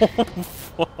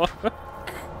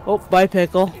 Oh, bye,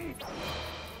 Pickle.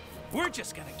 We're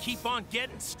just gonna keep on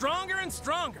getting stronger and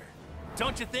stronger,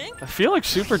 don't you think? I feel like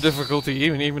super difficulty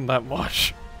even that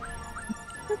much.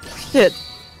 Shit.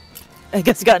 I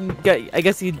guess got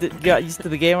used to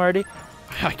the game already.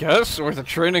 I guess, or the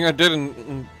training I did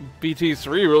in BT3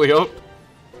 really helped.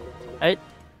 Right?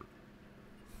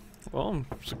 Well,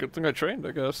 it's a good thing I trained,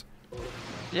 I guess.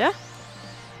 Yeah.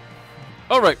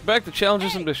 Alright, back to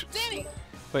challenges and missions.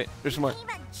 Wait, there's more.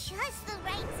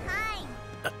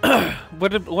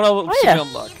 What else did we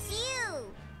unlock?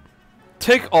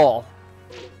 Take all.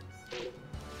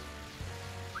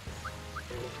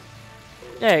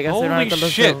 Yeah, I guess I don't have to Holy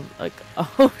shit! Like,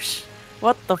 oh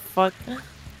what the fuck?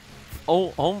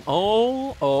 Oh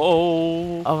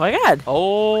my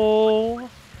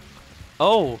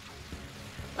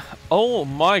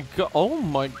god! Oh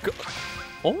my god! Oh my god!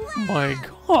 Oh my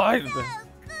god!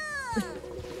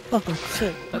 Oh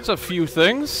shit! That's a few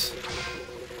things.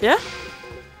 Yeah.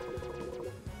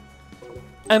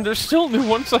 And there's still new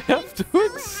ones I have to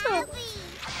accept.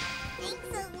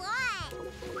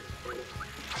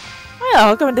 Oh yeah,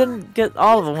 how come I didn't get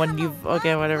all of them when you've...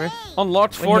 Okay, whatever.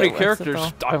 Unlocked 40 when characters.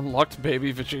 I unlocked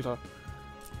Baby Vegeta.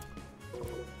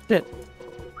 Shit.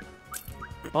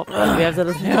 Oh, we have to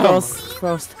listen to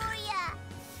roast.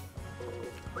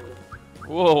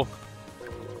 Whoa.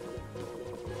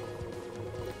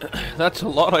 That's a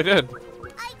lot I did.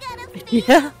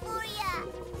 Yeah.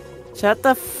 Shut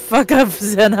the fuck up,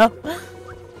 Zeno.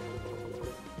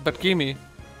 But gimme.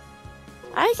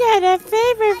 I got a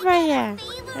favor for you.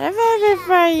 A favor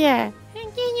for you.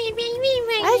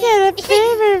 I got a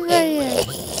favor for you.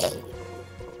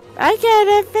 I got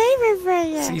a favor for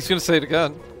you. See, he's gonna say it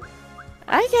again.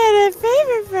 I got a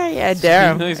favor for you. I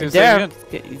dare him. He's gonna I dare him.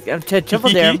 say it again. I'm to triple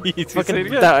dare him. He's gonna say it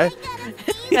again. I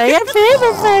got a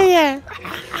favor for you.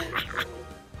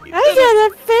 I got a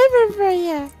favor for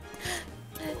you.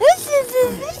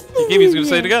 Gimmy's gonna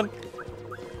say it again.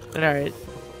 Alright.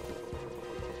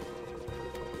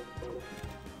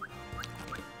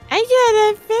 I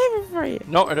got a favor for you.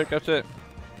 No, I think that's it.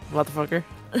 Motherfucker.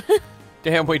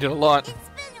 Damn, we did a lot.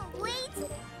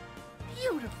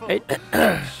 Beautiful. Hey.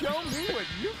 Show me what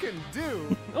you can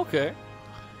do. Okay.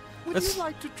 Would you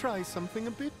like to try something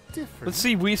a bit different? Let's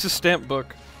see Whis' stamp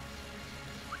book.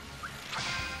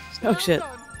 Oh shit.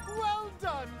 Done. Well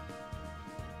done.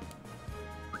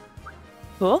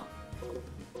 Cool.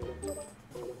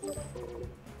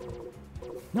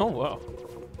 Oh wow.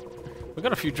 We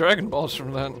got a few Dragon Balls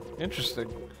from that. Interesting.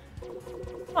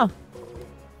 Huh.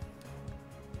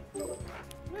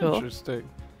 Cool. Interesting.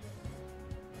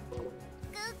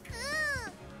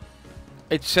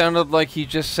 It sounded like he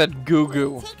just said goo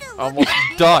goo. Almost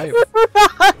died.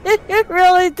 It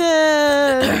really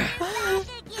did.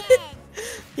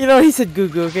 You know, he said goo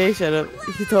goo, okay? Shut up.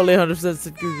 He totally 100%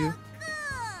 said goo goo.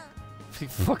 He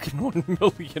fucking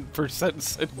 1,000,000%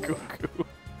 said goo goo.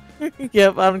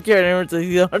 Yep, I don't care anymore until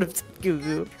he's 100% goo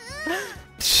goo.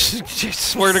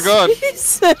 Swear to God. He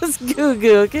says goo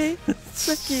goo, okay?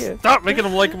 So cute. Stop making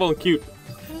him likable and cute.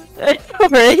 I know,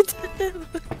 right?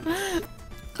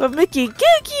 But Mickey,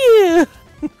 cute.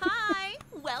 Hi,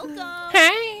 welcome.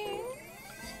 Hey.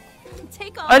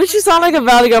 Take off. Why did she sound like a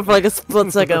valley girl for like a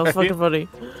split second? It was fucking funny.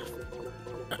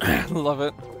 Love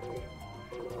it.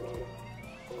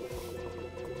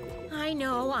 I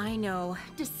know.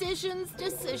 Decisions.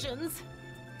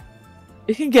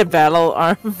 You can get battle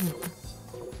arm.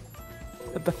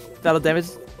 Battle damage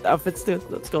outfits too.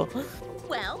 Let's go.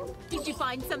 Well, did you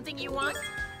find something you want?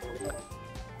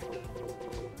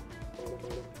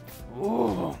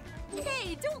 Ooh.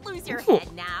 Hey, don't lose your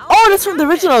head now. Oh, that's from the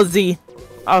original Z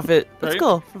outfit. That's Right?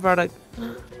 cool for product.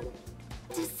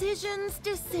 Decisions.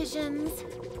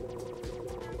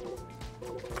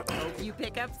 Hope you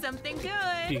pick up something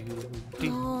good.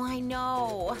 Oh, I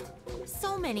know.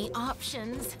 So many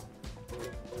options.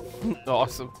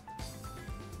 Awesome.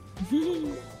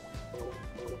 You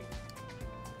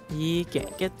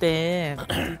can't get there.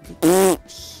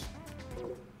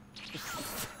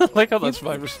 I like how that's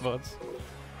my response.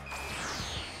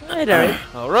 Alright.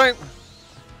 Alright.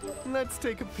 Let's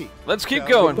take a peek. Let's keep Shall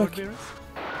we, going. Lord Beerus?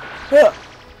 Yeah.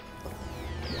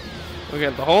 We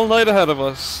got the whole night ahead of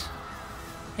us.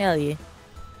 Hell yeah.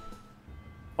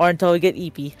 Or until we get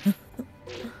EP.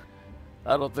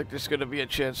 I don't think there's gonna be a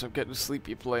chance of getting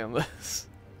sleepy playing this.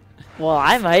 Well,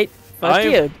 I might. Fuck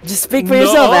I'm- you. Just speak for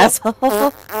yourself,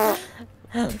 asshole.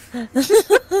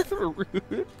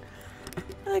 Rude. I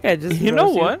think I just. You know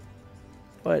roast what?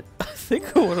 What? I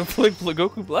think I want to play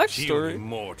Goku Black You Story.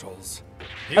 immortals.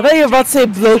 I thought you were about to say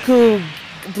Bloku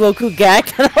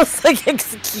Gak, and I was like,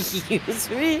 excuse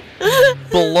me.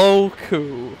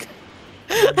 Bloku.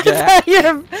 I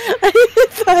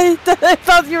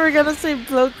thought you were gonna say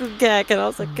Bloku Gak, and I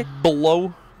was like,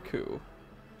 Bloku.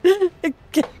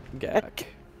 Gak.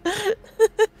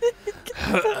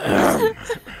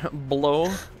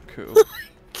 Blow. Cool.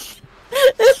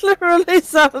 It literally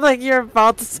sounded like you're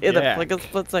about to say that for like a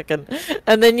split second,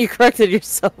 and then you corrected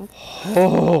yourself.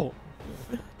 Oh.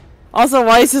 Also,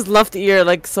 why is his left ear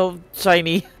like so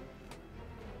shiny?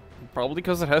 Probably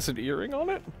because it has an earring on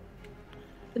it.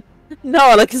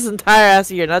 No, like his entire ass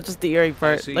ear, not just the earring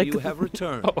part. I see like you have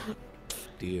returned.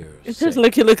 Dear it just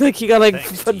look like he got like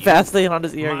put Vaseline on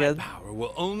his ear My again. power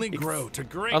will only grow to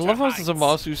greater I love how heights.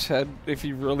 Zamasu's head, if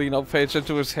you really pay attention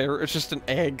to his hair, it's just an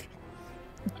egg.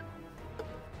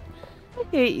 I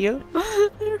hate you.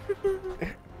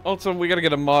 Also, we gotta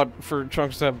get a mod for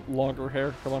Trunks to have longer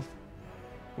hair. Come on.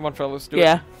 Come on, fellas, do it.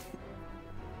 Yeah.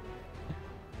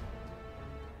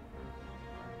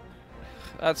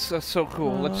 That's so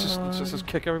cool. Let's just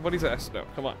kick everybody's ass now.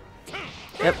 Come on.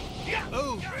 Yep.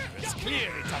 Oh, it's clear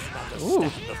it doesn't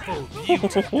understand the full beauty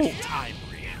of this time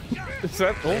real. Is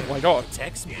that? Oh my god.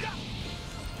 Protects me.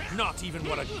 Not even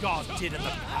what a god did in the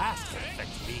past can affect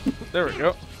me. There we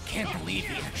go. Can't believe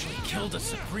he actually killed a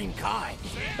Supreme Kai.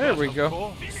 There we Of go.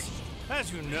 course.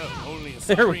 As you know, only a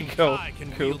There we Supreme go. Kai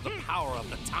can Cool. wield the power of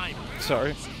the time.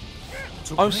 Sorry.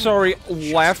 To I'm bring sorry,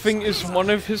 justice laughing to is one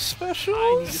of his I needed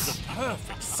specials? the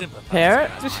perfect sympathizer.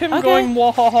 Parrot? Just him Okay. going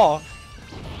wahaha.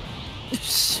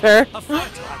 Sure. A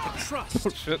fighter I could trust, Oh,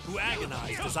 shit. who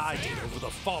agonized as I did over the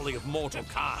folly of mortal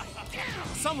kind.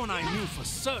 Someone I knew for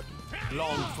certain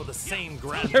longed for the same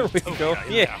grand There we utopia go. in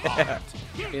their Yeah. heart.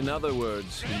 In other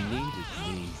words, he needed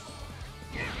me.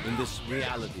 In this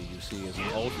reality you see as an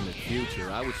alternate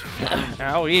future, I was found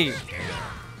Owie.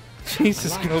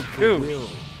 Jesus, Goku. will.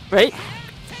 Right?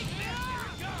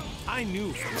 I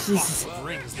knew from Jesus. what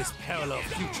rings this parallel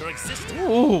future existed.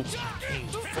 Ooh. So I came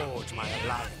to forge my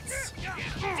alliance.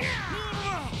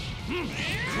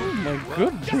 Oh my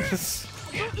goodness.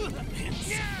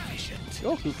 Insufficient.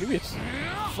 Goku, give me a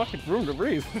fucking room to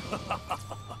breathe.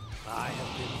 I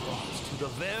have been brought to the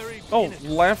very Oh, pinnacle.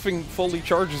 laughing fully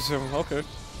charges him. Okay.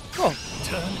 Oh.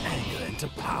 Turn anger into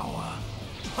power.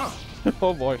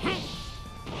 Oh boy.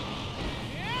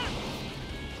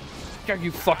 God,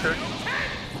 you fucker.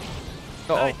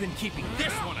 Uh-oh. I've been keeping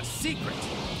this one a secret.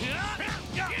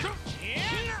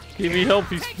 Give me help,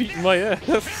 he's beating my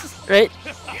ass. Right?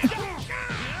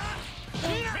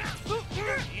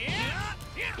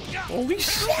 Holy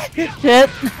shit! Shit.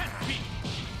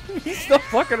 He's not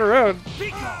fucking around.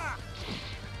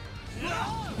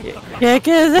 Kick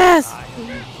his ass.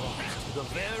 To the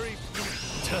very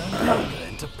turn anger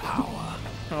into power.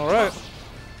 Alright.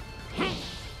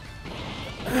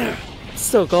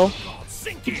 Still go.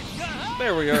 Sink it.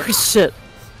 There we are. Shit.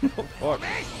 Oh, fuck.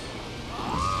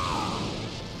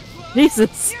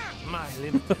 Jesus. My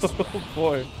limitless Oh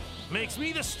boy. makes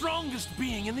me the strongest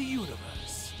being in the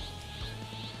universe.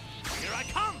 Here I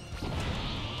come.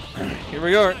 Here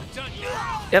we are. Done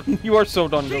yet? Yep. You are so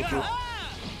done, Goku.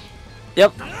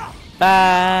 Yep.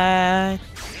 Bye.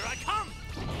 Here I come.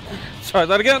 Try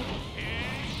that again.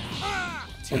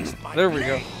 Taste my There we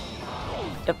go. blade.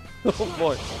 Yep. Oh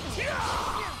boy.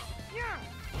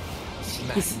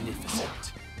 Magnificent.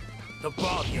 The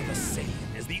body of a Saiyan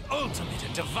is the ultimate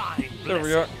in divine blessings. There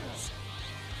we are.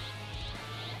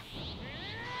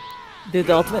 Do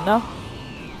the ultimate now?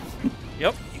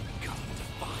 Yep. You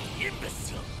god-defying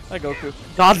imbecile. Hi, Goku.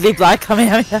 Godly black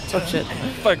Kamehameha. Oh shit.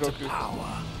 Bye, Goku. Power.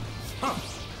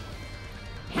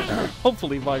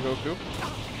 Hopefully, bye, Goku.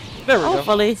 There we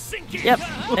Hopefully. Sink it. Yep.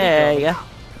 There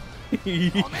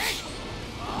you go. go.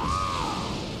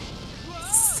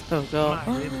 So go. My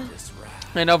limitless wrath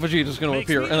And now Vegeta's gonna makes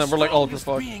appear, me and the then we're like ultra strongest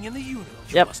fucked. being in the universe.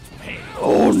 You Yep. must pay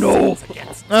Oh, for no. sins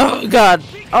against Oh god.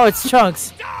 Oh, it's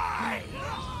Trunks. Die!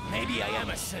 Maybe I am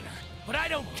a sinner, but I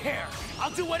don't care.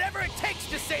 I'll do whatever it takes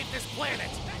to save this planet.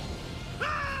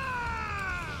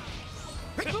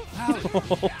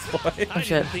 Oh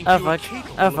shit. Oh fuck.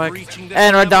 Oh fuck.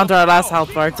 And we're down to our last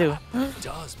health bar too.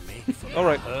 Does make for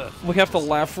Alright, we have to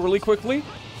laugh really quickly.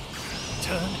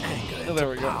 turn anger Oh, there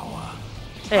we into go. power.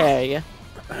 There you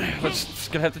Let's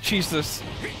just gonna have to cheese this.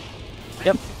 go.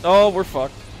 Yep. Oh, we're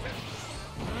fucked.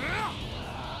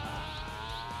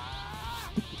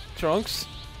 Trunks,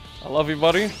 I love you,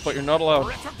 buddy, but you're not allowed.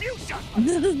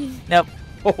 Retribution! Nope.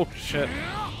 Oh shit.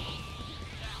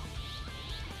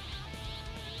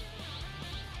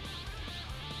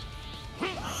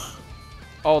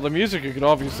 Oh, the music you can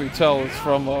obviously tell is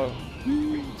from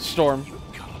Storm.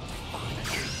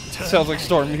 Sounds like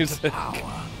Storm music.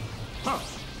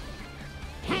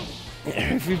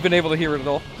 If you've been able to hear it at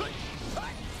all.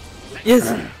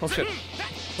 Yes. Oh shit.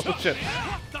 Oh shit.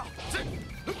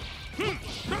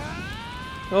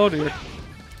 Oh dear.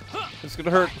 It's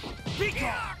gonna hurt.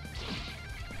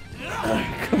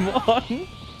 Come on.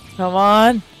 Come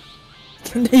on.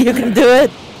 You can do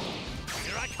it.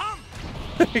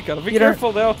 You gotta be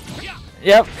careful now.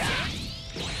 Yep.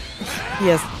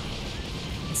 Yes.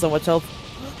 So much health.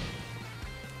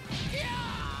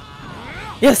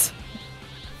 Yes.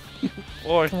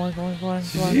 Boy. Come on, come on, come on,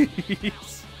 come on.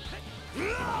 Jeez.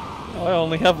 I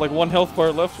only have like 1 health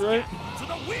bar left, right?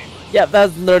 Yep,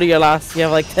 that's literally your last. You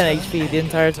have like 10 HP the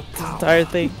entire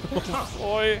thing.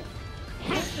 Boy.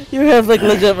 You have like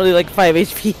legitimately like 5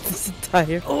 HP this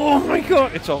entire. Oh my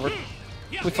god, it's over.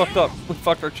 We fucked up. We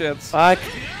fucked our chance. Fuck.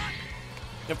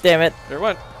 Damn it. There it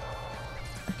went.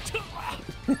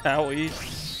 Owie.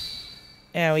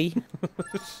 Owie.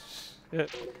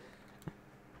 Shit.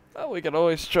 Well, we can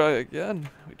always try again.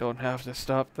 We don't have to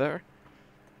stop there.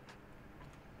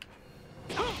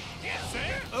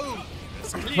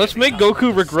 Let's make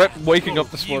Goku regret waking up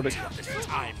this morning.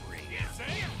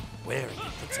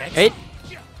 Hey.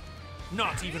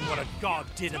 Not even what a god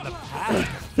did in the past.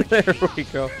 There we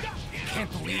go. Can't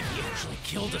believe he actually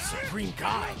killed a Supreme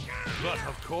Kai. But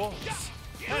of course,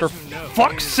 For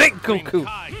fuck's sake, Goku!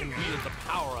 Kai can wield the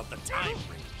power of the time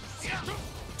ring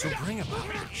to bring about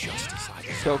the justice I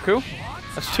desire. Goku?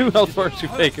 That's 2 health bars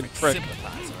you've taken, prick.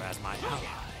 Sympathizer as my ally.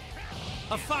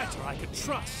 A fighter I could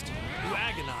trust, who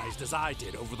agonized as I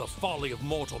did over the folly of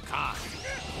mortal kind.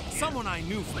 Someone I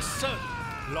knew for certain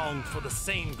longed for the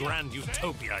same grand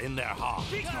utopia in their heart.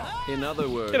 In other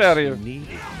words, Get out of here. you needed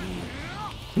me.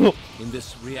 Nope. In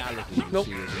this reality you Nope.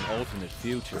 see as an alternate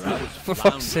future, I was For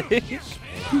fuck's sake.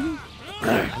 Come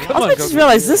Come on, I just Goku.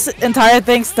 realized this entire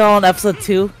thing's still on episode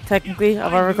 2, technically,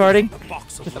 of our recording.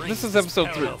 This is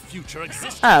episode 3.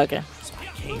 Ah, okay.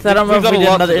 So I don't remember if we did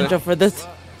another intro for this.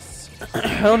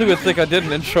 I don't even think I did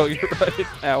an intro, you're right.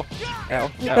 Ow.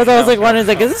 Ow. Because I was like wondering,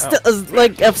 like, is this still, is,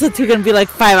 like, episode 2 gonna be like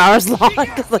 5 hours long?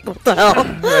 Cause, like, what the hell?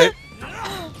 Right.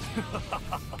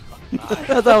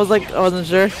 I was like, I wasn't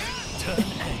sure.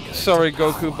 Sorry,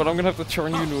 Goku, but I'm gonna have to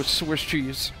turn you into a Swiss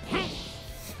cheese.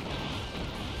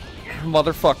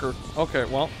 Motherfucker. Okay,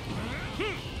 well.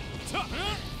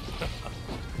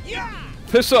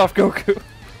 Piss off, Goku.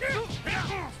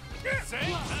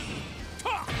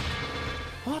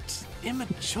 What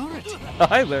immaturity?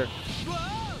 Hi there.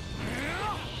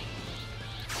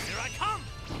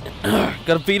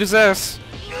 Gotta beat his ass.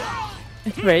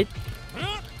 Right.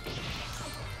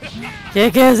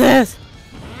 Kick his ass.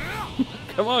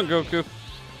 Come on, Goku.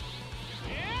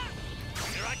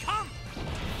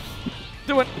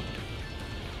 Do it.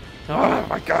 Oh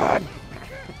my god.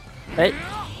 Right.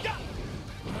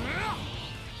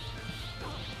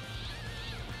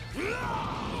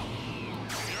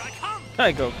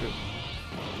 Hi, Goku.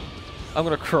 I'm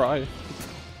gonna cry.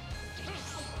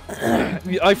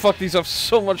 I fuck these up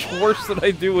so much worse than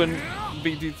I do in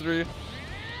BT3.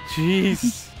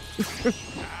 Jeez.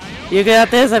 You got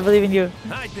this, I believe in you.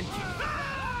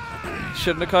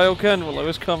 Shouldn't have Kaioken while I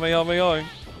was Kamehameha.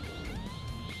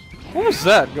 What was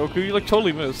that, Goku? You like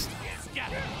totally missed.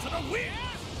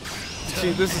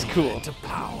 See, this is cool.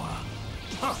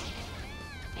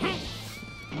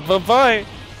 Bye-bye.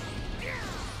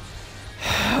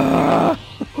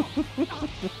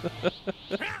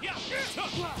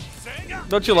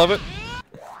 Don't you love it?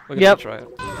 We're gonna try it.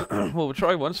 Well, we'll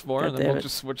try once more, and then we'll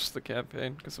just switch the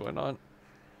campaign, because why not?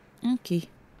 Okay.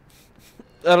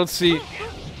 I don't see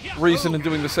reason in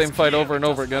doing the same fight over and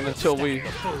over again until we,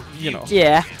 you know.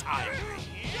 Yeah.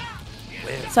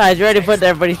 Besides, you already put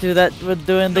everybody through that with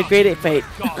doing the Great 8 fight.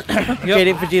 Great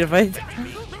 8 Vegeta fight.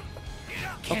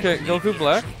 Okay, Goku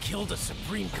Black.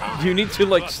 You need to,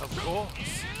 like...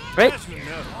 Right?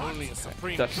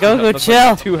 That's Goku, that's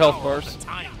chill. Like 2 health bars.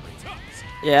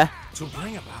 Yeah. To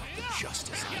bring about the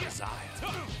justice I desire,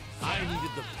 I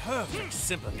needed the perfect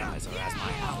sympathizer as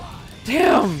my ally.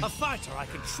 Damn! A fighter I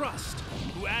could trust,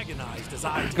 who agonized as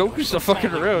I did Goku's so over the fucking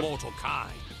fall of rude. mortal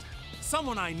kind.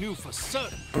 Someone I knew for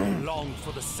certain longed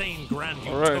for the same grand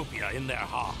Alright. utopia in their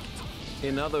heart.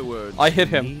 In other words, I hit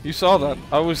him. You saw that.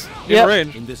 I was in Yep.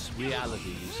 range. in this reality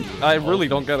you see as I an really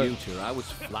don't alternate get it. future, I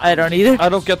was I don't either. I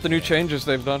don't get the new changes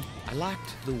they've done. I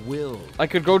lacked the will. I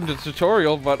could go to the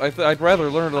tutorial, but I'd rather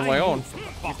learn it on my own.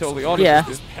 Be totally honest Yeah.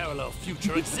 with This parallel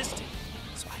future existed,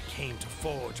 so I came to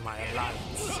forge my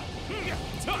alliance. you.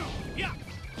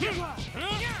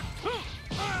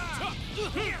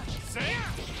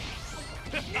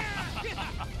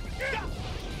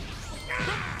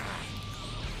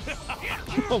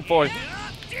 Oh boy.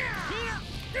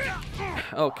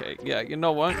 Okay, yeah, you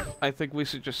know what? I think we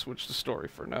should just switch the story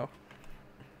for now.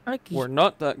 Okay. We're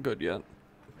not that good yet.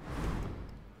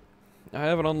 I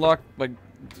haven't unlocked my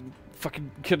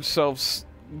fucking kid selves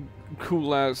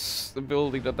cool ass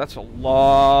ability. That's a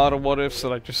lot of what ifs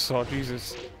that I just saw.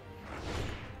 Jesus.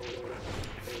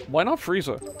 Why not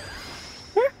Frieza?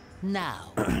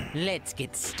 Now, let's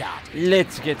get started.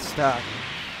 Let's get started.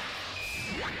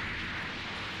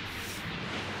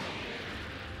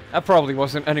 That probably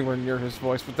wasn't anywhere near his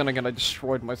voice, but then again, I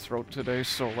destroyed my throat today,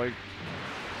 so like...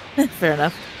 Fair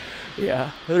enough.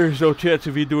 Yeah, there's no chance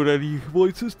of me doing any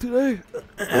voices today.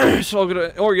 So I'm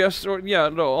gonna... Or yes, or... Yeah,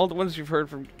 no, all the ones you've heard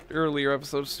from earlier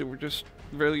episodes too were just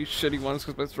really shitty ones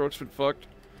because my throat's been fucked.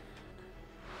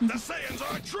 The Saiyans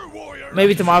are true warriors.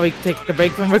 Maybe tomorrow we can take a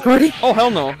break from recording. Oh, hell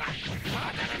no.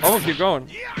 I'm gonna keep going.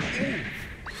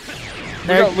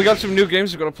 We got some new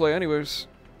games we're gonna play anyways.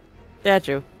 Yeah,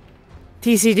 true.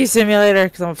 TCG Simulator,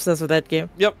 because I'm obsessed with that game.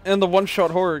 Yep, and the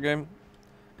one-shot horror game.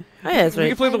 Oh yeah, that's right. We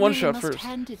can play the one-shot first.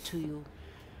 Hand it to you.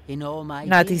 In all my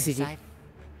Not years, TCG.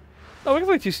 No, we can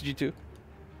play TCG too.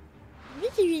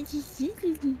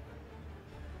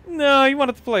 No, you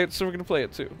wanted to play it, so we're gonna play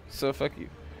it too. So fuck you.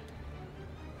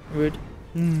 Rude.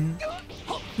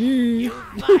 You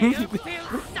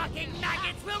fire-filled-sucking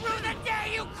maggots will rue the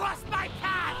day you cross my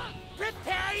path.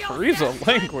 Prepare yourself Frieza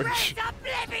language.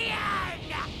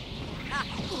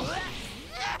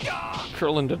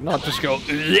 Krillin did not just go.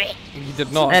 He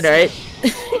did not. That's right.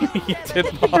 He did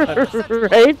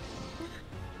not. Right?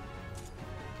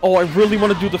 Oh, I really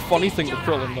want to do the funny thing with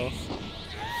Krillin though.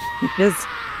 Yes.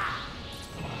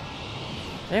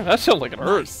 Damn, that sounded like it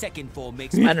hurt. Second form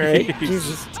makes me right?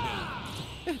 Jesus.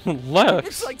 Lex.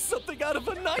 It's like something out of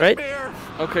a nightmare.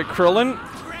 Right? Okay, Krillin,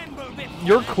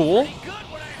 you're cool.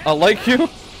 I like you,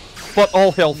 but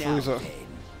all hell Frieza.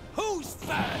 Who's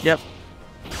first? Yep.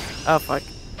 Oh fuck.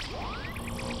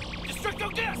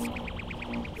 Destructo disc.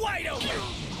 Wide open.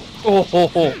 Oh,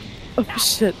 oh, oh. Oh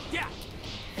shit.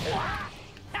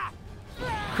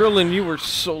 Krillin, you were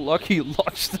so lucky you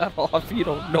launched that off. You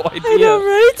don't know idea. I know,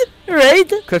 right? Right?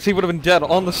 Because he would have been dead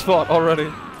on the spot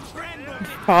already.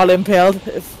 All impaled.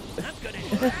 But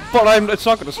it's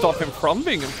not going to stop him from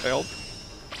being impaled.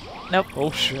 Nope.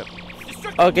 Oh shit.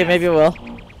 Okay, maybe it will.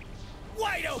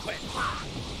 Wide open.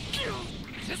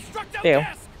 Damn.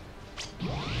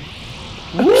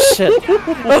 Oh shit.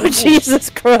 Oh Jesus,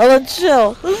 Krillin,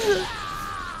 chill.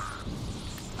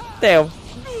 Damn.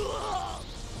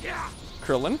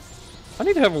 Krillin, I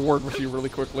need to have a word with you really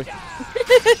quickly.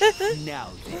 Now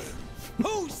then,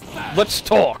 who's first? Let's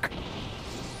talk.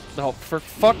 No, for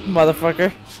fuck,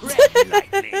 motherfucker.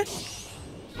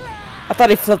 I thought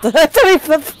he flipped. I thought he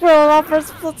flipped Krillin off for a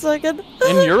split second.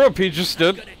 In Europe, he just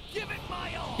did.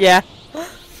 Yeah.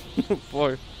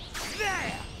 Boy.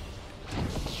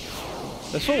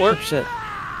 This will work. Oh, shit.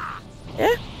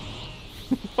 Yeah.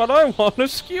 But I want to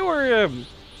skewer him.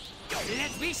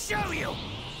 Let me show you.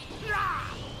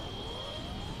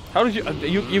 How did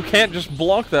you? You can't just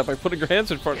block that by putting your hands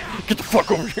in front. Get the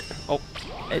fuck over here. Oh.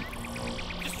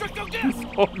 Destructo disc.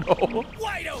 Oh no.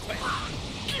 Wide open.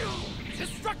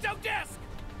 Destructo disc.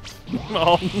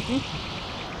 No.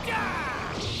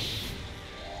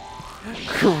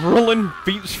 Krillin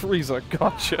beats Frieza.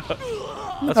 Gotcha.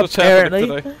 That's what's happening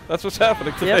today. That's what's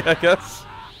happening today, Yep. I guess.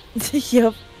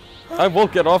 Yep. I will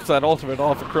get off that ultimate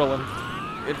off of Krillin.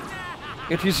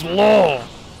 It is law.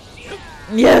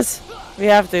 Yes, we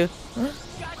have to.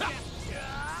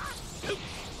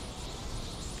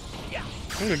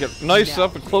 I'm gonna get nice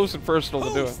up and close and personal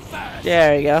to do it.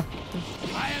 There you go.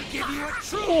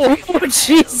 Oh,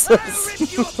 Jesus.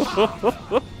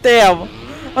 Damn.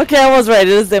 Okay, I was right. It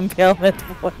is the impalement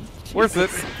one. Worth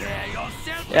it.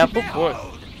 Yep. Oh boy.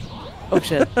 Oh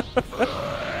shit.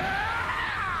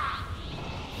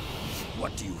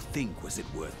 What do you think? Was it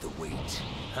worth the wait?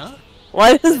 Huh?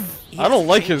 Why does... I don't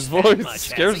like his voice. It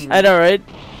scares me. I know, right?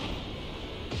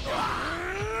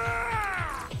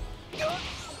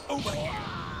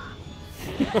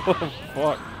 Oh,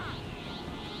 fuck.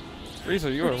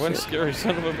 Frieza, you are one scary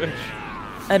son of a bitch.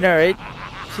 I know, right?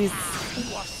 Jeez.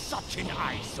 You are such an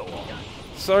eyesore.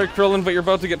 Sorry, Krillin, but you're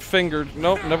about to get fingered.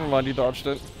 Nope, never mind, you dodged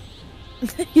it.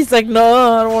 He's like, no,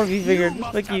 I don't want to be fingered.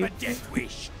 Fuck you.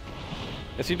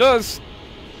 Yes, he does.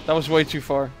 That was way too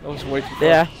far. That was way too far.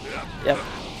 Yeah. Yep.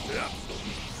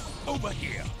 Over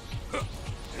here.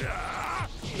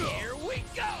 Here we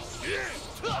go.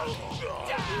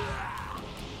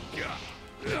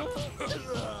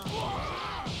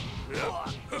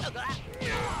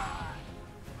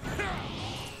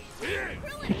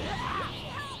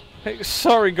 Hey,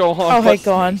 sorry, Gohan. Oh, hey,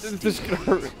 Gohan. This could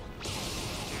hurt.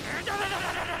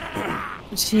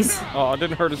 Jeez. Oh, it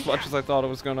didn't hurt as much as I thought it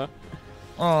was gonna.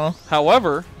 Oh.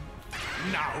 However.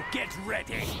 Now get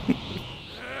ready.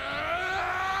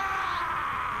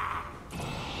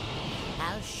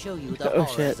 I'll show you the Oh,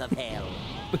 horrors shit. of hell.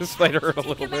 This might hurt a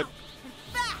little bit.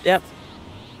 Yep.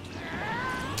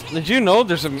 Did you know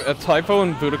there's a typo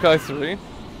in Budokai 3?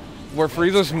 Where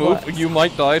Frieza's move, What? "You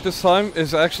might die this time,"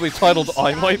 is actually titled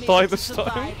 "I might die this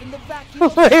time."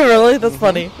 Wait, really? That's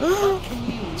funny.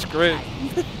 It's great.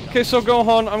 Okay, so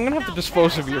Gohan, I'm gonna have to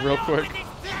dispose of you real quick.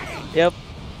 Yep.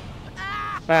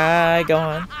 Bye,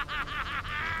 Gohan.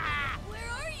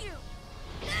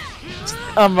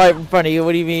 I'm right in front of you.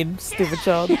 What do you mean, stupid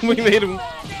child? We made him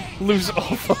lose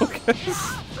all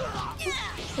focus.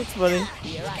 That's funny.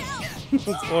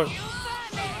 That's funny.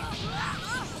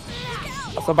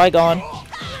 So bye, Gohan.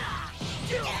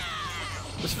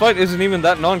 This fight isn't even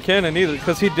that non-canon either,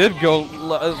 because he did go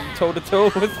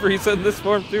toe-to-toe with Frieza in this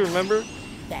form too, remember?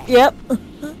 Yep.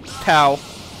 Pow.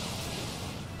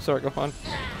 Sorry, Gohan.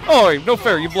 Oh, no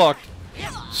fair, you blocked.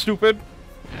 Stupid.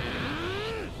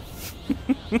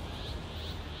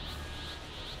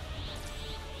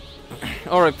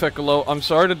 Alright, Piccolo, I'm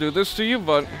sorry to do this to you,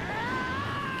 but...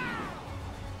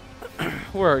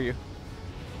 Where are you?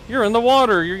 You're in the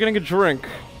water, you're getting a drink.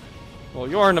 Well,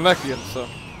 you are Namekian, so...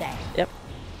 Yep.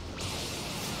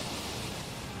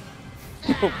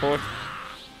 Oh boy.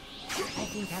 I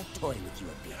think I'll toy with you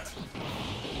a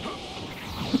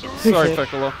bit. Sorry,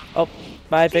 Piccolo. Oh,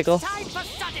 bye, Pickle. Time for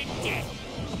sudden death.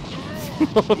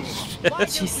 Oh shit.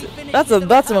 Jeez.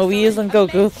 That's what we use on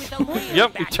Goku.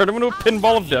 Yep, you turned him into a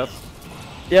pinball of death.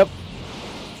 Yep.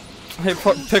 Hey,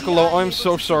 Piccolo, I'm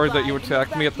so sorry that you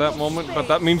attacked me at that moment, but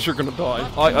that means you're gonna die.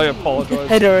 I apologize.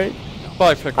 Hey, Dory.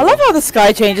 Bye, Piccolo. I love how the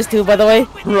sky changes too, by the way.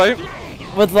 Right?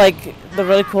 With like the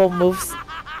really cool moves.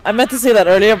 I meant to say that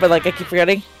earlier, but like I keep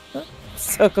forgetting.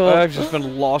 So cool. I've just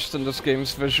been lost in this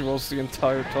game's visuals the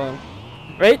entire time.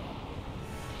 Right?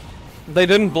 They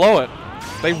didn't blow it.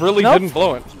 They really Nope. didn't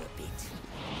blow it.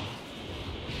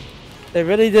 They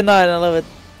really did not, and I love it.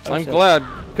 Oh, I'm shit. glad,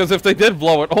 because if they did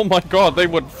blow it, oh my god, they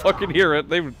would fucking hear it.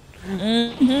 They would.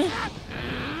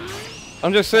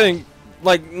 I'm just saying,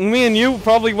 like, me and you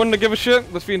probably wouldn't have give a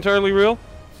shit. Let's be entirely real.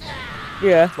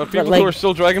 Yeah. But people like, who are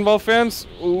still Dragon Ball fans,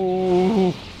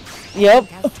 ooh. Yep.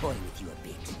 I'll toy with you a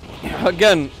bit.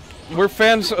 Again, we're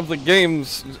fans of the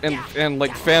games and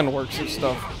like fan works and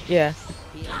stuff. Yeah.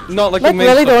 Not like Like the main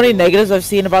really, the stuff. only negatives I've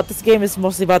seen about this game is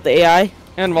mostly about the AI.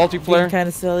 And multiplayer. Kind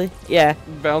of silly. Yeah.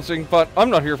 Bouncing, but I'm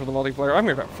not here for the multiplayer. I'm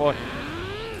here to have fun.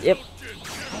 Yep. I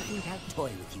think I'll toy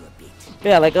with you a bit.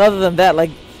 Yeah. Like other than that,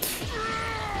 like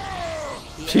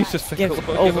Jesus, game's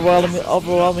Piccolo.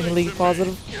 overwhelmingly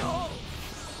positive.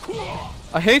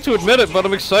 I hate to admit it, but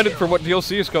I'm excited for what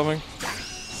DLC is coming.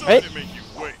 Right?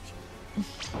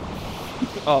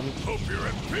 Hope you're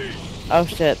at peace. Oh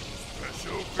shit.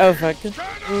 Oh fuck.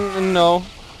 No.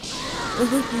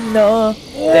 No.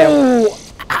 Damn.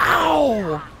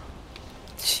 Ow!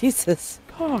 Jesus.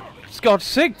 Oh, God's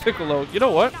sake, Piccolo. You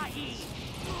know what?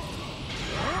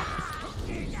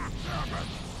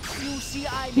 You see,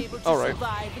 I'm able to All right.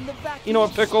 survive in the vacuum You know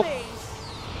what, of Pickle? space.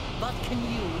 But can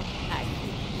you?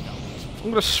 I'm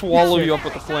gonna swallow you up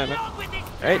with the planet.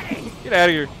 Right? Get out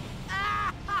of here.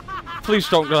 Please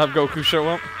don't have Goku show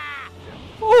up.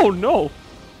 Oh no!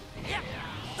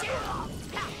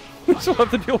 We still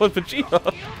have to deal with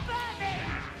Vegeta.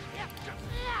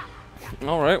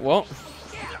 Alright, well.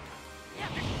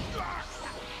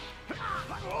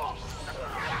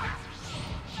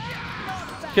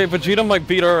 Okay, Vegeta might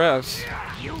beat our ass.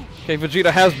 Okay,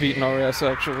 Vegeta has beaten our ass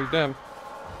actually, damn.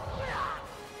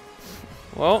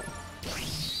 Well.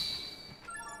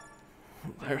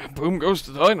 There, boom goes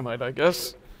the dynamite, I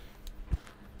guess.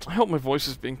 I hope my voice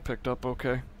is being picked up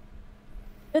okay.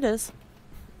 It is.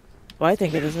 Well, I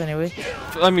think it is anyway.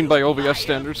 I mean by OBS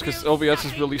standards, because OBS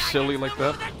is really silly like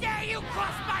that.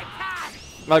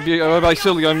 By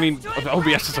silly, I mean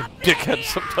OBS is a dickhead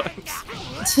sometimes.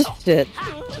 Shit.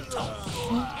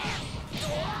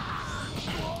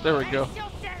 There we go.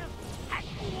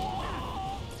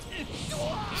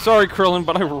 Sorry, Krillin,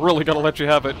 but I really gotta let you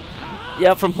have it.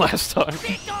 Yep. From last time.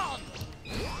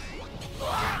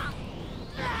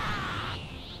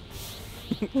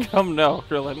 Come now,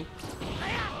 Krillin.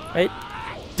 Right?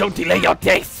 Don't delay your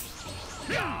death!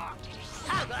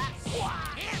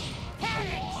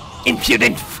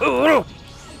 Impudent fool!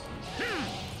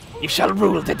 You shall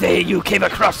rule the day you came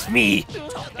across me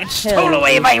and stole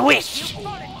away my wish!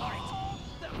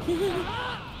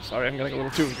 Sorry, I'm getting a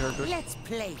little too in character. Let's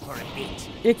play for a bit.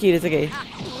 You're cute, it's okay.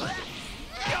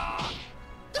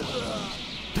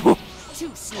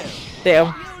 Too slow.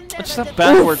 Damn. It's that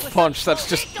backwards punch that's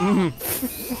just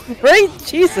Right?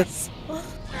 Jesus.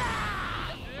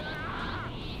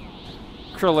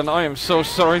 Krillin, I am so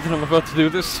sorry that I'm about to do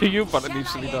this to you, but it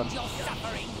needs to be done.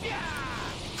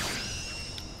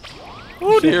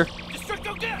 Oh dear.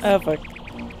 Oh fuck.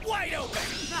 Wide open.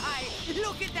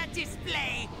 Look at that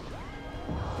display.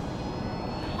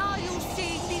 Are you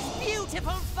seeing these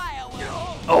beautiful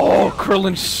fireworks? Oh,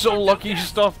 Krillin's so lucky he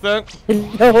stopped that.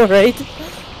 No, right?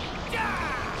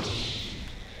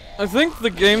 I think the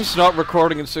game's not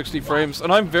recording in 60 frames,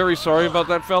 and I'm very sorry about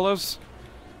that, fellas.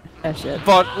 Oh shit.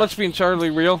 But let's be entirely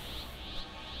real.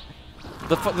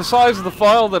 The size of the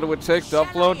file that it would take to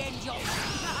upload,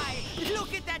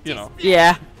 you know.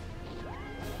 Yeah.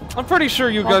 I'm pretty sure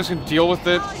you guys can deal with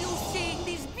it. Are you seeing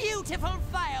these beautiful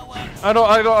fireworks? I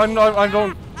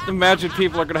don't imagine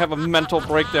people are gonna have a mental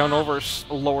breakdown over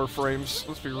lower frames.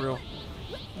 Let's be real.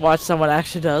 Watch someone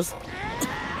actually does.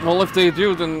 Well, if they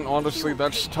do, then honestly,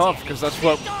 that's tough because that's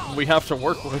what we have to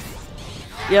work with.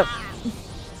 Yep.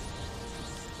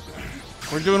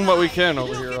 We're doing what we can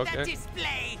over here, okay?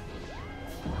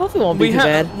 Hopefully it won't be too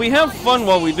bad. We have fun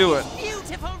while we do it.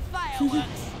 Beautiful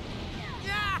fireworks.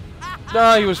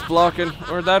 Nah, he was blocking,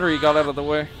 or that, or he got out of the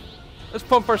way. Let's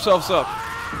pump ourselves up.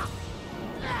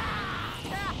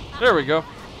 There we go.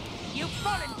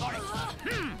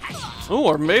 Ooh,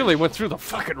 our melee went through the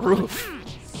fucking roof.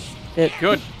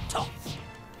 Good.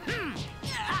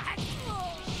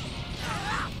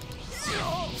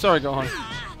 Sorry, Gohan.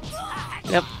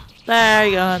 Yep. There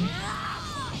you go.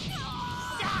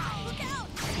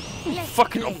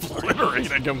 Fucking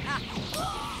obliterating him.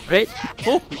 Right?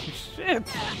 Holy shit.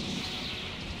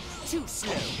 Too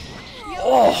slow.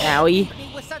 Oh, owie.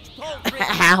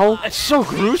 Ow. It's so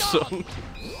gruesome.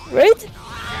 Right?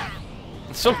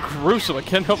 It's so gruesome, I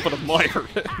can't help but admire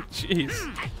it. Jeez.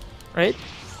 Right?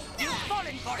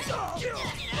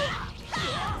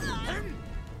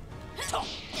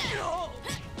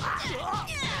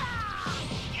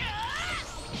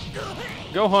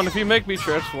 Gohan, if you make me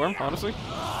transform, honestly.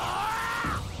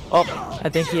 Oh, I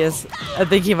think he is. I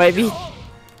think he might be.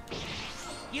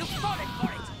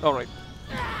 Alright.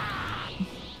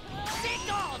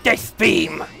 Death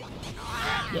beam!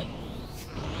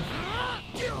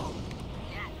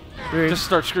 Just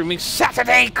start screaming,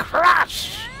 Saturday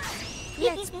Crush!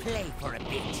 Let's play for a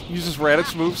bit. Uses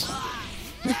Raditz moves.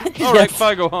 Alright,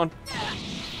 bye Gohan.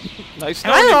 Nice. I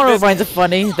don't know if I find it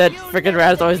funny that freaking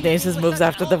Raditz always names his moves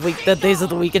after the days of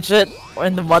the week and shit, or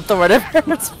in the month or whatever.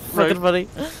 It's freaking funny.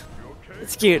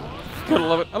 It's cute. Gotta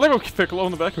love it. I like how Piccolo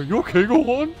in the back. Are you okay,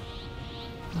 Gohan?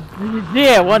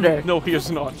 Yeah, I wonder. No, he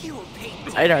is not.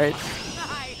 I know it.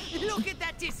 Look at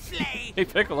that display. Hey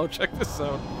Piccolo, check this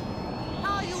out.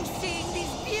 Are you seeing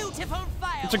these beautiful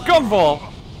fireworks? It's a gumball.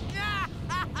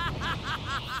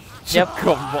 It's Yep. a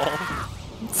gumball.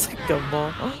 It's a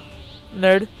gumball.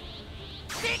 Nerd.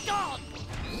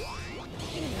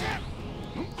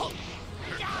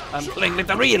 I'm playing with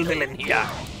the real villain here.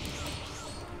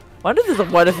 Wonder if there's a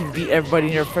what if you beat everybody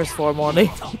in your first form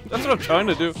only. That's what I'm trying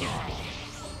to do.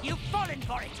 You've fallen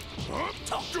for it.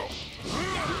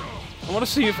 I want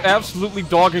to see if absolutely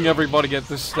dogging everybody at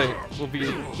this state will be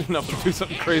enough to do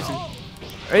something crazy.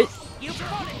 Right? You've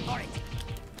fallen for it.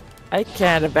 I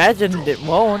can't imagine it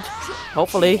won't.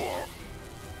 Hopefully.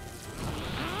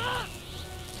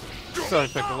 Sorry,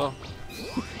 Piccolo.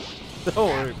 Don't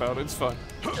worry about it, it's fine.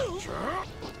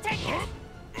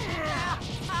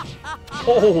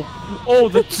 Oh,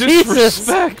 the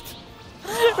disrespect!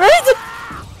 Right?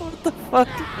 What the fuck?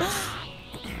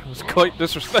 It was quite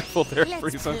disrespectful there,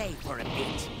 Frieza.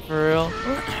 For real?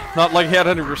 Not like he had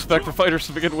any respect for fighters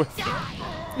to begin with.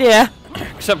 Yeah.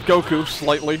 Except Goku,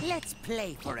 slightly. Let's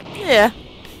play for a bit. Yeah.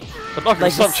 I'm not gonna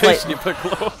Like stop chasing you,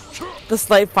 Piccolo. The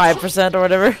slight 5% or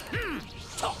whatever.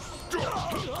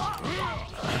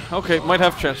 Okay, might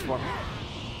have transform.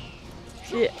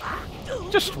 Yeah.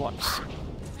 Just once.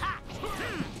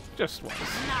 Just once.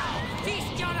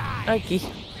 Okay.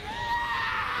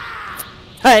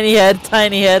 Tiny head,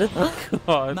 tiny head.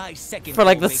 God. For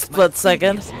like the split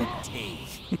second.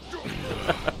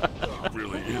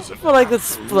 For like the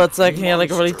split second, yeah,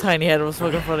 like a really tiny head. It was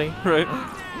fucking funny. Right.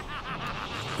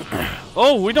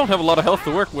 Oh, we don't have a lot of health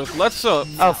to work with. Let's oh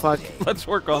fuck. Let's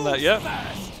work on that, yeah?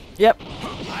 Yep.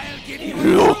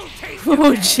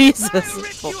 Oh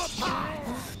Jesus.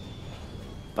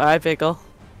 Bye, Pickle.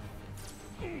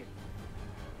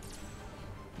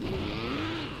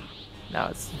 Now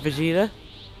it's Vegeta.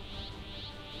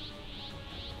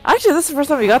 Actually, this is the first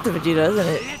time we got to Vegeta, isn't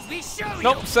it?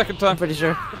 Nope, second time. I'm pretty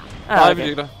sure. Bye,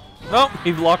 Okay. Vegeta. Nope,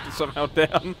 he locked it somehow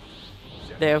down.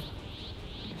 Damn.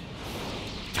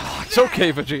 It's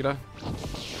okay, Vegeta.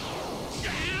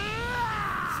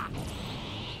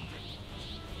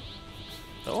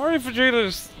 Don't worry, Vegeta.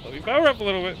 Just let me power up a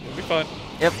little bit. It'll be fine.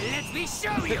 Yep. Let me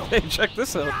show you. Hey, check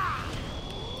this out.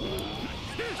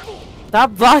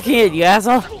 Stop blocking it, you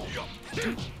asshole.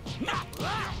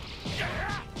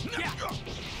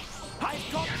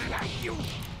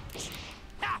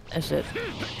 That's it.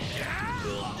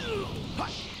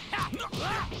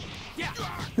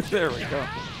 There we go.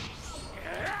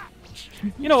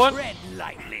 You know what? Tread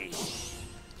lightly.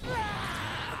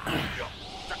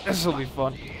 This will be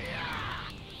fun.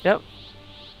 Yep.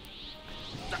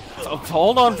 So,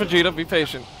 hold on, Vegeta. Be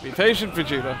patient. Be patient,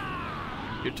 Vegeta.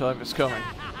 Your time is coming.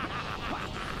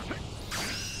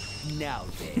 Now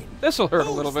then. This will hurt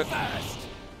a little bit.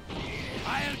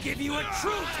 I'll give you a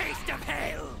true taste of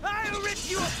hell. I'll rip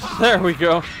you apart. There we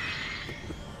go.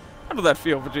 How did that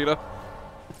feel, Vegeta?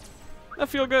 That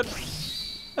feel good?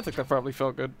 I think that probably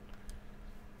felt good.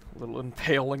 A little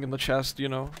impaling in the chest, you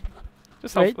know.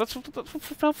 Just how, Right. that's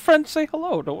how friends say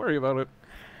hello. Don't worry about it.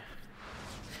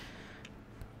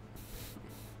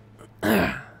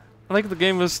 I think the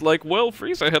game is like, well,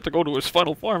 Frieza had to go to his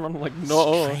final form. I'm like,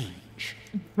 no. Strange.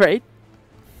 Right?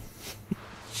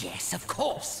 Yes, of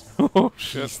course. Oh,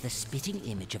 shit. He's the spitting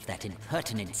image of that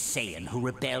impertinent Saiyan who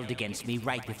rebelled against me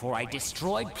right before I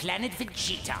destroyed planet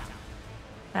Vegeta.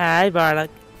 Hi, Bardock.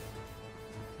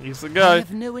 He's the I guy.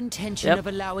 have no intention Yep. of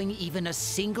allowing even a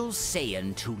single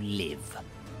Saiyan to live.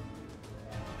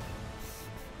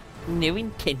 No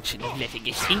intention of letting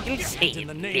a single In the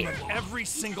Saiyan name live. of every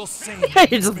single Saiyan.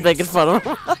 You're just making fun of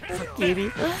him.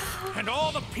 Cutie. And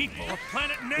all the people of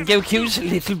planet Next. Goku's a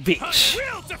little bitch.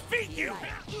 We'll defeat you.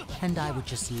 And I would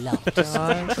just love to see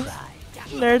you try.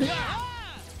 Nerd.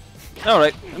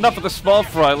 Alright, enough of the small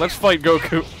fry. Let's fight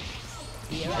Goku.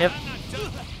 Yep.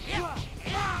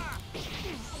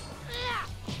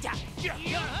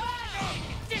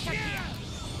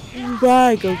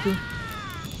 Bye, Goku.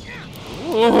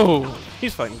 Whoa,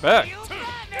 he's fighting back.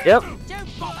 Yep.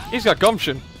 He's got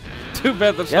gumption. Too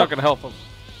bad that's not gonna help him.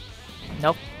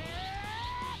 Nope.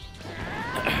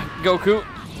 Goku,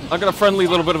 I got a friendly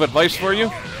little bit of advice for you.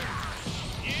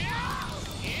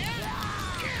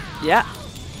 Yeah.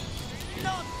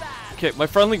 Okay, my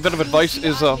friendly bit of advice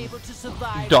is,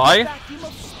 die.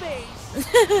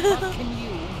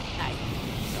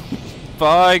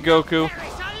 Bye, Goku.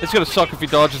 It's gonna suck if he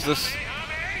dodges this.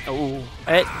 Oh.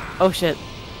 Right. Oh shit.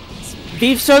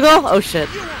 Beef struggle? Oh shit.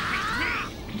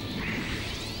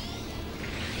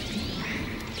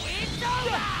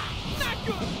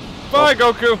 Bye,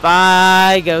 Goku.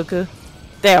 Bye, Goku.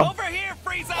 Damn.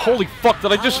 Holy fuck,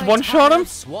 did I just one-shot him?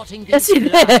 Yes, you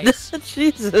did.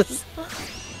 Jesus.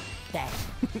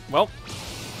 Well.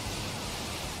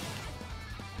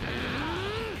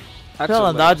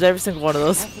 Krillin dodged every single one of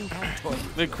those.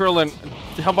 Hey, Krillin,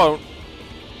 how about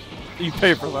you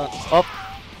pay for that? Oh.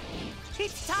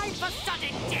 It's time for sudden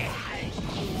death.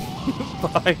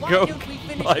 Bye,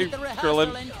 Goku. Bye,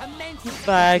 Krillin.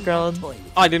 Bye, Krillin.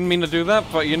 I didn't mean to do that,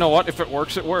 but you know what? If it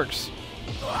works, it works.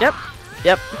 Yep.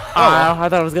 Yep. Oh, I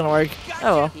thought it was gonna work.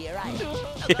 Oh well.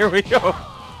 Here we go.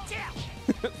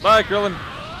 Bye, Krillin.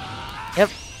 Yep.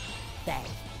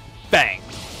 Bang.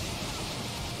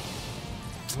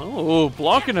 Oh,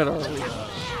 blocking it early.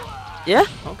 Yeah.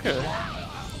 Okay.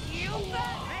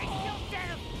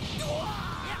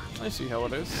 I see how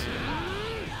it is.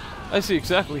 I see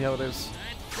exactly how it is.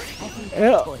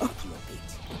 Yeah.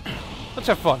 Let's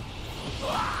have fun.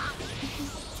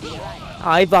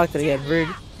 Oh, he blocked it again. Rude.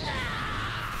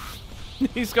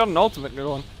 He's got an ultimate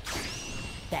going.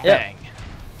 Yep. Bang.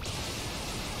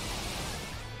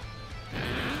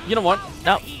 You know what?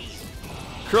 No.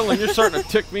 Krillin, you're starting to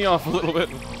tick me off a little bit.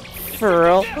 For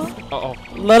real. Uh-oh.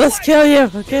 Let us kill you.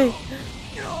 Okay.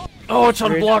 Oh, it's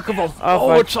unblockable. Oh,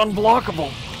 fuck. it's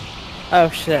unblockable. Oh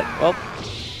shit. Well.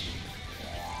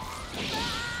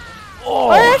 Oh.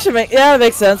 That actually yeah, that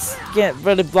makes sense. You can't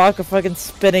really block a fucking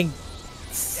spinning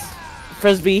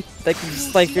frisbee that can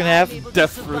slice you in half.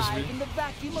 Death frisbee.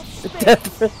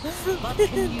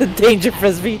 The danger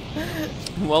frisbee.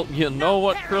 Well, you know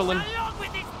what, Krillin?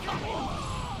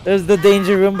 There's the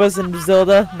danger Roombas in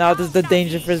Zelda. Now there's the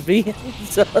danger frisbee.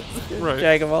 So, Right.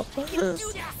 Dragon Ball.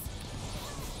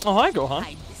 Oh, hi,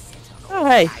 Gohan. Oh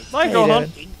hey. Hi, How you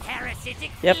Gohan. doing?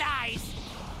 Parasitic Yep. flies.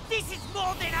 This is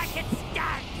more than I can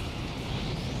stand.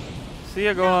 See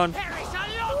ya, Gohan. Perish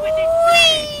along with this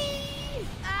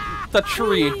The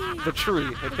tree. The tree.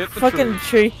 It hit the Fucking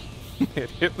tree. It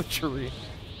hit the tree.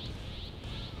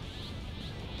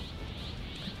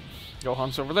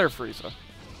 Gohan's over there, Frieza.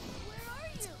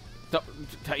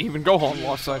 Even Gohan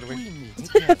lost sight of me.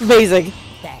 Amazing.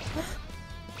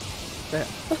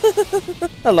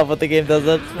 I love what the game does.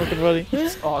 That's fucking funny.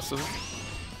 It's awesome.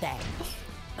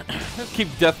 Let's keep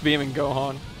death beaming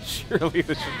Gohan. Surely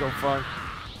this should go fine.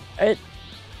 It.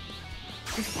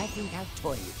 I think I'll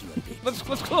toy with you a bit.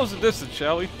 Let's close the distance,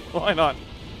 shall we? Why not?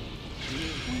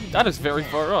 That is very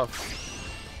far off.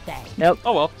 Yep.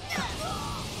 Oh well.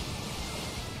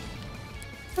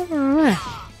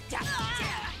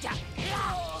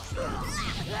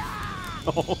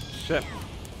 Oh shit.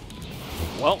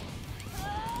 Well.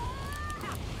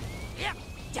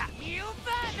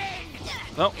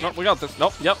 No, no, we got this.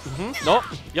 Nope, yep, nope,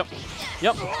 yep,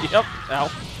 yep. Ow,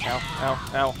 ow, ow,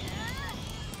 ow.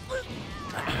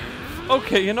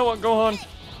 Okay, you know what, go on.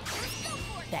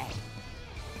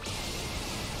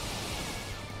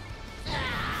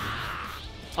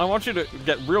 I want you to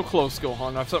get real close,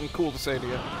 Gohan. I have something cool to say to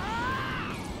you.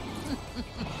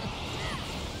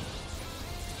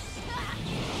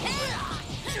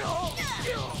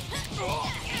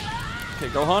 Okay,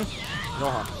 Gohan.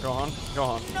 Gohan. Gohan.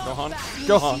 Gohan. Gohan.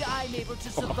 Gohan. I'm able to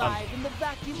survive in the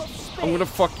vacuum of space. I'm gonna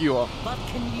fuck you up. But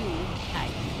can you?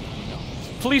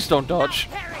 Please don't dodge.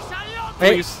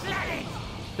 Please.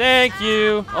 Thank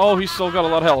you. Oh, he's still got a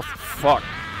lot of health. Fuck.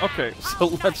 Okay, so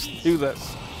let's do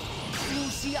this.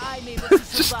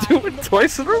 Just do it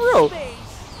twice in a row.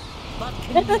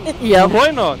 Yeah. Why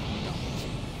not?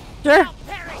 Sure.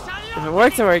 If it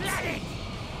works, it works.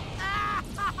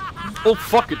 Oh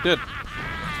fuck, it did.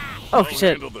 Oh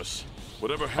shit. Handle this.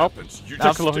 Whatever happens, you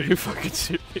just stay. you fucking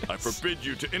serious? I forbid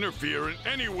you to interfere in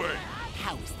any way.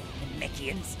 How is the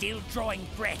Namekian still drawing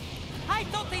breath? I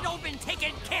thought they'd all been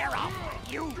taken care of.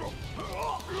 You.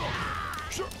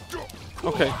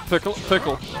 Okay,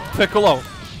 Piccolo.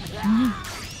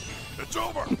 It's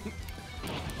over.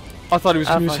 I thought he was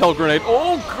gonna use Hell Grenade.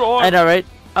 Oh god! I know, right?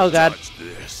 Oh god.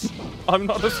 I'm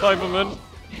not a Cyberman.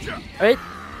 Right?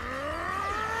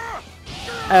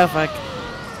 Oh fuck.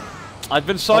 I've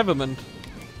been Cyberman.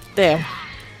 Damn.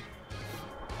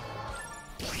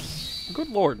 Good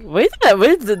lord. We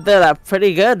did that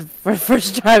pretty good for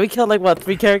first try. We killed like what,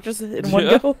 3 characters in one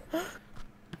go?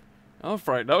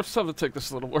 Alright, now it's time to take this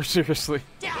a little more seriously.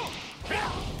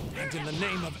 And in the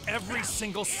name of every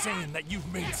single Saiyan that you've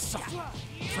made suffer,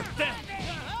 for them,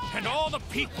 and all the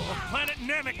people of planet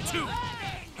Namek too,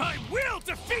 I will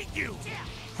defeat you!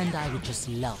 And I would just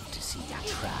love to see you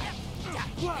try.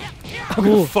 I'm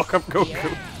gonna fuck up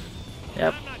Goku.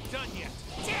 Yep. I'm not done yet.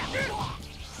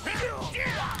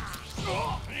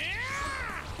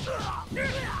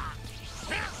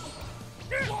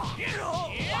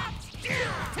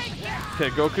 Okay,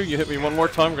 Goku, you hit me one more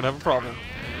time, we're gonna have a problem.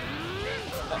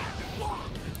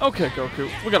 Okay, Goku,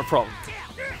 we got a problem.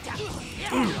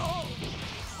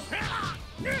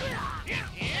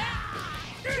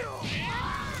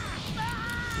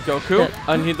 Goku,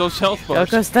 I need those health bars.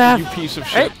 Goku staff. You piece of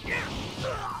shit.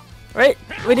 Right?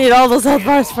 We need all those health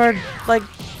bars for, like,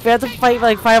 we have to fight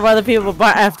like 5 other people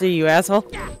but after you, asshole.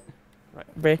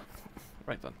 Right.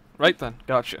 Right then.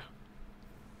 Gotcha.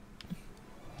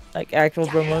 Like actual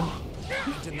Gremlin.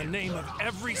 And in the name of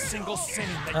every single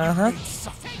Saiyan that you've made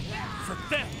suffer, for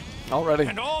them, Already.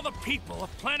 and all the people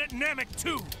of planet Namek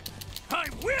too, I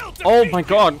will defeat Oh my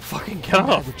god, fucking get I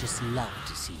off. would just love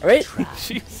to see you Right? try.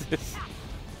 Jesus.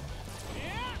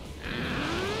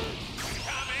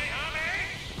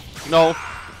 No.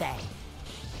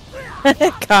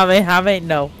 Kamehame,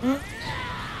 no.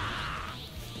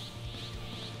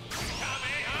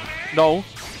 No.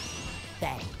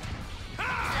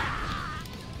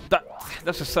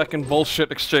 That's a second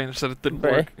bullshit exchange that it didn't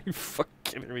work. You fucking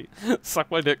kidding me. Suck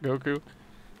my dick, Goku.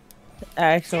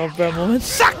 Actual Gremlin.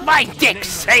 Suck my dick,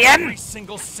 Saiyan! Every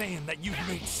single Saiyan that you've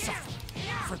made suffer,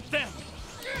 for them,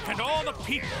 and all the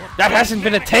people of That hasn't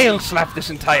been a tail slap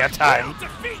this entire time.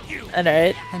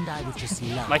 Alright. And I would just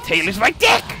love My tail is my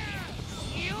dick!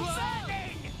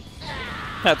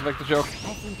 Had to make the joke.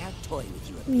 I think I'll toy with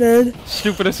you. Nerd.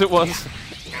 Stupid as it was.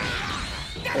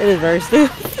 It is very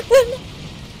stupid.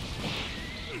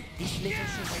 This little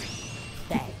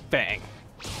sugar. Bang.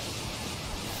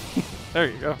 There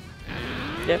you go.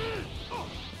 Yep.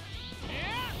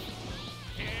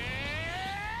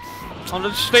 I'll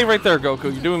just stay right there,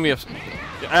 Goku. You're doing me an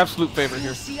absolute favor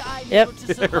here. Yep.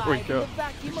 There we go.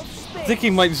 I think he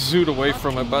might zoot away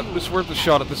from it, but it's worth a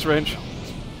shot at this range.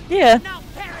 Yeah.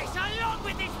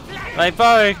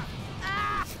 Bye-bye.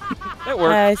 It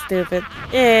worked. Hi, stupid.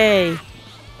 Yay.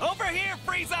 Over here,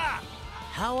 Frieza!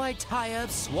 How I tire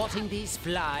of swatting these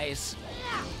flies.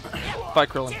 Bye,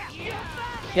 Krillin.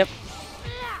 Yep.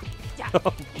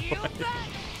 Oh,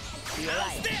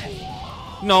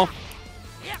 no.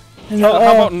 No.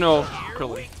 How about no,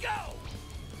 Krillin?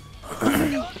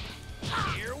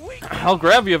 I'll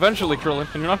grab you eventually, Krillin,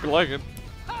 and you're not gonna like it.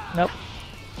 Nope.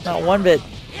 Not one bit.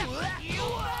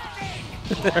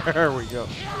 There we go.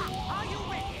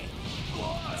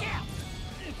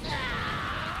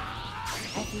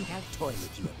 I think I'll toy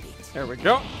with you a bit. There we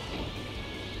go.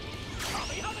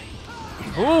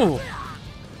 Ooh.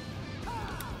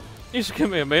 You just give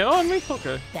me a mail on me?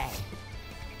 Okay.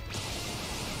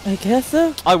 I guess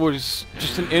so. I was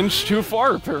just an inch too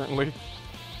far, apparently.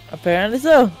 Apparently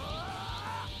so.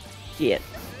 Shit.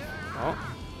 Oh.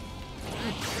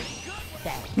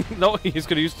 No, he's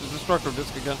gonna use the destructive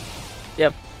disc again.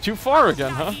 Yep. Too far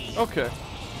again, huh? Okay.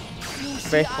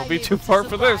 I'll be too far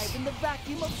for this.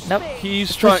 Nope.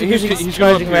 He's trying. He's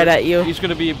charging right at you. He's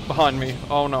gonna be behind me.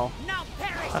 Oh no.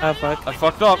 Oh fuck. I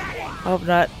fucked up. Hope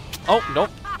not. Oh nope.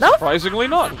 Nope. Surprisingly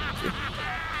not.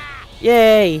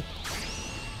 Yay.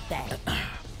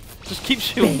 Just keep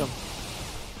shooting them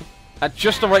at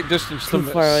just the right distance to Too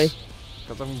miss. far away.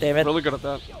 Because I'm Damn it. really good at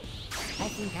that. I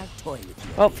think I'll toy with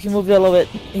you. Oh, he moved a little bit.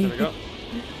 There we go.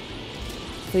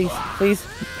 Please, please.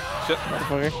 Shit.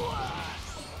 Motherfucker.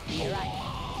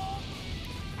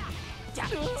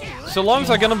 So long as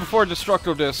I get him before a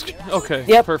destructo disc. Okay.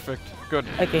 Yep. Perfect. Good.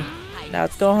 Okay. Now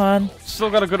it's Gohan. Still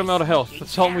got a good amount of health.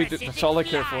 That's all we do. That's all I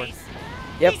care for.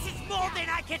 Yep. This is more than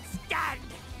I can stand.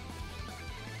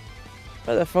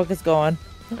 Where the fuck is Gohan?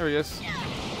 There he is.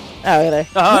 Oh, there.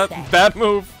 Bad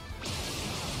move.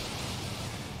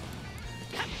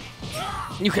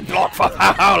 You can block for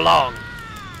how long?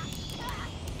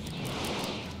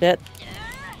 Shit.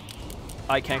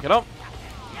 I can't get up.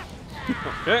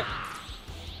 Okay.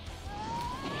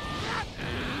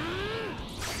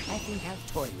 I think I'll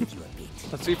toy with you a bit.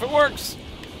 Let's see if it works.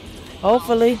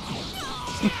 Hopefully.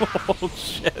 Oh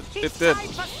shit! It did.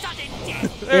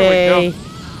 There we go.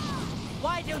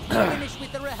 Why don't you finish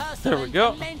with the rehearsal There we and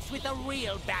go. commence with a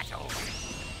real battle?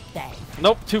 There.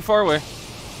 Nope, too far away.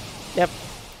 Yep.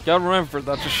 Gotta remember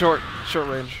that's a short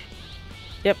range.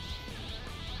 Yep.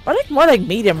 I think more like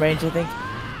medium range, I think.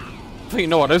 But you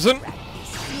know what isn't?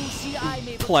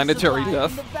 Planetary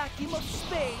death. I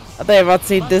thought you were about to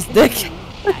say this dick.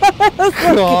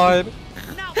 God.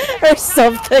 Or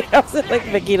something. I was like,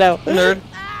 Mickey, no. Nerd.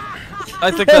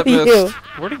 I think that You. missed.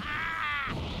 Where'd he?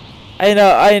 I know,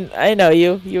 I know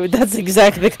you. You. That's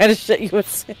exactly the kind of shit you would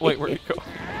say. Wait, where'd he go?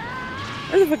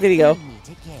 Where the fuck did he go?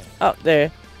 Oh,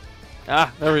 there.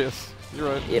 Ah, there he is. You're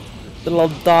right. Yep. The little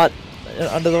dot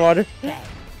under the water.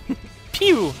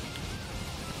 Pew!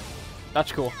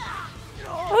 That's cool.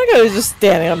 I think I was just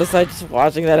standing on the side just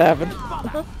watching that happen.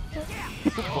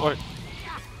 Boy.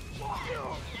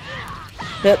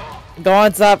 Yep. Go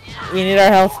on, stop. We need our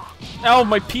health. Ow,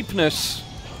 my peepness.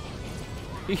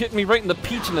 He hit me right in the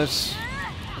peachness.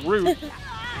 Rude.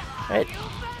 Right.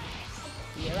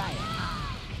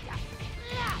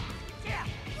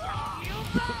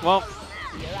 Well.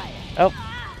 Oh.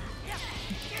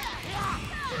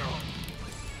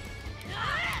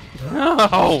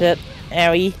 No! Shit.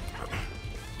 Owie.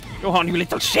 Go on, you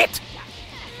little shit!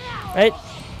 Right.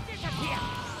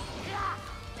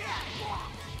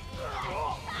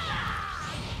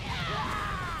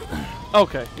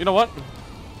 Okay, you know what?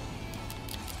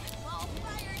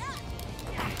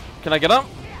 Can I get up?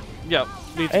 Yeah,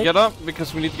 need to get up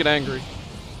because we need to get angry.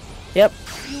 Yep.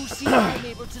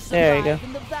 There you go.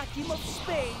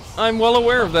 I'm well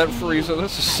aware of that, Frieza.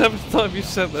 That's the 7th time you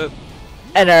said that.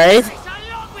 And alright.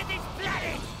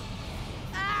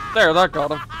 There, that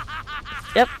got him.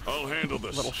 Yep. I'll handle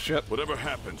this. Little shit. Whatever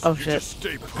happens, Oh, you shit. just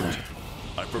stay put.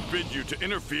 I forbid you to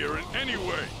interfere in any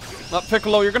way. Not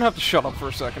Piccolo, you're gonna have to shut up for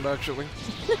a second, actually.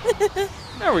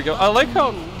 There we go. I like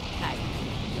how...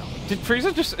 Did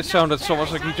Frieza just... It sounded so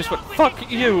much like he just went, fuck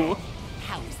you!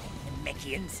 How is the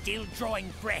Namekian still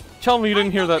drawing breath? Tell me you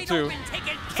didn't hear that, too.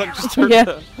 I just heard Yeah.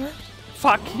 that.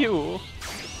 Fuck you.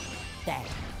 There.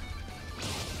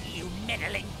 You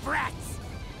meddling brats!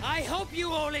 I hope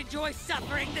you all enjoy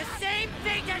suffering the same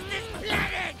fate as this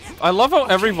planet! I love how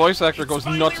every voice actor goes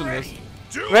nuts in this.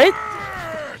 Right?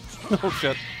 Oh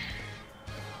shit.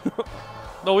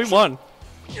 No, we won.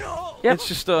 Yep. It's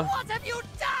just What have you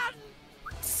done?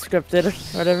 Scripted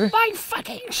or whatever. My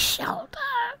fucking shoulder.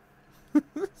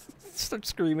 Start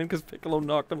screaming because Piccolo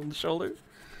knocked him on the shoulder.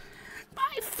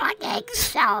 My fucking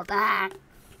shoulder.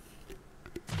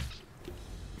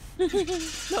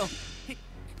 No.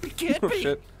 It can't Oh be.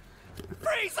 shit.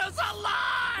 Frieza's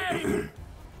alive!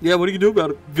 Yeah, what do you do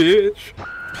about it, bitch?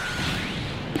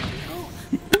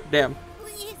 Damn.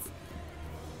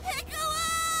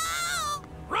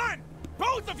 Run!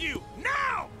 Both of you!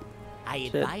 Now! I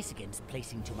advise against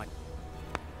placing too much.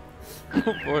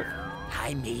 Oh boy.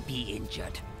 I may be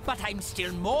injured, but I'm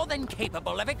still more than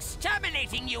capable of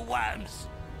exterminating you worms!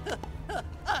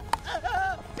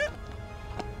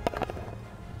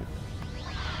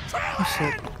 Oh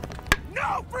shit.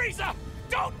 No, Frieza!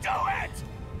 Don't do it!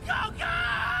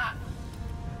 Goga!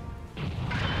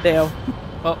 Damn.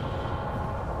 Oh.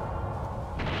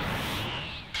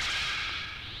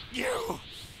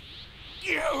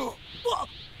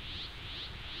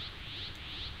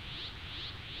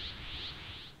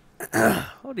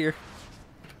 Oh dear.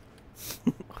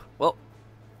 Well.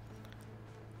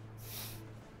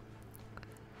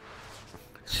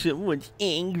 Someone's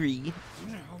angry.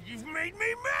 You've made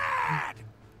me mad!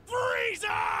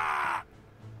 Frieza!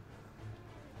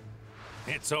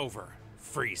 It's over,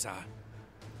 Frieza.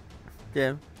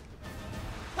 Yeah.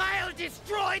 I'll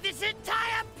destroy this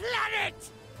entire planet!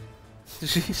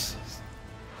 Jesus.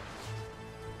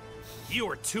 You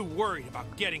are too worried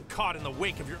about getting caught in the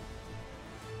wake of your...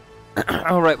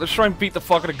 Alright, let's try and beat the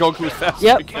fuck out of Goku as fast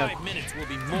Yep. as we can. 5 minutes will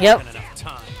be more Yep. than enough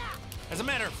time. As a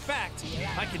matter of fact,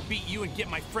 I can beat you and get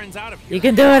my friends out of here. You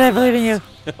can do it, I believe in you.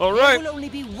 Alright. There will only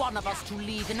be one of us to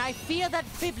lead, and I fear that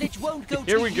privilege won't go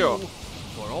Here to we go. you.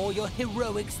 For all your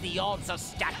heroics, the odds are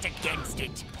stacked against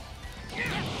it.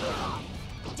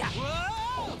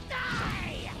 Whoa!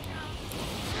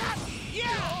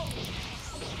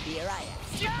 Here I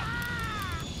am.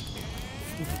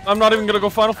 I'm not even gonna go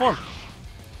final form.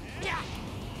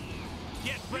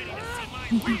 Get ready to see my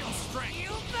real strength.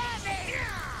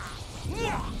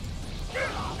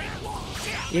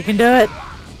 You can do it.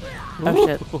 Oh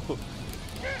shit.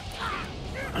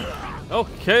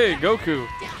 Okay, Goku.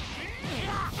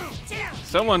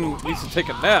 Someone needs to take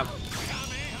a nap.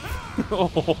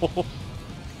 Oh.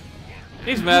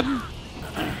 He's mad.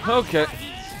 Okay.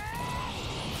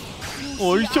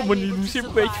 Oh, someone needs to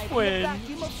best friend.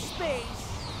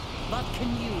 But can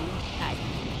you?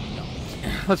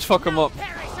 Let's fuck him up.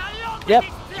 Yep.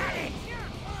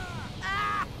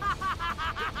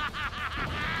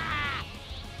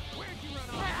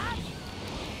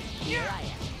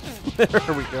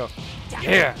 There we go.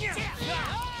 Yeah.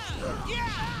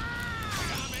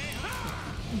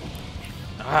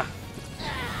 Ah.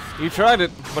 You tried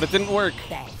it, but it didn't work.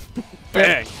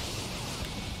 Bang.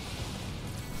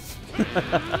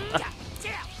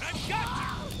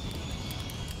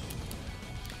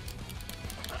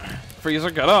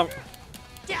 Frieza, get up.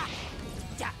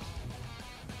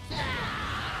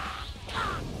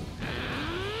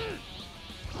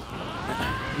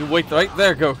 You wait right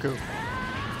there, Goku.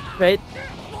 Right.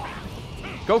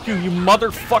 Goku, you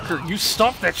motherfucker! You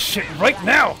stop that shit right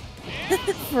now!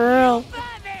 For real.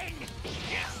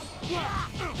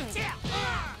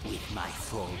 With my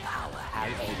full power, I'll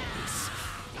end this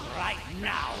right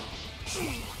now.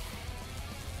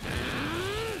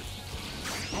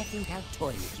 I think I'll toy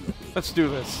with you a bit. Let's do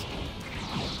this.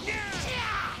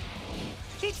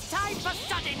 It's time for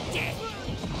sudden death!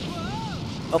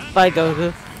 Oh, bye,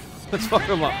 Goku. Let's fuck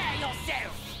him up.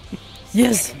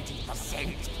 Yes.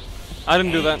 I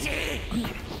didn't do that. I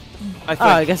think. Oh,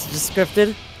 I guess it's just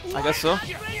scripted. I guess so.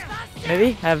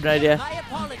 Maybe? I have no idea. My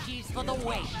apologies for the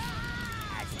wait.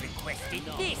 As requested,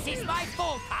 this is my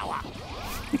full power.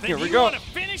 Here we you go. want to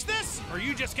finish this, or are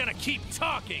you just gonna keep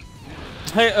talking?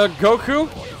 Hey, Goku,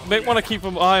 may want to keep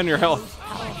an eye on your health.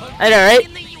 I know,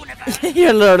 right?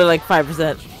 You're loaded like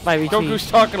 5%. 5 HP. Goku's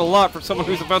talking a lot for someone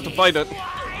who's about to fight it.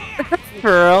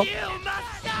 For real.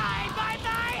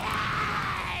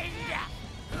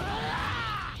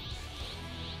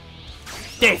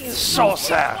 Death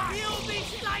saucer!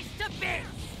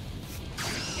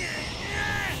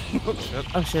 Oh shit.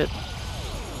 Oh shit.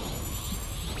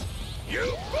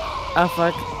 Oh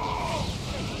fuck.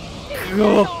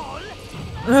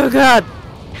 Oh god.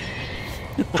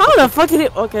 How the fuck did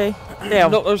it? Okay.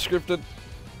 Damn. No, unscripted.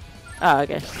 Oh,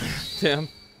 okay. Damn.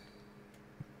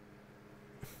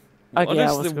 Okay, What yeah,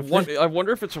 is it was the scripted. what, I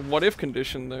wonder if it's a what if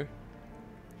condition there.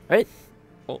 Right?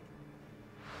 Oh.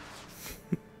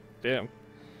 Damn.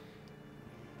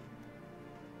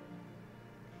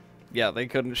 Yeah, they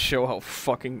couldn't show how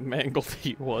fucking mangled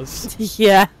he was.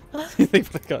 Yeah. They would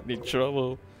have gotten in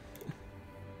trouble.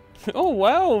 Oh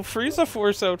wow, Frieza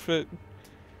Force outfit.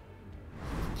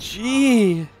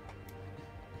 Gee.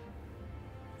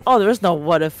 Oh, there is no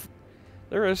what if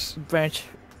There is. branch.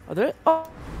 Oh, there. Oh.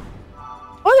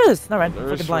 Oh, there is. Never mind. There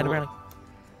Fucking is blind for- apparently.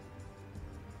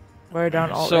 Wear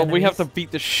down all. So we have to enemies.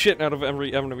 beat the shit out of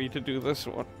every enemy to do this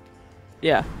one.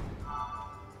 Yeah.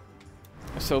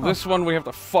 So this one we have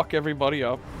to fuck everybody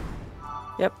up.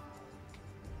 Yep.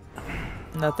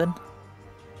 Nothing.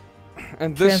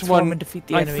 And this Transform one, and defeat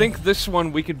the I enemy. think this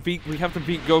one we could beat. We have to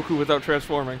beat Goku without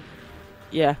transforming.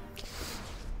 Yeah.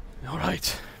 All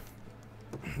right.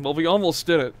 Well, we almost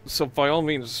did it. So by all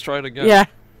means, let's try it again. Yeah.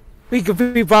 We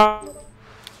brought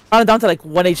it down to like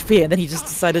 1 HP, and then he just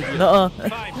decided, no.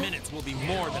 5 minutes will be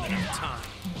more than enough time.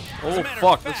 Oh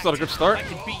fuck, that's not a good start. I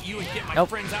can beat you and get my Nope.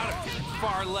 friends out of here in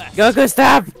far less. Goku,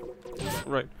 stop!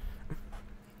 Right.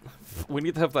 We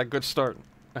need to have that good start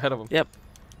ahead of him. Yep.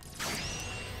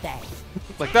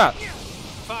 Like that.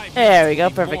 5 There we minutes go, will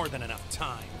be perfect. More than enough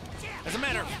time. As a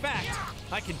matter of fact,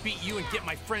 I can beat you and get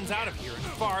my friends out of here in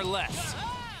far less.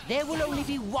 There will only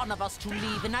be one of us to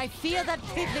leave, and I fear that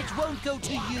privilege won't go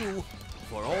to you.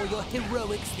 For all your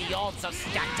heroics, the odds are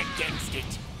stacked against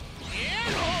it.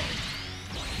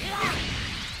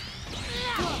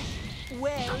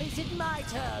 Well, is it my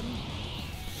turn?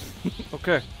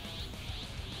 Okay.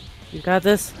 You got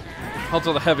this? Hold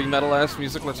on the heavy metal ass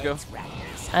music, let's go.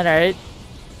 Alright.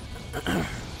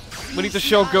 We need to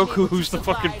show Goku who's the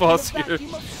fucking boss here.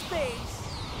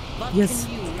 Yes.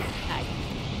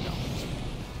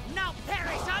 Now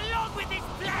perish along with this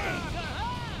plague!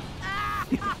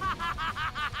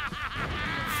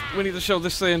 We need to show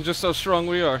this Saiyan just how strong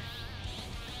we are.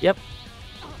 Yep.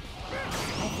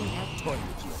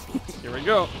 Here we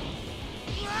go.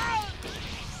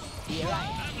 Here I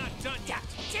am. I'm not done yet.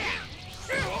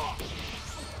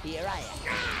 Here I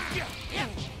am.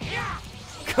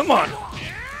 Come on.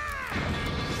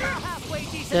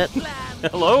 Shit.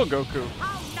 Hello, Goku.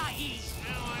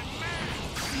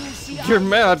 You're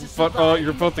mad, but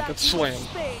you're about to get slammed.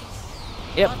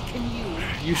 Yep.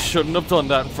 You shouldn't have done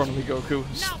that in front of me, Goku.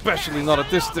 Especially not at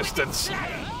this distance.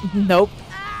 Nope.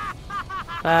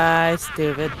 Bye,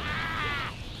 stupid.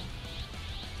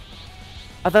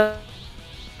 I thought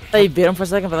you beat him for a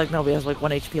second, but like, no, he has like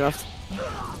 1 HP left.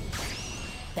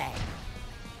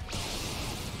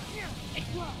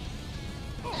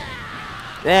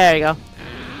 There you go.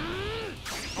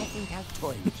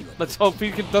 Let's hope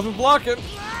he doesn't block it.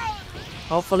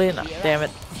 Hopefully not. Damn it.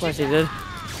 Of course he did.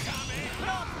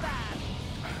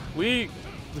 We're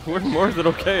more than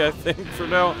okay, I think, for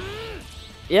now.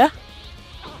 Yeah?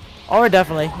 Or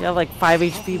definitely. You have like 5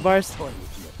 HP bars.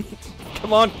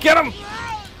 Come on, get him!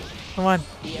 Come on,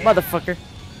 motherfucker.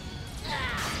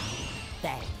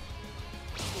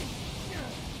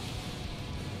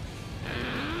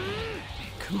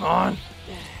 Come on.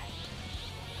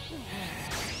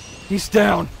 He's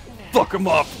down. Fuck him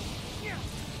up.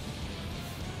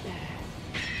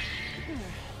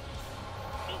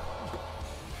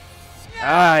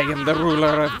 I am the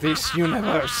ruler of this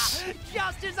universe.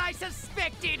 Just as I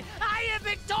suspected, I am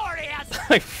victorious!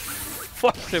 I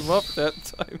fucked him up that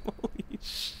time. Holy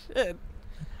shit.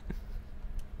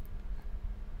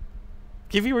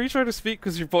 Kiwi, were you trying to speak?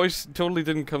 Because your voice totally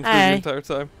didn't come through the entire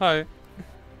time. Hi.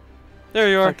 There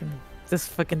you are. This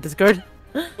fucking Discord.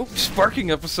 Oh,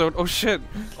 sparking episode. Oh shit.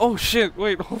 Oh shit.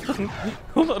 Wait, hold on.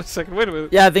 Hold on a second. Wait a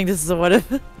minute. Yeah, I think this is a what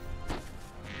if. Oh,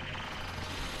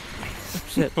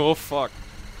 shit. Oh fuck.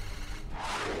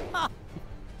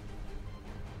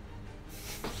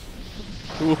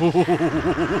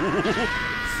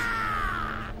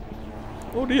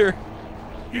 Oh dear.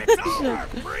 It's over,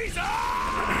 Frieza!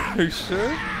 Are you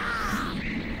sure?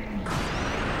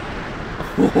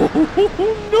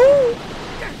 Oh no!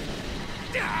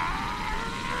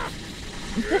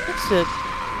 Shit.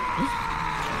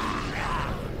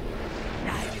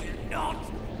 Not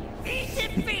be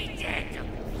defeated!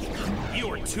 You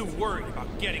were too worried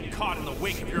about getting caught in the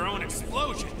wake of your own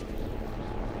explosion.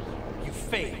 You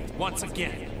failed once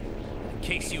again. In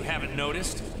case you haven't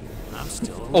noticed, I'm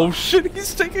still alive. Oh shit,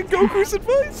 he's taking Goku's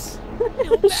advice!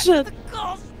 Oh shit.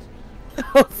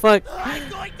 Oh fuck. I'm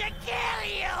going to kill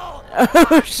you!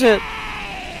 Oh shit.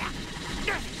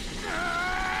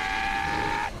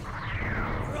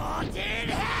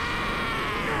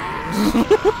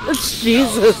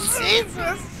 Jesus.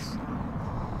 Jesus.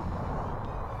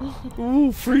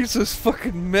 Ooh, Frieza's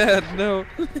fucking mad now.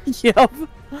 Yup.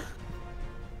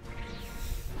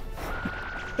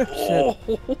 Oh.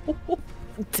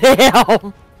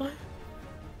 Damn.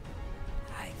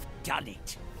 I've done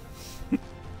it.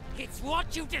 It's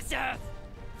what you deserve.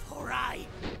 For I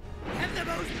am the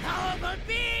most powerful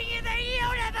being in the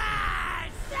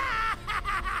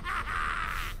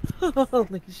universe!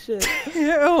 Holy shit.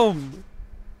 Damn.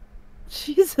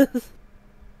 Jesus.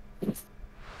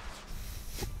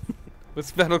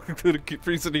 This battle concluded,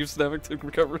 Frieza needs Namek to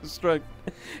recover his strength.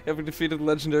 Having defeated the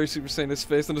legendary Super Saiyan, his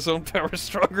faith in his own power is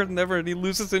stronger than ever, and he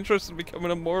loses interest in becoming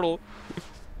immortal.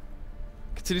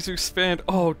 Continues to expand.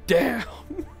 Oh, damn!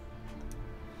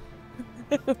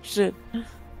 Oh, shit.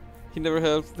 He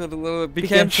never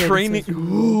began training.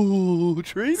 Ooh,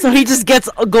 training. So he just gets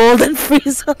a golden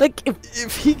Frieza. Like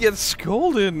if he gets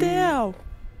golden. Damn.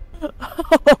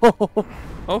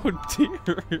 Oh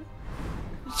dear.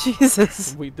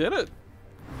 Jesus. We did it.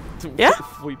 Yeah?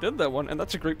 We did that one, and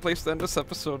that's a great place to end this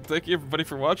episode. Thank you everybody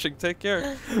for watching. Take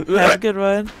care. Have a good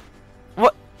one.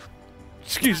 What?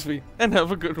 Excuse me, and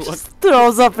have a good one. Just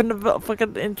throws up in the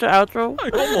fucking intro outro. I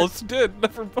almost did.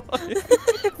 Never mind.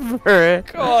 Bruh.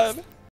 God.